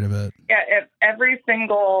in spite of it. Yeah, every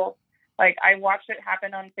single, like, I watched it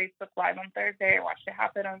happen on Facebook Live on Thursday. I watched it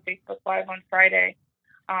happen on Facebook Live on Friday.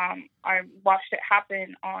 I watched it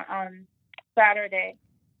happen on Saturday.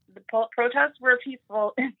 The protests were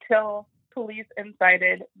peaceful until police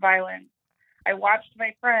incited violence. I watched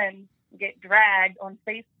my friend get dragged on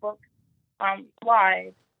Facebook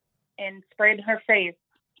Live and sprayed her face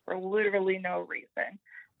for literally no reason.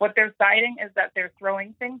 What they're citing is that they're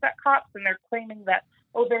throwing things at cops, and they're claiming that,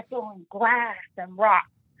 oh, they're throwing glass and rocks.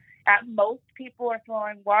 At most, people are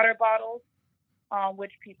throwing water bottles,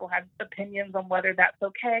 which people have opinions on whether that's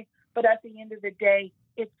okay. But at the end of the day,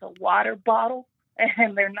 it's a water bottle,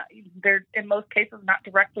 and they're in most cases not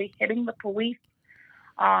directly hitting the police.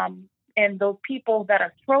 And those people that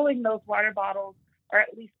are throwing those water bottles are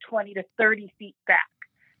at least 20 to 30 feet back.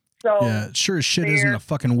 So yeah, it sure as shit isn't a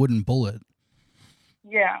fucking wooden bullet.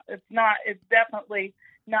 Yeah, it's definitely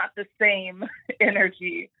not the same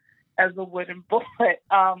energy as a wooden bullet.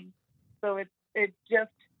 So it's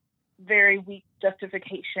just very weak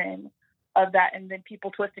justification of that. And then people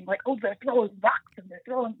twisting like, oh, they're throwing rocks,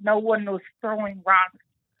 and no one was throwing rocks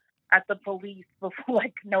at the police before.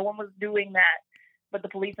 Like, no one was doing that, but the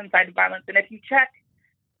police incited violence. And if you check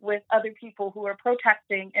with other people who are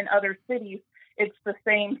protesting in other cities, it's the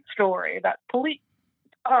same story, that police,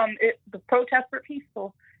 the protests were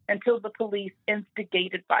peaceful until the police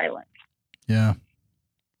instigated violence. Yeah.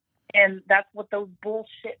 And that's what those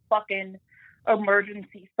bullshit fucking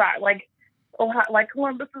emergency like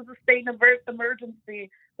Columbus is a state of emergency.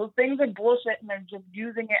 Those things are bullshit, and they're just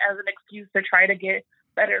using it as an excuse to try to get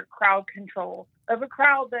better crowd control of a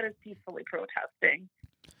crowd that is peacefully protesting.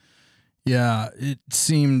 Yeah, it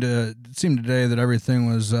seemed today that everything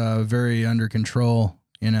was very under control,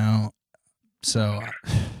 you know. So,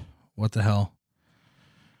 what the hell?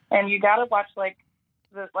 And you gotta watch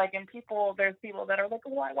there's people that are like,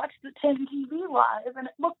 oh, I watched the 10 TV live, and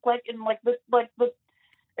it looked like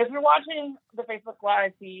if you're watching the Facebook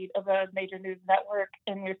Live feed of a major news network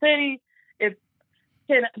in your city, it's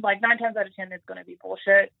 9 times out of 10, it's going to be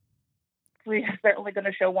bullshit. We are certainly going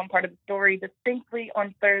to show one part of the story distinctly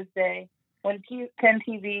on Thursday when 10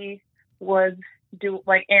 TV was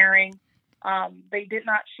airing. They did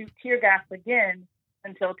not shoot tear gas again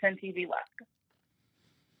until 10 TV left.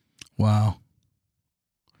 Wow.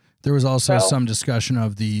 There was also some discussion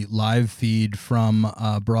of the live feed from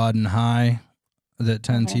Broad and High that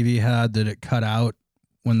 10 TV had, that it cut out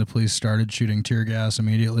when the police started shooting tear gas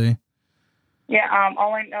immediately. Yeah,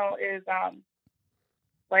 all I know is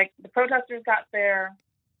the protesters got there,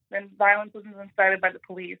 then violence was incited by the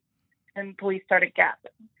police, and police started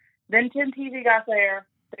gassing. Then 10 TV got there.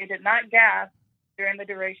 They did not gas during the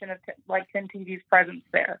duration of 10 TV's presence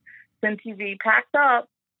there. 10 TV packed up,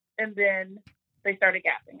 and then they started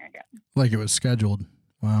gassing again. Like it was scheduled.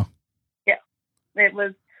 Wow. Yeah, it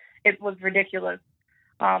was ridiculous.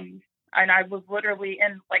 And I was literally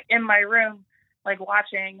in my room,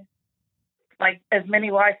 watching as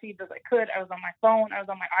many live feeds as I could. I was on my phone, I was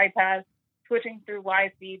on my iPad, switching through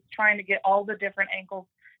live feeds, trying to get all the different angles,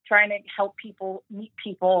 trying to help people meet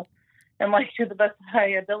people, and to the best of my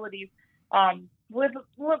abilities, with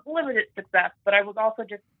limited success. But I was also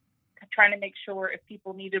just trying to make sure if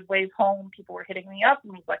people needed ways home, people were hitting me up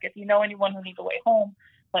and was like, if you know anyone who needs a way home,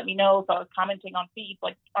 let me know. So I was commenting on feeds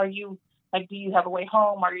do you have a way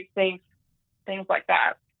home? Are you safe? Things like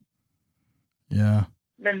that. Yeah.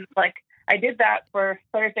 Then I did that for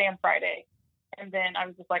Thursday and Friday. And then I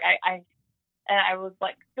was just I was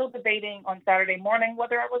still debating on Saturday morning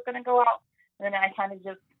whether I was going to go out. And then I kind of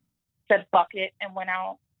just said, fuck it, and went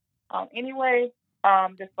out anyway,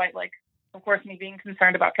 despite of course, me being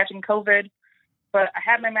concerned about catching COVID. But I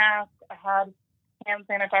had my mask, I had hand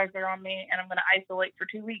sanitizer on me, and I'm going to isolate for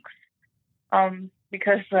 2 weeks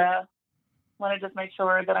because I want to just make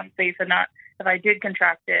sure that I'm safe and not, if I did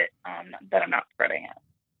contract it, that I'm not spreading it.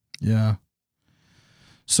 Yeah.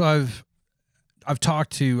 So I've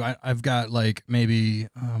talked to, I've got maybe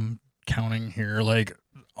counting here,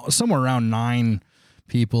 somewhere around 9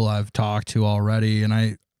 people I've talked to already.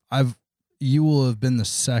 And you will have been the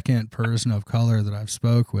second person of color that I've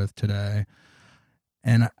spoke with today.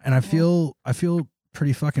 And I feel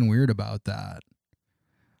pretty fucking weird about that.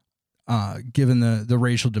 Given the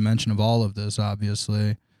racial dimension of all of this,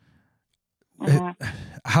 obviously.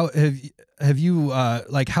 How have you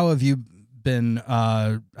how have you been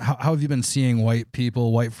how have you been seeing white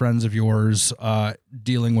people, white friends of yours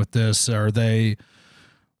dealing with this? Are they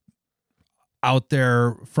out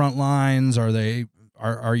there front lines?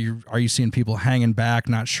 Are you seeing people hanging back,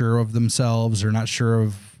 not sure of themselves or not sure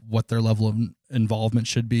of what their level of involvement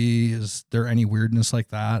should be? Is there any weirdness like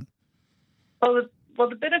that? Well,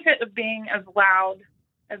 the benefit of being as loud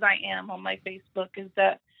as I am on my Facebook is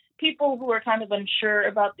that people who are kind of unsure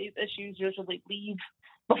about these issues usually leave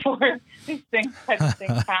before these types of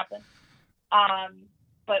things happen.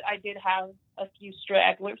 But I did have a few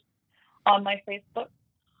stragglers on my Facebook,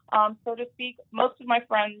 so to speak. Most of my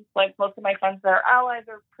friends that are allies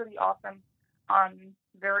are pretty awesome.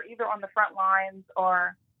 They're either on the front lines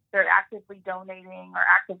or they're actively donating or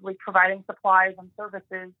actively providing supplies and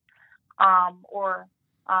services, or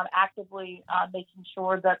actively making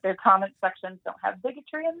sure that their comment sections don't have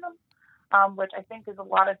bigotry in them, which I think is a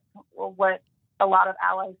lot of what a lot of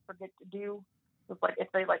allies forget to do. It's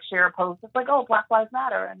if they share a post, it's oh, Black Lives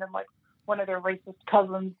Matter, and then one of their racist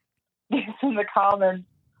cousins is in the comments,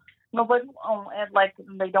 and I was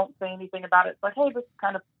and they don't say anything about it. It's hey, this is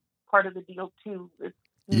kind of part of the deal too.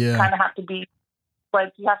 You kind of have to be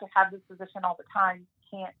you have to have this position all the time.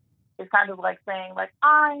 You can't. It's kind of saying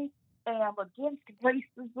I am against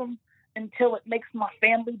racism until it makes my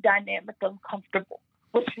family dynamic uncomfortable,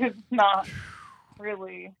 which is not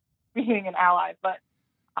really being an ally. But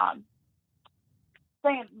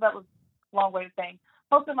saying that was a long way of saying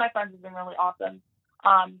most of my friends have been really awesome.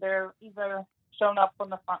 They're either shown up from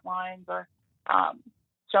the front lines or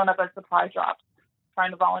shown up at supply drops,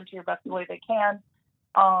 trying to volunteer best way they can,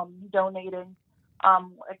 donating.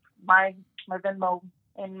 My Venmo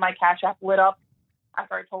and my Cash App lit up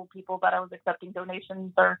after I told people that I was accepting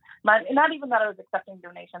donations, or not even that I was accepting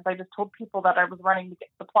donations. I just told people that I was running to get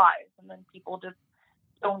supplies, and then people just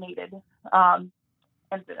donated. But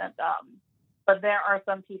there are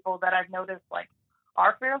some people that I've noticed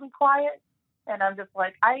are fairly quiet, and I'm just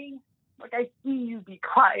I see you be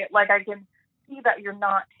quiet. I can see that you're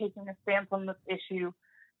not taking a stance on this issue,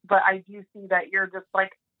 but I do see that you're just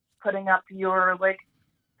putting up your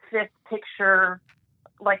fifth picture,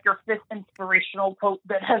 your fifth inspirational quote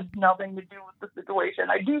that has nothing to do with the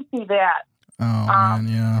situation. I do see that. Oh, man,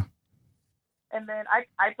 yeah. And then I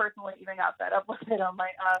personally even got fed up with it on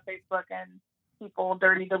my Facebook, and people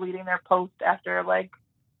dirty deleting their post after like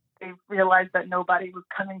they realized that nobody was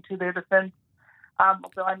coming to their defense.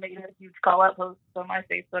 So I made a huge call out post on my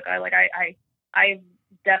Facebook. I've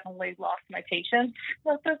definitely lost my patience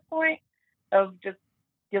at this point of just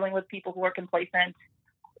dealing with people who are complacent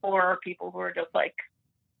or people who are just like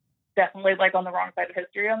definitely like on the wrong side of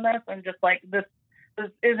history on this, and just like this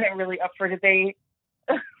isn't really up for debate.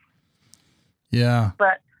 Yeah.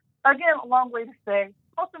 But again, a long way to say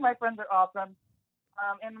most of my friends are awesome,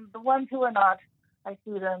 and the ones who are not, I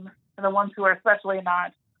see them, and the ones who are especially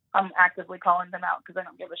not, I'm actively calling them out because I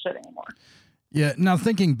don't give a shit anymore. Yeah. Now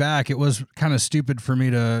thinking back, it was kind of stupid for me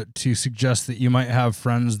to suggest that you might have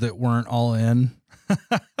friends that weren't all in.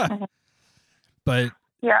 But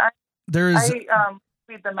yeah, there is. I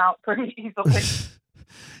weed them out pretty easily.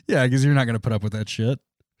 Yeah, because you're not going to put up with that shit.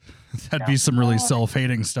 That'd be some really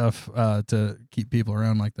self-hating stuff to keep people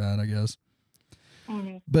around like that, I guess.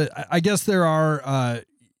 Mm-hmm. But I guess there are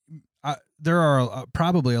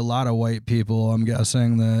probably a lot of white people, I'm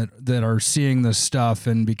guessing, that are seeing this stuff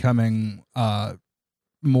and becoming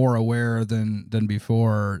more aware than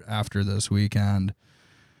before after this weekend.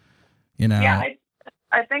 You know? Yeah,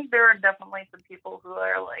 I think there are definitely some people who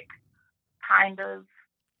are like kind of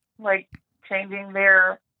like changing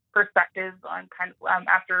their perspectives on kind of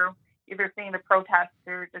after either seeing the protests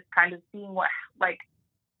or just kind of seeing what like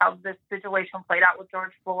how this situation played out with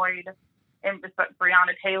George Floyd and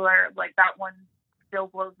Breonna Taylor. Like that one still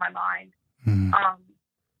blows my mind. Mm.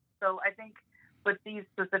 So I think with these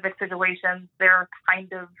specific situations, they're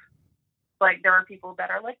kind of like there are people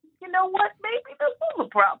that are like, you know what, maybe this is a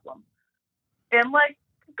problem, and like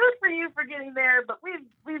good for you for getting there, but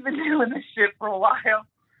we've been doing this shit for a while.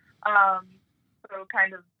 So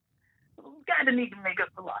kind of need to make up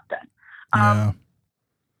for lost time. Yeah.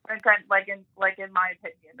 And kind of like in my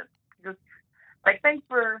opinion, it's just like thanks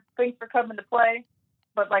for coming to play,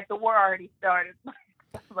 but like the war already started.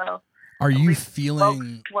 So are you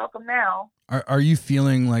feeling welcome now? Are you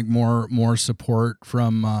feeling like more support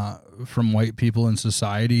from white people in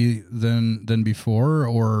society than before,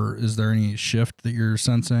 or is there any shift that you're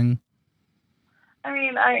sensing? I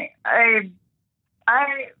mean, I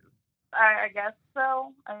guess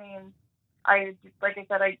so. I mean, like I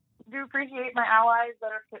said, I do appreciate my allies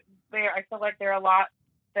that are there. I feel like there are a lot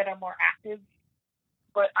that are more active,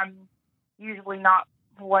 but I'm usually not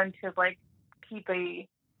one to like keep a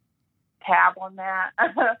tab on that.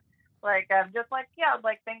 Like I'm just like, yeah,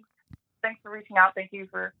 like thanks for reaching out. Thank you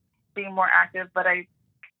for being more active. But I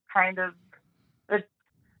kind of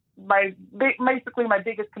basically my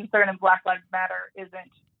biggest concern in Black Lives Matter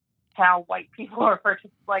isn't how white people are or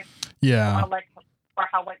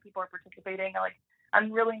how white people are participating. Like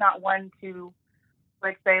I'm really not one to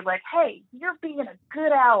like say like, hey, you're being a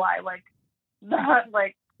good ally. Like not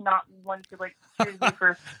one to like choose you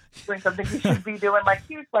for doing something you should be doing. Like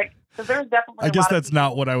huge, like because there's definitely. I guess that's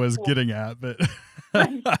not what I was getting at, but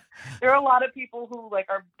there are a lot of people who like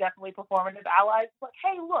are definitely performative allies. Like,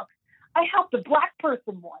 hey, look, I helped a black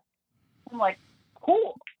person once. I'm like,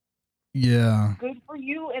 cool. Yeah. Good for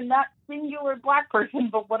you and that singular black person,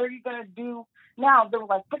 but what are you gonna do now? They were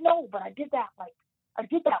like, but I did that. Like, I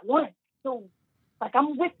did that once. So, like,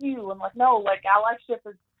 I'm with you. And like, no, like, allyship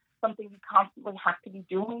is something you constantly have to be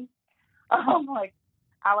doing. Like,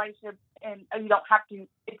 allyship, and you don't have to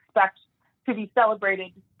expect to be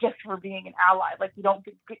celebrated just for being an ally. Like, you don't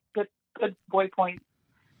get good boy points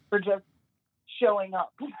for just showing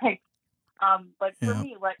up. Like, but for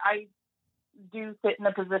me, like, I do sit in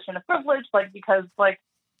a position of privilege, like because like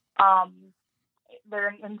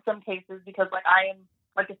there in some cases because like I am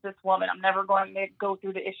like a cis woman, I'm never going to go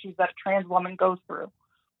through the issues that a trans woman goes through.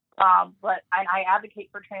 But I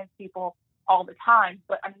advocate for trans people all the time,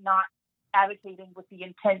 but I'm not advocating with the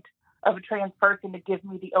intent of a trans person to give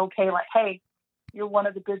me the okay, like, hey, you're one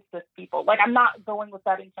of the good cis people. Like I'm not going with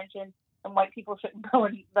that intention, and white people shouldn't go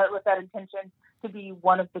with that intention to be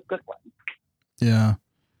one of the good ones. Yeah.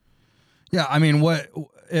 Yeah, I mean, what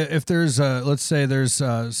if there's let's say there's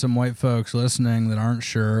some white folks listening that aren't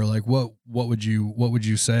sure, like what would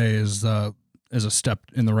you say is a step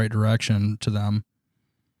in the right direction to them?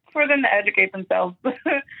 For them to educate themselves. I'm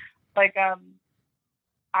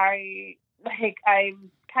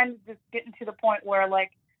kind of just getting to the point where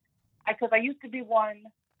because I used to be one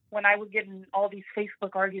when I would get in all these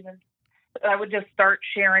Facebook arguments, I would just start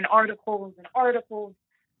sharing articles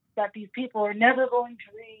that these people are never going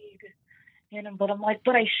to read. But I'm like,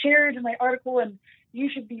 but I shared in my article and you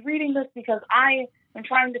should be reading this because I am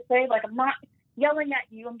trying to say, like, I'm not yelling at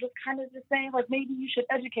you. I'm just kind of just saying, like, maybe you should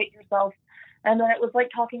educate yourself. And then it was like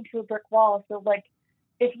talking to a brick wall. So, like,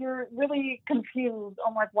 if you're really confused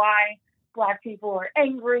on, like, why Black people are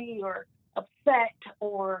angry or upset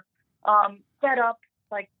or fed up,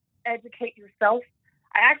 like, educate yourself.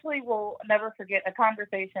 I actually will never forget a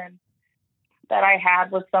conversation that I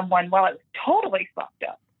had with someone while I was totally fucked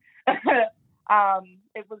up.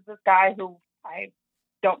 It was this guy who I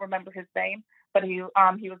don't remember his name, but he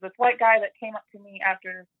was this white guy that came up to me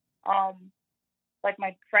after like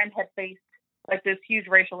my friend had faced like this huge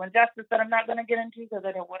racial injustice that I'm not going to get into because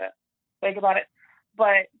I don't want to think about it.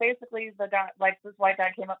 But basically the guy, like this white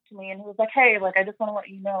guy came up to me and he was like, hey, like, I just want to let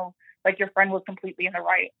you know, like, your friend was completely in the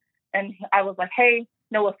right. And I was like, hey,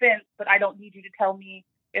 no offense, but I don't need you to tell me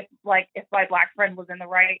if my Black friend was in the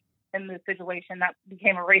right in this situation that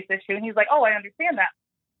became a race issue. And he's like, oh, I understand that.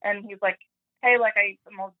 And he's like, hey, like,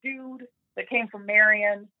 I'm a dude that came from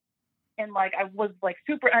Marion, and like I was like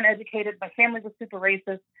super uneducated. My family was super racist,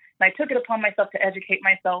 and I took it upon myself to educate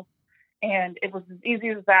myself, and it was as easy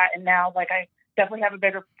as that. And now, like, I definitely have a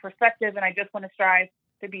better perspective, and I just want to strive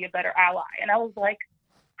to be a better ally. And I was like,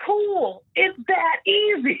 cool, it's that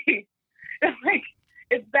easy.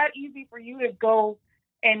 It's that easy for you to go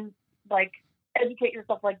and like educate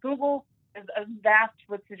yourself. Like, Google is vast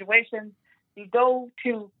with situations. You go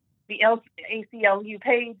to the ACLU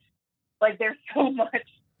page, like, there's so much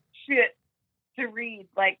shit to read.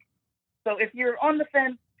 Like, so if you're on the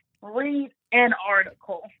fence, read an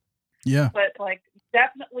article. Yeah. But like,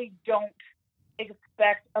 definitely don't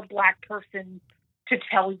expect a Black person to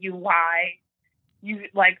tell you why you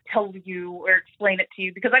like tell you or explain it to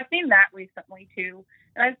you, because I've seen that recently too,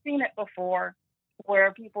 and I've seen it before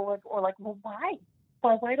where people are like, well,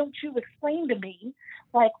 why don't you explain to me,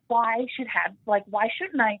 like, why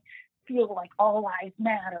shouldn't I feel like all lives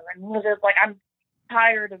matter? And just like, I'm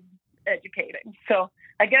tired of educating. So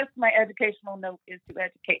I guess my educational note is to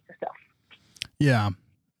educate yourself. Yeah.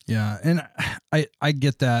 And I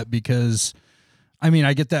get that, because I mean,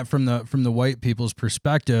 I get that from the white people's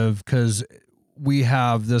perspective, because we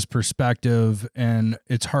have this perspective and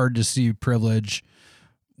it's hard to see privilege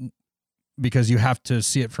because you have to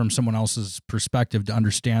see it from someone else's perspective to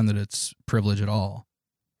understand that it's privilege at all.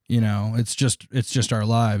 You know, it's just our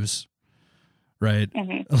lives. Right.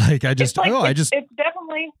 Mm-hmm. Like, it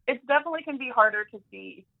definitely can be harder to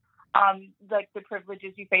see, like, the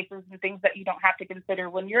privileges you face and things that you don't have to consider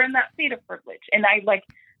when you're in that seat of privilege. And I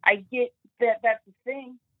get that that's the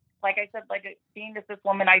thing. Like I said, like, being a cis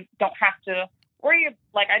woman, I don't have to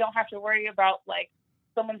worry about like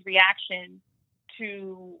someone's reaction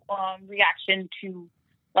to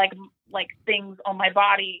like things on my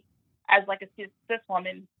body as like a cis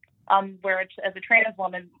woman. Where as a trans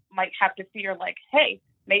woman might have to fear, like, hey,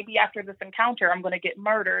 maybe after this encounter, I'm going to get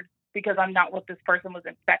murdered because I'm not what this person was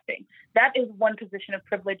expecting. That is one position of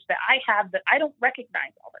privilege that I have that I don't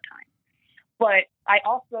recognize all the time. But I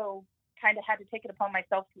also kind of had to take it upon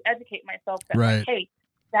myself to educate myself that, right, like, hey,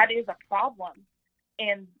 that is a problem.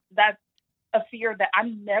 And that's a fear that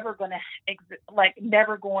I'm never going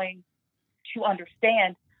to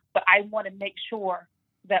understand. But I want to make sure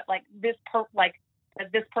that, like, this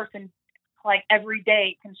person, like, every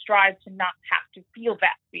day can strive to not have to feel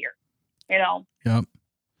that fear, you know? Yep.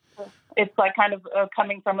 It's like kind of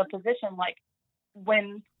coming from a position, like,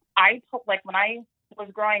 when I was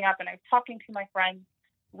growing up and I was talking to my friends,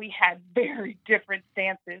 we had very different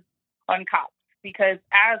stances on cops, because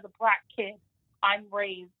as a Black kid, I'm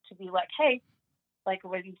raised to be like, hey, like,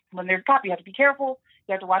 when there's a cop, you have to be careful.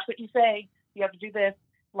 You have to watch what you say. You have to do this,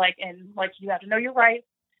 like, and like, you have to know your rights.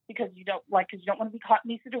 Because you don't want to be caught in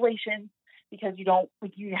these situations, because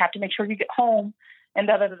you have to make sure you get home, and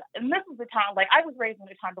da, da, da. And this is the time, like, I was raised in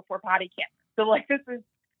a time before body cameras. So, like, this is,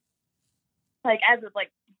 like, as a,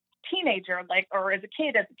 like, teenager, like, or as a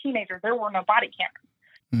teenager, there were no body cameras.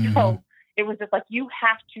 Mm-hmm. So it was just like, you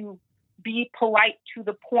have to be polite to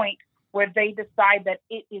the point where they decide that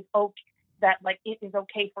it is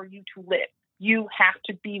okay for you to live. You have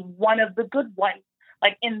to be one of the good ones.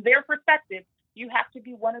 Like, in their perspective, you have to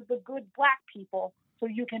be one of the good Black people so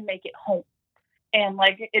you can make it home. And,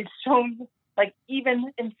 like, it's shown, like,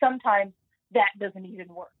 even, and sometimes that doesn't even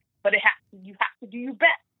work, but you have to do your best.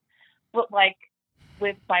 But, like,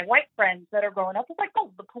 with my white friends that are growing up, it's like,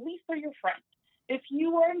 oh, the police are your friend. If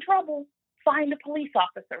you are in trouble, find a police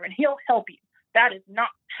officer and he'll help you. That is not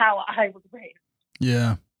how I was raised.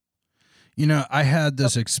 Yeah. You know, I had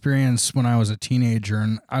this experience when I was a teenager,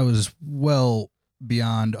 and I was well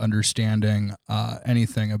beyond understanding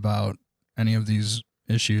anything about any of these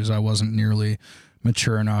issues. I wasn't nearly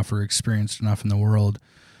mature enough or experienced enough in the world,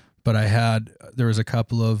 but there was a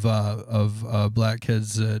couple of Black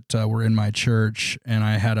kids that were in my church, and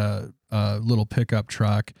I had a little pickup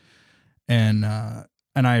truck, and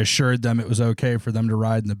and I assured them it was okay for them to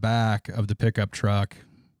ride in the back of the pickup truck,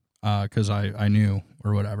 because I knew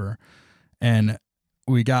or whatever. And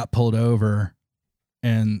we got pulled over,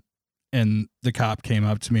 and the cop came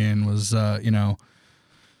up to me and was,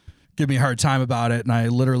 give me a hard time about it. And I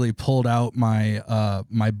literally pulled out my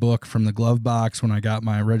my book from the glove box when I got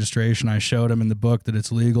my registration. I showed him in the book that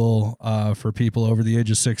it's legal for people over the age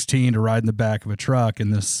of 16 to ride in the back of a truck in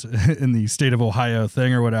the state of Ohio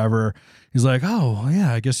thing or whatever. He's like, oh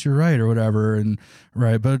yeah, I guess you're right or whatever. And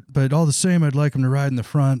right. But all the same, I'd like him to ride in the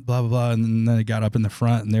front, blah, blah, blah. And then he got up in the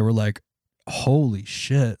front and they were like, holy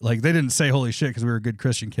shit. Like, they didn't say holy shit because we were good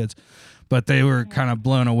Christian kids, but they were kind of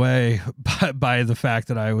blown away by the fact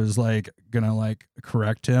that I was like gonna like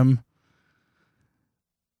correct him,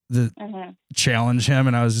 challenge him,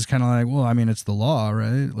 and I was just kind of like, well, I mean, it's the law,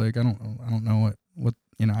 right? Like, I don't know what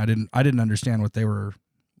I didn't understand what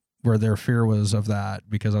where their fear was of that,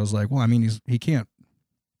 because I was like, well, I mean, he can't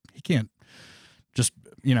just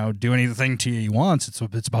do anything to you he wants.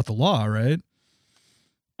 It's about the law, right?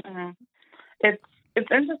 It's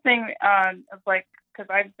interesting. It's like, because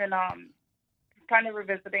I've been kind of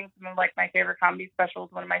revisiting some of like my favorite comedy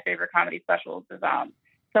specials. One of my favorite comedy specials is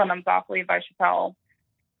 "Killing Them Softly" by Chappelle,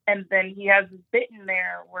 and then he has this bit in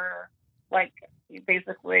there where like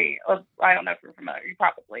basically, I don't know if you're familiar, you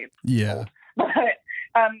probably, yeah, but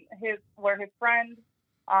his friend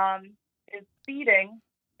is speeding,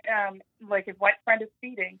 like his white friend is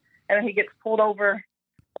speeding, and then he gets pulled over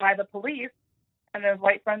by the police, and his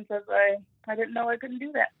white friend says, I didn't know I couldn't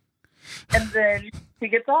do that. And then he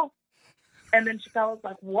gets off. And then Chappelle was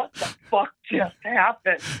like, what the fuck just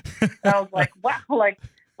happened? And I was like, wow, like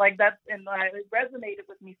that's, and it resonated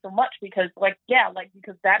with me so much because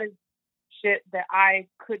because that is shit that I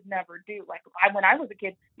could never do. Like, when I was a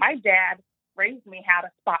kid, my dad raised me how to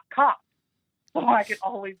spot cops. So I could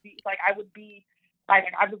always be, like, I would be, like,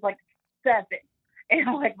 I was like 7.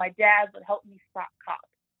 And like my dad would help me spot cops.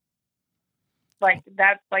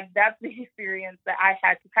 That's the experience that I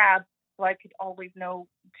had to have, so I could always know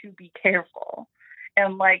to be careful.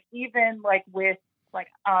 And like, even like with like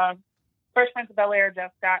Fresh Prince of Bel-Air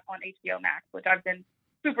just got on HBO Max, which I've been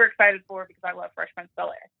super excited for because I love Fresh Prince of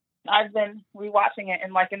Bel-Air. I've been rewatching it,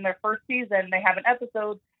 and like in their first season, they have an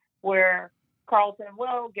episode where Carlton and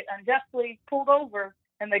Will get unjustly pulled over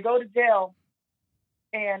and they go to jail.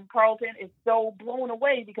 And Carlton is so blown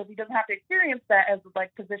away because he doesn't have to experience that as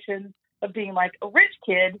like position of being like a rich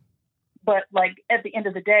kid, but like at the end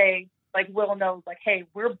of the day, like Will knows, like, hey,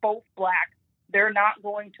 we're both black. They're not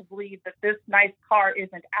going to believe that this nice car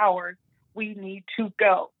isn't ours. We need to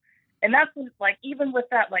go. And that's like, even with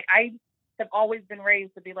that, like, I have always been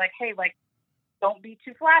raised to be like, hey, like, don't be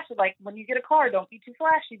too flashy. Like, when you get a car, don't be too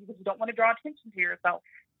flashy because you don't want to draw attention to yourself.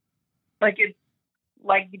 Like, it's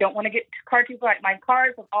like, you don't want to get car too flashy. My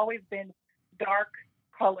cars have always been dark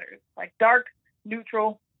colors, like dark,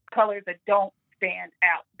 neutral colors that don't stand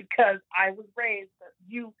out, because I was raised that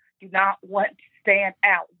you do not want to stand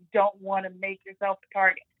out. You don't want to make yourself a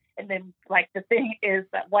target. And then, like, the thing is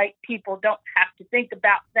that white people don't have to think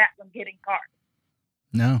about that when getting cars.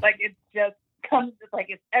 No. Like, it just comes, like,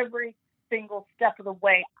 it's every single step of the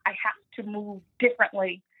way. I have to move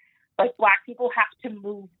differently. Like, black people have to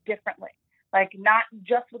move differently. Like, not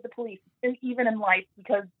just with the police, and even in life,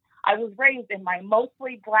 because I was raised in my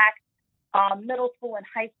mostly black middle school and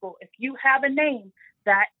high school. If you have a name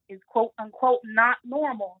that is quote unquote not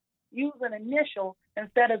normal, use an initial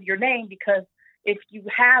instead of your name, because if you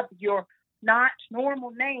have your not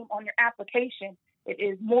normal name on your application, it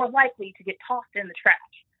is more likely to get tossed in the trash.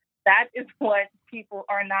 That is what people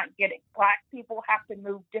are not getting. Black people have to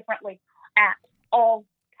move differently at all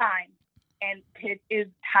times, and it is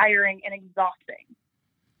tiring and exhausting.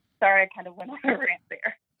 Sorry, I kind of went on a rant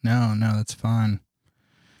there. No, that's fine.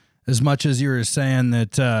 As much as you were saying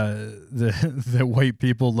that that white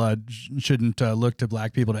people shouldn't look to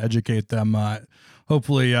black people to educate them,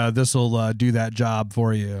 hopefully this will do that job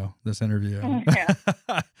for you, this interview.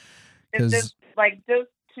 Yeah. It's just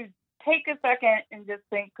to take a second and just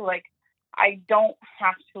think, like, I don't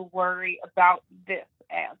have to worry about this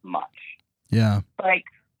as much. Yeah. Like,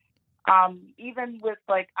 even with,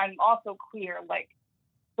 like, I'm also queer, like,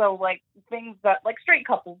 so, like, things that, like, straight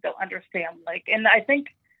couples don't understand, like, and I think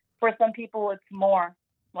for some people it's more,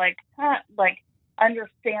 like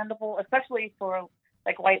understandable, especially for,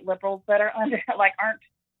 like, white liberals that are aren't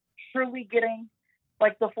truly getting,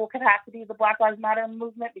 like, the full capacity of the Black Lives Matter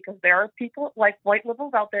movement, because there are people, like, white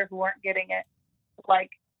liberals out there who aren't getting it.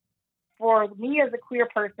 Like, for me as a queer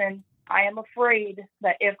person, I am afraid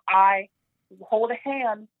that if I hold a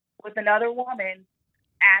hand with another woman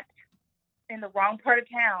in the wrong part of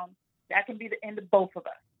town, that can be the end of both of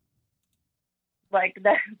us. Like,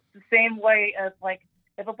 that's the same way as, like,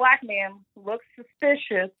 if a black man looks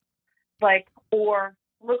suspicious, like, or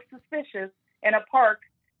looks suspicious in a park,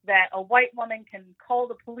 that a white woman can call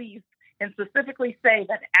the police and specifically say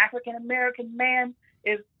that an African-American man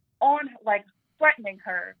is on, like, threatening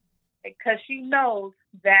her because she knows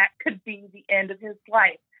that could be the end of his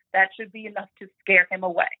life. That should be enough to scare him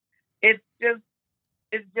away. It's just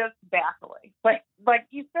baffling. Like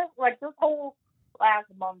you said, like, this whole last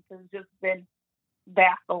month has just been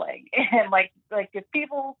baffling. And like if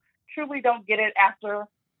people truly don't get it after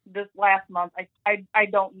this last month, I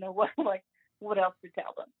don't know what else to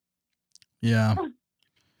tell them. Yeah.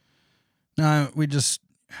 No,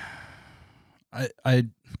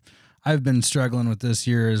 I've been struggling with this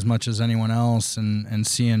year as much as anyone else, and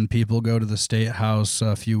seeing people go to the State House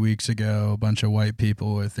a few weeks ago, a bunch of white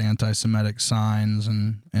people with anti-Semitic signs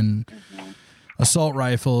and assault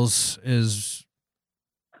rifles, is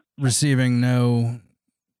receiving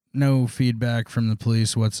no feedback from the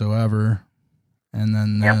police whatsoever. And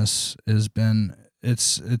then this has been,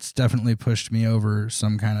 it's definitely pushed me over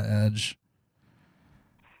some kind of edge.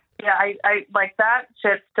 Yeah, I like, that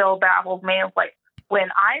shit still baffles me. It's like, when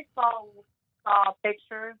I saw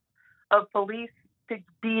pictures of police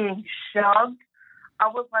being shoved, I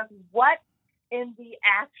was like, what in the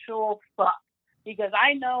actual fuck? Because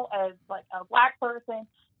I know, as like a black person,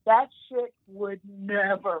 that shit would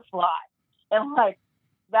never fly. And like,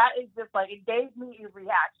 that is just like, it gave me a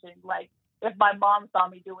reaction. Like, if my mom saw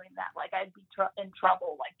me doing that, like, I'd be in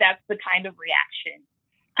trouble. Like, that's the kind of reaction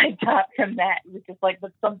I got from that. It was just like,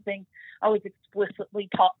 that's something I was explicitly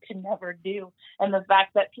taught to never do. And the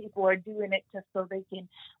fact that people are doing it just so they can,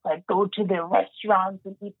 like, go to their restaurants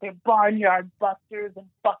and eat their Barnyard Busters and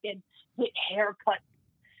fucking get haircuts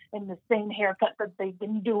and the same haircut that they've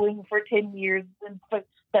been doing for 10 years, and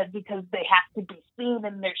that because they have to be seen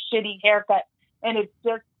in their shitty haircut. And it's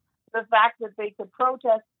just the fact that they could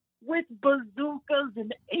protest with bazookas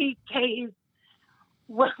and AKs,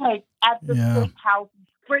 like, at the State House,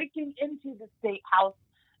 breaking into the State House,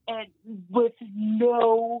 and with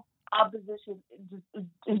no opposition.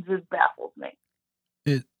 It just baffles me.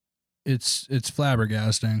 It's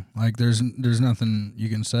flabbergasting. Like, there's nothing you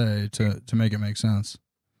can say to make it make sense.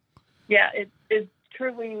 Yeah, it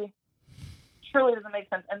truly doesn't make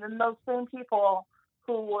sense. And then those same people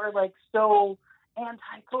who were, like, so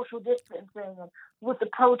anti-social distancing and with the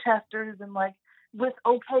protesters and, like, with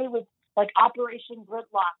like, Operation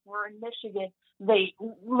Gridlock, where in Michigan they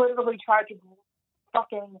literally tried to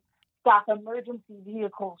fucking stop emergency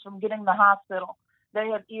vehicles from getting to the hospital. They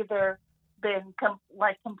have either been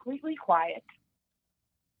completely quiet.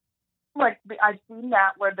 Like, I've seen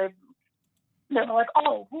that where they're like,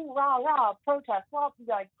 oh, hoorah, rah, protest, well,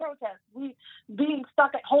 like, protest. We being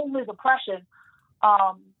stuck at home is oppression.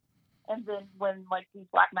 And then when, like, these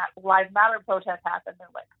Black Lives Matter protests happen, they're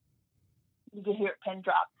like, you can hear it pin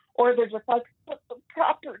drop. Or they're just like, look, the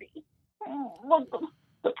property. Look,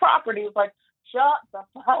 the property is like, shut the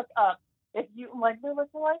fuck up. If you, like, they're like,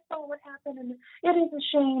 well, I saw what happened, and it is a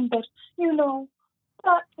shame, but, you know,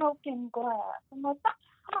 that broken glass. I'm like,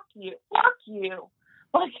 fuck you.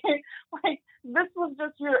 Like, this was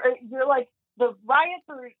just your like, the riots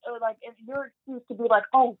are like, your excuse to be like,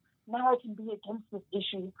 oh, now I can be against this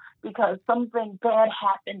issue because something bad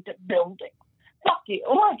happened to buildings. Fuck you.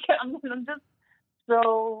 Like, I'm just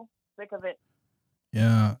so sick of it.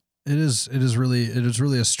 Yeah, it is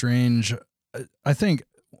really a strange. I think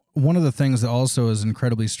one of the things that also is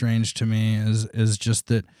incredibly strange to me is just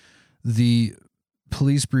that the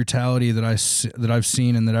police brutality that I've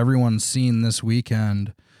seen and that everyone's seen this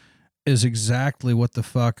weekend is exactly what the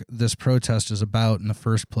fuck this protest is about in the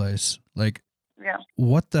first place. Like,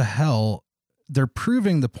 what the hell? They're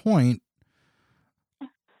proving the point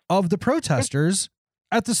of the protesters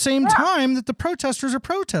at the same time that the protesters are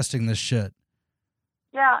protesting this shit.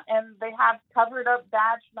 Yeah, and they have covered up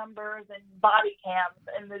badge numbers and body cams,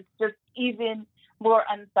 and it's just even more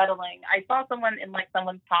unsettling. I saw someone in, like,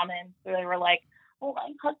 someone's comments where they were like, well,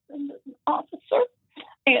 my husband is an officer,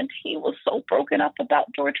 and he was so broken up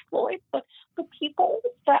about George Floyd, but the people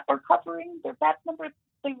that are covering their badge numbers,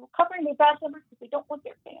 they were covering their badge numbers because they don't want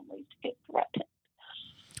their families to get threatened.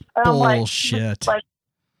 And bullshit.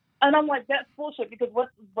 And I'm like, that's bullshit, because what,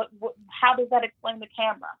 how does that explain the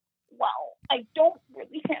camera? Well, I don't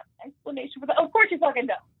really have an explanation for that. Of course you fucking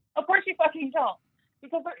don't. Of course you fucking don't.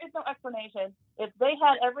 Because there is no explanation. If they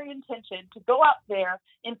had every intention to go out there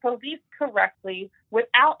and police correctly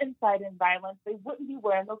without inciting violence, they wouldn't be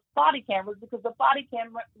wearing those body cameras, because the body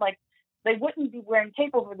camera, like, they wouldn't be wearing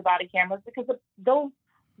tape over the body cameras, because those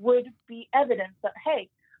would be evidence that, hey,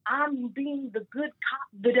 I'm being the good cop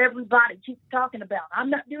that everybody keeps talking about. I'm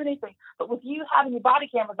not doing anything. But with you having your body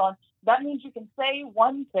cameras on, that means you can say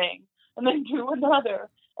one thing and then do another.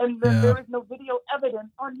 And then there is no video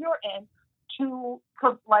evidence on your end to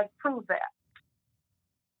prove that.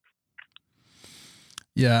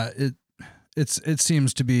 Yeah, it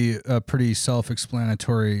seems to be a pretty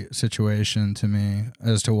self-explanatory situation to me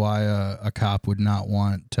as to why a cop would not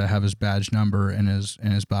want to have his badge number and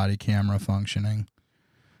his body camera functioning.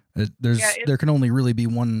 There can only really be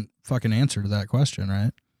one fucking answer to that question,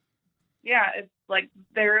 right? Yeah, it's like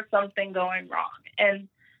there's something going wrong. And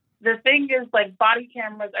the thing is, like, body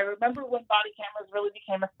cameras, I remember when body cameras really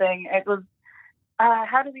became a thing. It was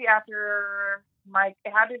had to be after Mike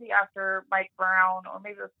Brown, or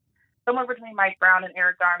maybe it was somewhere between Mike Brown and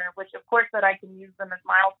Eric Garner, which of course that I can use them as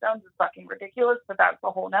milestones is fucking ridiculous, but that's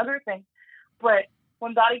a whole nother thing. But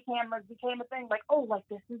when body cameras became a thing, like, oh, like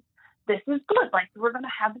this is good. Like, we're going to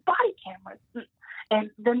have the body cameras,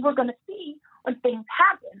 and then we're going to see when things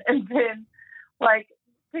happen. And then, like,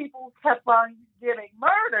 people kept on getting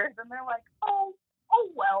murdered, and they're like, oh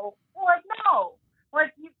well, like, no.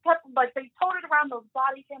 Like, you kept, like, they toted around those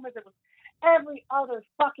body cameras. It was every other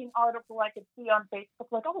fucking article I could see on Facebook,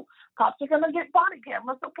 like, oh, cops are going to get body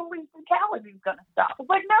cameras, so police brutality is going to stop. It's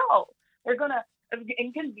like, no. They're going to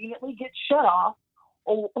inconveniently get shut off,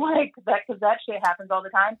 or, like, that, because that shit happens all the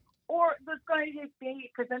time. Or it's going to be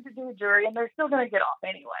presented to a jury, and they're still going to get off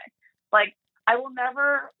anyway. Like, I will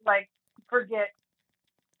never, like, forget,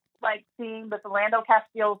 like, seeing the Philando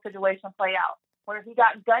Castile situation play out, where he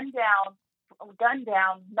got gunned down,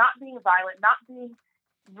 not being violent, not being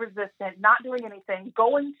resistant, not doing anything,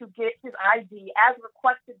 going to get his ID as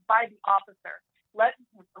requested by the officer.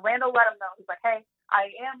 Philando let him know. He's like, hey,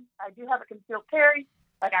 I do have a concealed carry.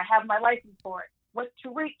 Like, I have my license for it. Went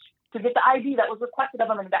to reach to get the ID that was requested of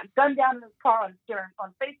him, and got gunned down in his car on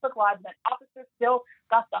Facebook Live, and that officer still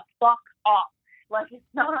got the fuck off. Like, it's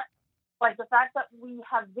not, like, the fact that we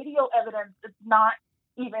have video evidence, it's not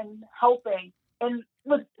even helping. And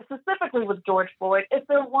specifically with George Floyd, if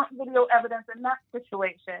there weren't video evidence in that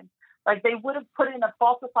situation, like, they would have put in a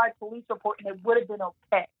falsified police report and it would have been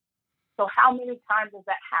okay. So how many times has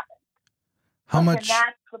that happened? And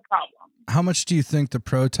that's the problem. How much do you think the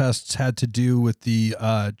protests had to do with the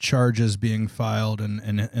charges being filed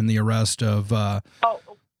and the arrest of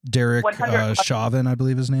Derek Chauvin, I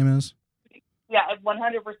believe his name is? Yeah,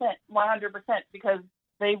 100%, because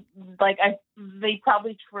they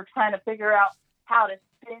probably were trying to figure out how to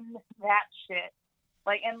spin that shit.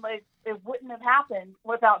 Like, and like, it wouldn't have happened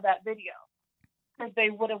without that video. Because they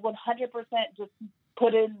would have 100% just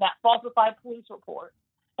put in that falsified police report,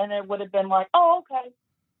 and it would have been like, oh, okay,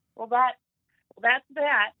 well that's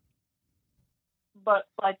that. But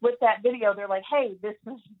like, with that video, they're like, hey, this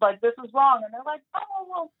is wrong, and they're like, oh,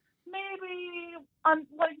 well, maybe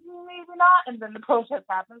not. And then the protest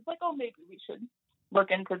happens, like, oh, maybe we should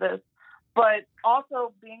look into this. But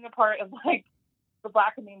also being a part of, like, the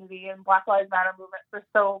Black community and Black Lives Matter movement for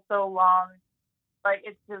so long, like,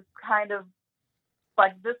 it's just kind of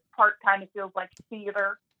like, this part kind of feels like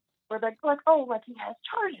theater, where they're like, oh, like, he has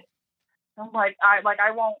charges. I'm like,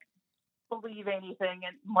 I won't believe anything,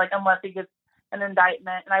 and like, unless he gets an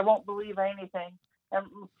indictment, and I won't believe anything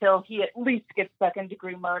until he at least gets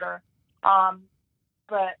second-degree murder.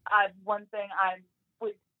 But one thing I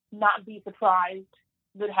would not be surprised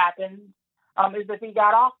that happens is if he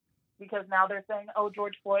got off, because now they're saying, oh,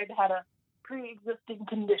 George Floyd had a pre-existing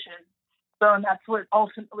condition. So, and that's what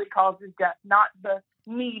ultimately caused his death, not the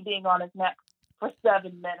knee being on his neck for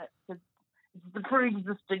 7 minutes. It's the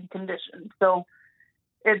pre-existing condition. So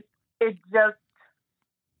it's just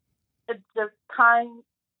kind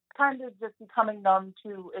of just becoming numb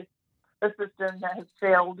to a system that has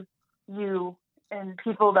failed you and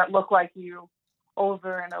people that look like you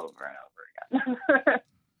over and over and over again.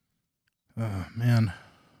 Oh, man.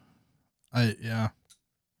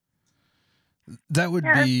 That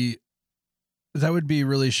would be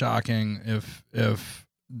really shocking if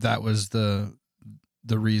that was the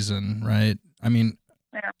reason, right? I mean,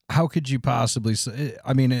 how could you possibly say,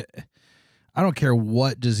 I mean, I don't care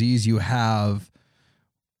what disease you have.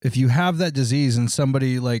 If you have that disease and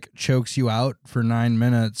somebody like chokes you out for 9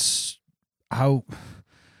 minutes, how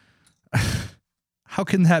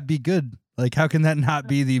can that be good? Like, how can that not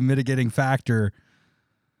be the mitigating factor?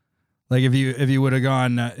 Like, if you would have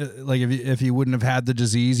gone, like, if you wouldn't have had the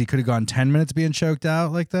disease, you could have gone 10 minutes being choked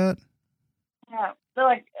out like that. Yeah, so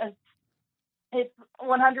like, it's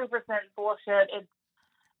 100% bullshit.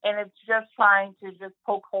 It's just trying to just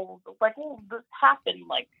poke holes. Like, oh, this happened.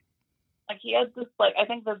 Like he had this, like, I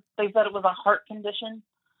think that they said it was a heart condition,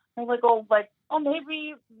 I was like,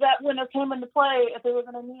 maybe that wouldn't have came into play if there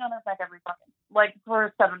wasn't a knee on his neck every fucking,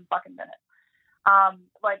 for 7 fucking minutes. And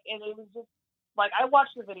it was just, I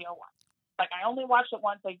watched the video once. I only watched it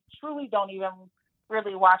once. I truly don't even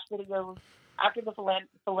really watch videos after the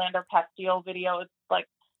Philando Castile video. It's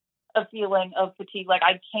a feeling of fatigue.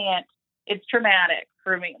 I can't, it's traumatic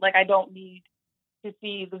for me. I don't need to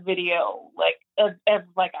see the video,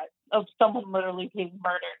 of someone literally being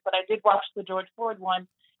murdered. But I did watch the George Floyd one.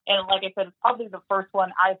 And like I said, it's probably the first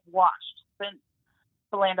one I've watched since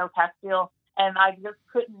Philando Castile. And I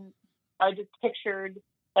just pictured,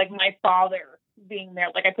 my father being there.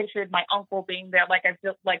 I pictured my uncle being there. I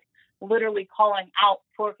feel literally calling out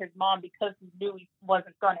for his mom because he knew he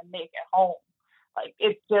wasn't going to make it home.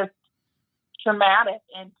 It's just traumatic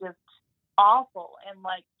and just awful. And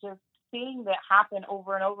just seeing that happen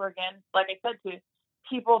over and over again, like I said, to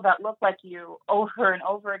people that look like you over and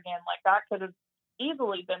over again, that could have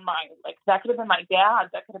easily been mine. That could have been my dad.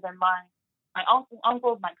 That could have been my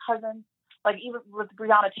uncles, my cousins. Even with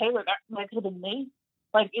Breonna Taylor, that could have been me.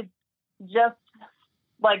 It's just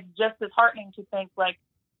disheartening to think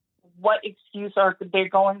what excuse are they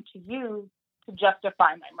going to use to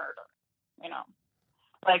justify my murder?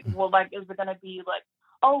 Is it going to be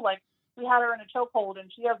we had her in a chokehold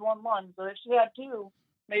and she has 1 lung, so if she had 2,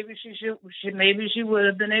 maybe she would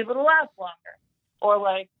have been able to last longer. Or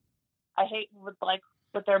I hate with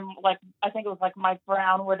their I think it was Mike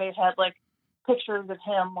Brown, where they had pictures of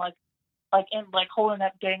him in holding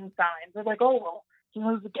up gang signs. They're oh well, he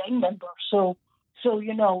was a gang member, so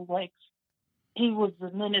he was a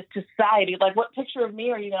menace to society. What picture of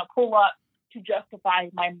me are you gonna pull up to justify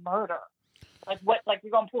my murder?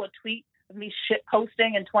 You're gonna pull a tweet of me shit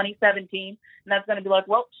posting in 2017, and that's gonna be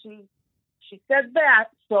well, she said that,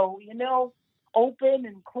 so open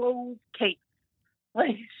and closed case.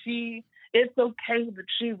 It's okay that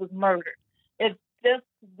she was murdered. It's just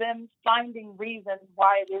them finding reasons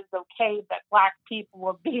why it is okay that Black people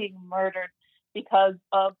are being murdered because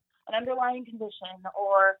of an underlying condition,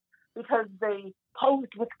 or because they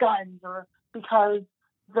posed with guns, or because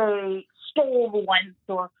they stole once,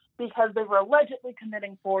 or because they were allegedly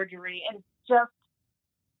committing forgery. And it's just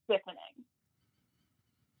sickening.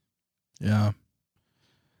 Yeah.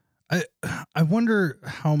 I wonder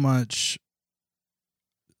how much,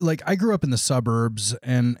 I grew up in the suburbs,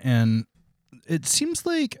 and it seems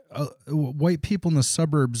white people in the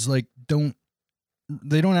suburbs don't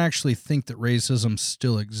actually think that racism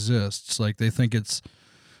still exists. They think it's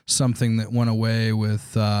something that went away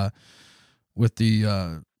with the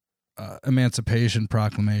Emancipation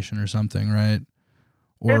Proclamation or something, right?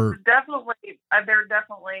 Or They're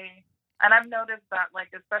definitely, and I've noticed that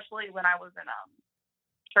especially when I was in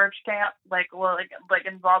church camp,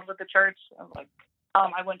 involved with the church,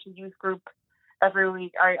 I went to youth group every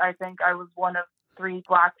week. I think I was one of 3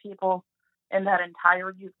 Black people in that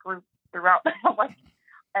entire youth group throughout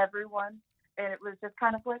everyone. And it was just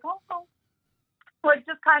kind of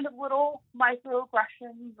just kind of little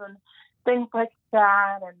microaggressions and things like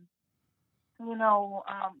that. And,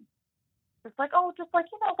 that's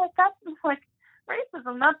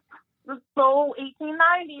racism. That's so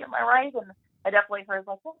 1890. Am I right? And I definitely heard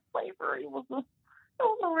slavery was a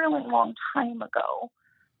really long time ago.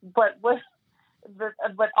 But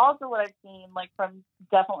also what I've seen from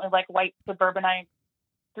definitely white suburbanites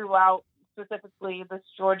throughout, specifically this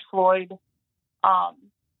George Floyd,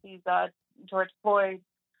 George Floyd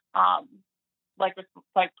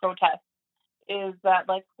protest, is that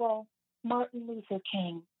Martin Luther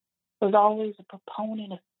King was always a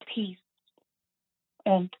proponent of peace,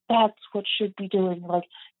 and that's what should be doing.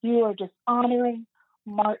 You are just honoring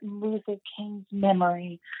Martin Luther King's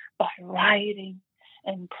memory by rioting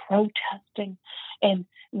and protesting, and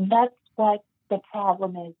that's what the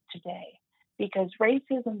problem is today. Because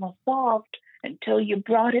racism was solved until you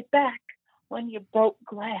brought it back when you broke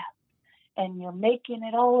glass, and you're making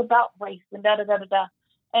it all about race and da-da-da-da-da.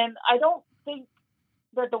 And I don't think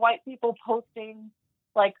that the white people posting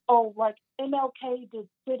MLK did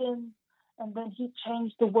sit-ins and then he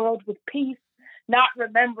changed the world with peace, not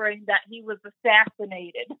remembering that he was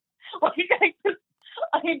assassinated.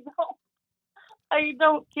 I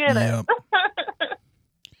don't get it.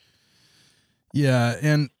 Yeah,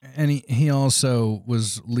 and he also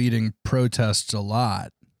was leading protests a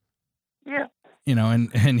lot. Yeah.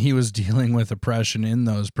 And he was dealing with oppression in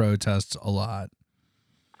those protests a lot.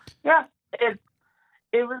 Yeah, it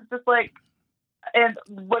was just and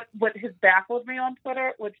what has baffled me on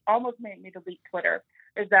Twitter, which almost made me delete Twitter,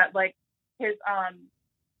 is that his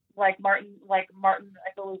Martin I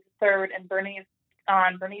believe III and Bernice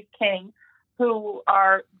King, who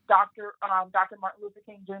are Dr. Martin Luther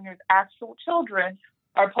King Jr.'s actual children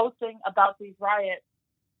are posting about these riots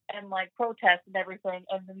and like protests and everything,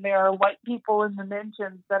 and then there are white people in the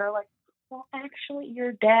mentions that are like, well, actually,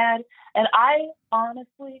 your dad. And I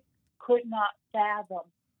honestly could not fathom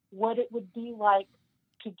what it would be like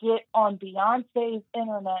to get on Beyonce's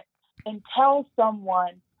internet and tell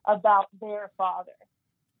someone about their father.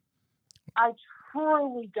 I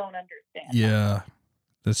truly don't understand. Yeah,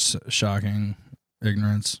 that's shocking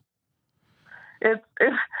ignorance. It's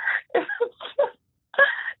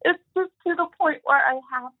just to the point where I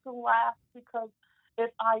have to laugh, because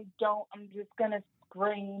if I don't, I'm just gonna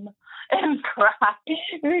scream and cry,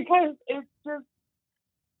 because it's just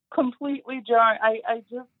completely jarring. I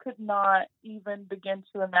just could not even begin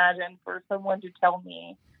to imagine for someone to tell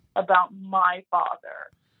me about my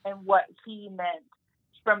father and what he meant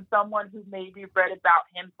from someone who maybe read about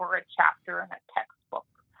him for a chapter in a textbook.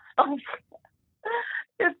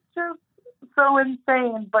 It's just so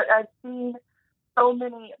insane. But I've seen so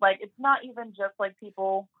many, like, it's not even just like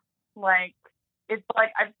people, like, it's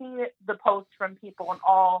like I've seen the posts from people on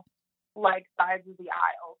all like sides of the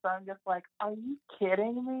aisle. So I'm just like, are you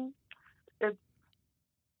kidding me? It's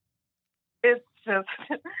just,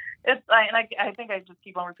 I think I just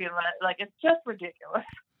keep on repeating that. Like, it's just ridiculous.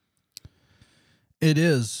 It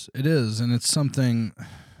is, and it's something,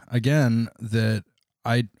 again, that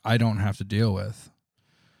I don't have to deal with.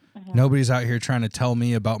 Mm-hmm. Nobody's out here trying to tell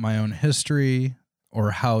me about my own history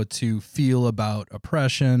or how to feel about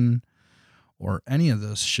oppression or any of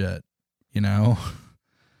this shit, you know?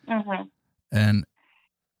 Mm-hmm. And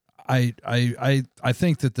I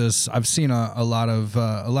think that this, I've seen a lot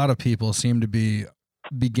of people seem to be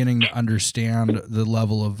beginning to understand the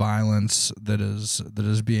level of violence that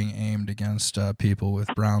is being aimed against people with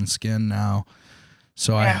brown skin now.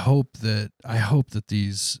 So yeah. I hope that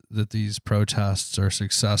these protests are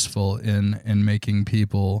successful in making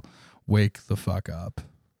people wake the fuck up.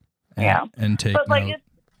 And take but like note.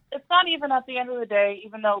 It's not even at the end of the day,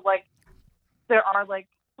 even though like there are like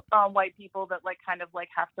white people that like kind of like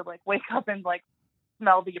have to like wake up and like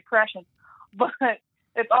smell the oppression, but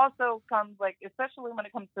it also comes like, especially when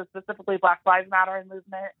it comes to specifically Black Lives Matter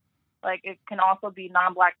movement, like it can also be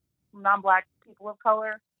non-black people of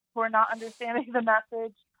color who are not understanding the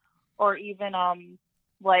message, or even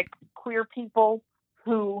like queer people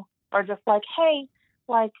who are just like, hey,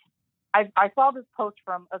 like I saw this post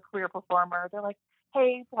from a queer performer. They're like,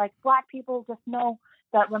 hey, like Black people just know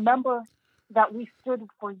that, remember that we stood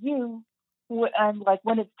for you, and like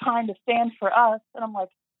when it's time to stand for us. And I'm like,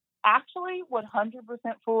 actually, 100%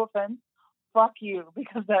 full offense, fuck you,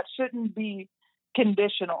 because that shouldn't be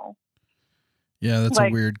conditional. Yeah, that's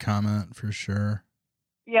like, a weird comment for sure.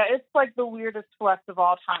 Yeah, it's like the weirdest flex of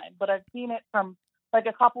all time. But I've seen it from like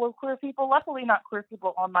a couple of queer people. Luckily, not queer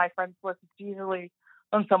people on my friends list. It's usually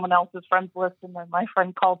on someone else's friends list, and then my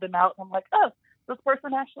friend called them out, and I'm like, oh, this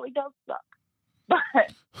person actually does suck. But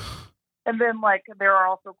and then like there are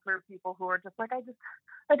also queer people who are just like,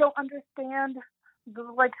 I don't understand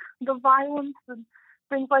the violence and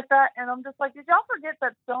things like that. And I'm just like, did y'all forget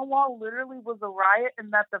that Stonewall literally was a riot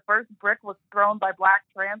and that the first brick was thrown by Black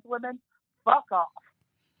trans women? Fuck off.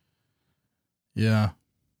 Yeah.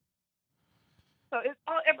 So it's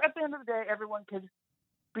at the end of the day, everyone could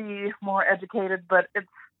be more educated, but it's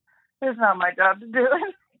not my job to do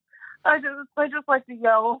it. I just like to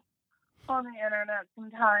yell on the internet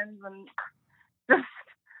sometimes, and just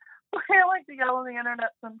I like to yell on the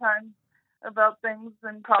internet sometimes about things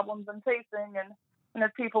and problems I'm facing, and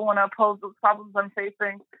if people want to oppose those problems I'm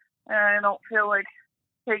facing, and I don't feel like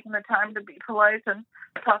taking the time to be polite and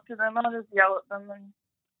talk to them, I'll just yell at them and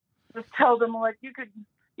just tell them, like, you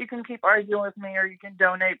can keep arguing with me, or you can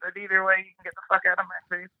donate, but either way, you can get the fuck out of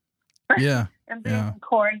my face. Yeah. And being in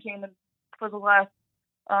quarantine for the last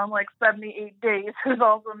 78 days has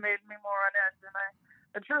also made me more on edge, and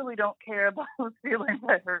I truly don't care about those feelings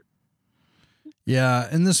I hurt. Yeah,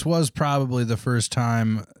 and this was probably the first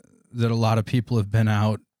time that a lot of people have been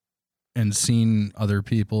out and seen other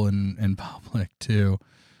people in public too,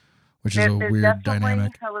 which is a weird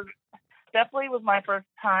dynamic. Definitely was my first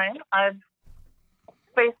time. I was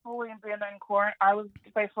faithfully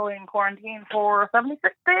in quarantine for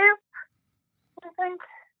 76 days, I think.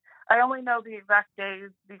 I only know the exact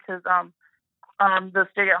days because the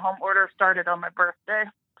stay-at-home order started on my birthday.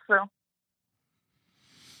 So.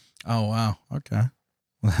 Oh wow! Okay,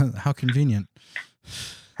 how convenient.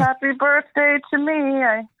 Happy birthday to me!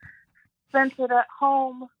 I spent it at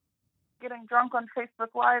home, getting drunk on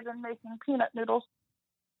Facebook Live and making peanut noodles.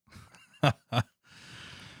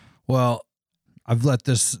 Well, I've let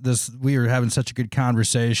this we were having such a good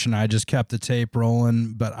conversation. I just kept the tape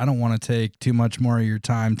rolling, but I don't want to take too much more of your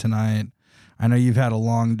time tonight. I know you've had a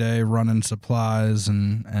long day running supplies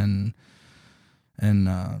and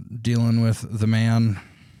dealing with the man.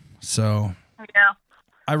 So Yeah.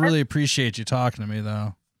 I really appreciate you talking to me,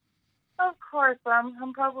 though. Of course,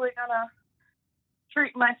 I'm probably gonna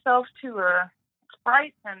treat myself to a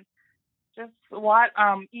Sprite and just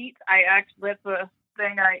eat. That's the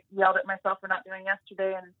thing I yelled at myself for not doing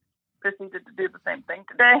yesterday, and proceeded to do the same thing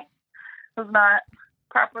today. Was not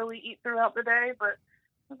properly eat throughout the day, but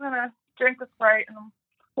I'm gonna drink the Sprite and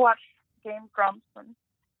watch Game Grumps and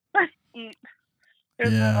eat.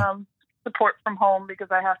 There's support from home because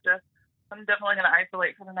I'm definitely gonna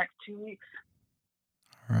isolate for the next 2 weeks.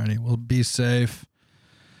 All righty. Well, be safe.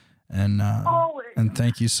 And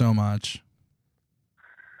thank you so much.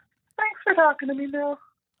 Thanks for talking to me, Bill.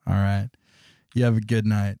 All right. You have a good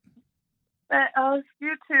night.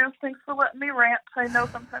 You too. Thanks for letting me rant. I know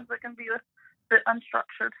sometimes I can be a bit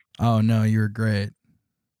unstructured. Oh, no, you're great.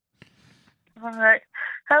 All right.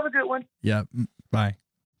 Have a good one. Yeah. Bye.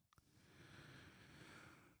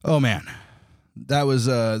 Oh, man. That was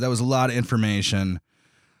a lot of information,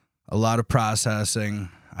 a lot of processing.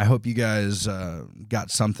 I hope you guys got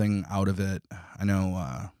something out of it. I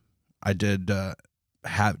know I did.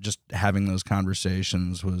 Having those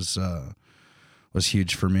conversations was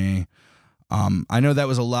huge for me. I know that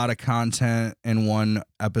was a lot of content in one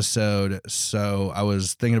episode, so I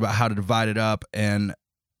was thinking about how to divide it up, and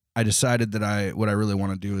I decided that what I really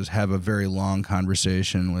want to do is have a very long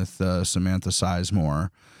conversation with Samantha Sizemore.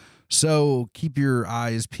 So keep your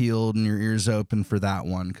eyes peeled and your ears open for that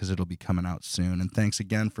one, because it'll be coming out soon. And thanks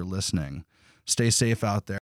again for listening. Stay safe out there.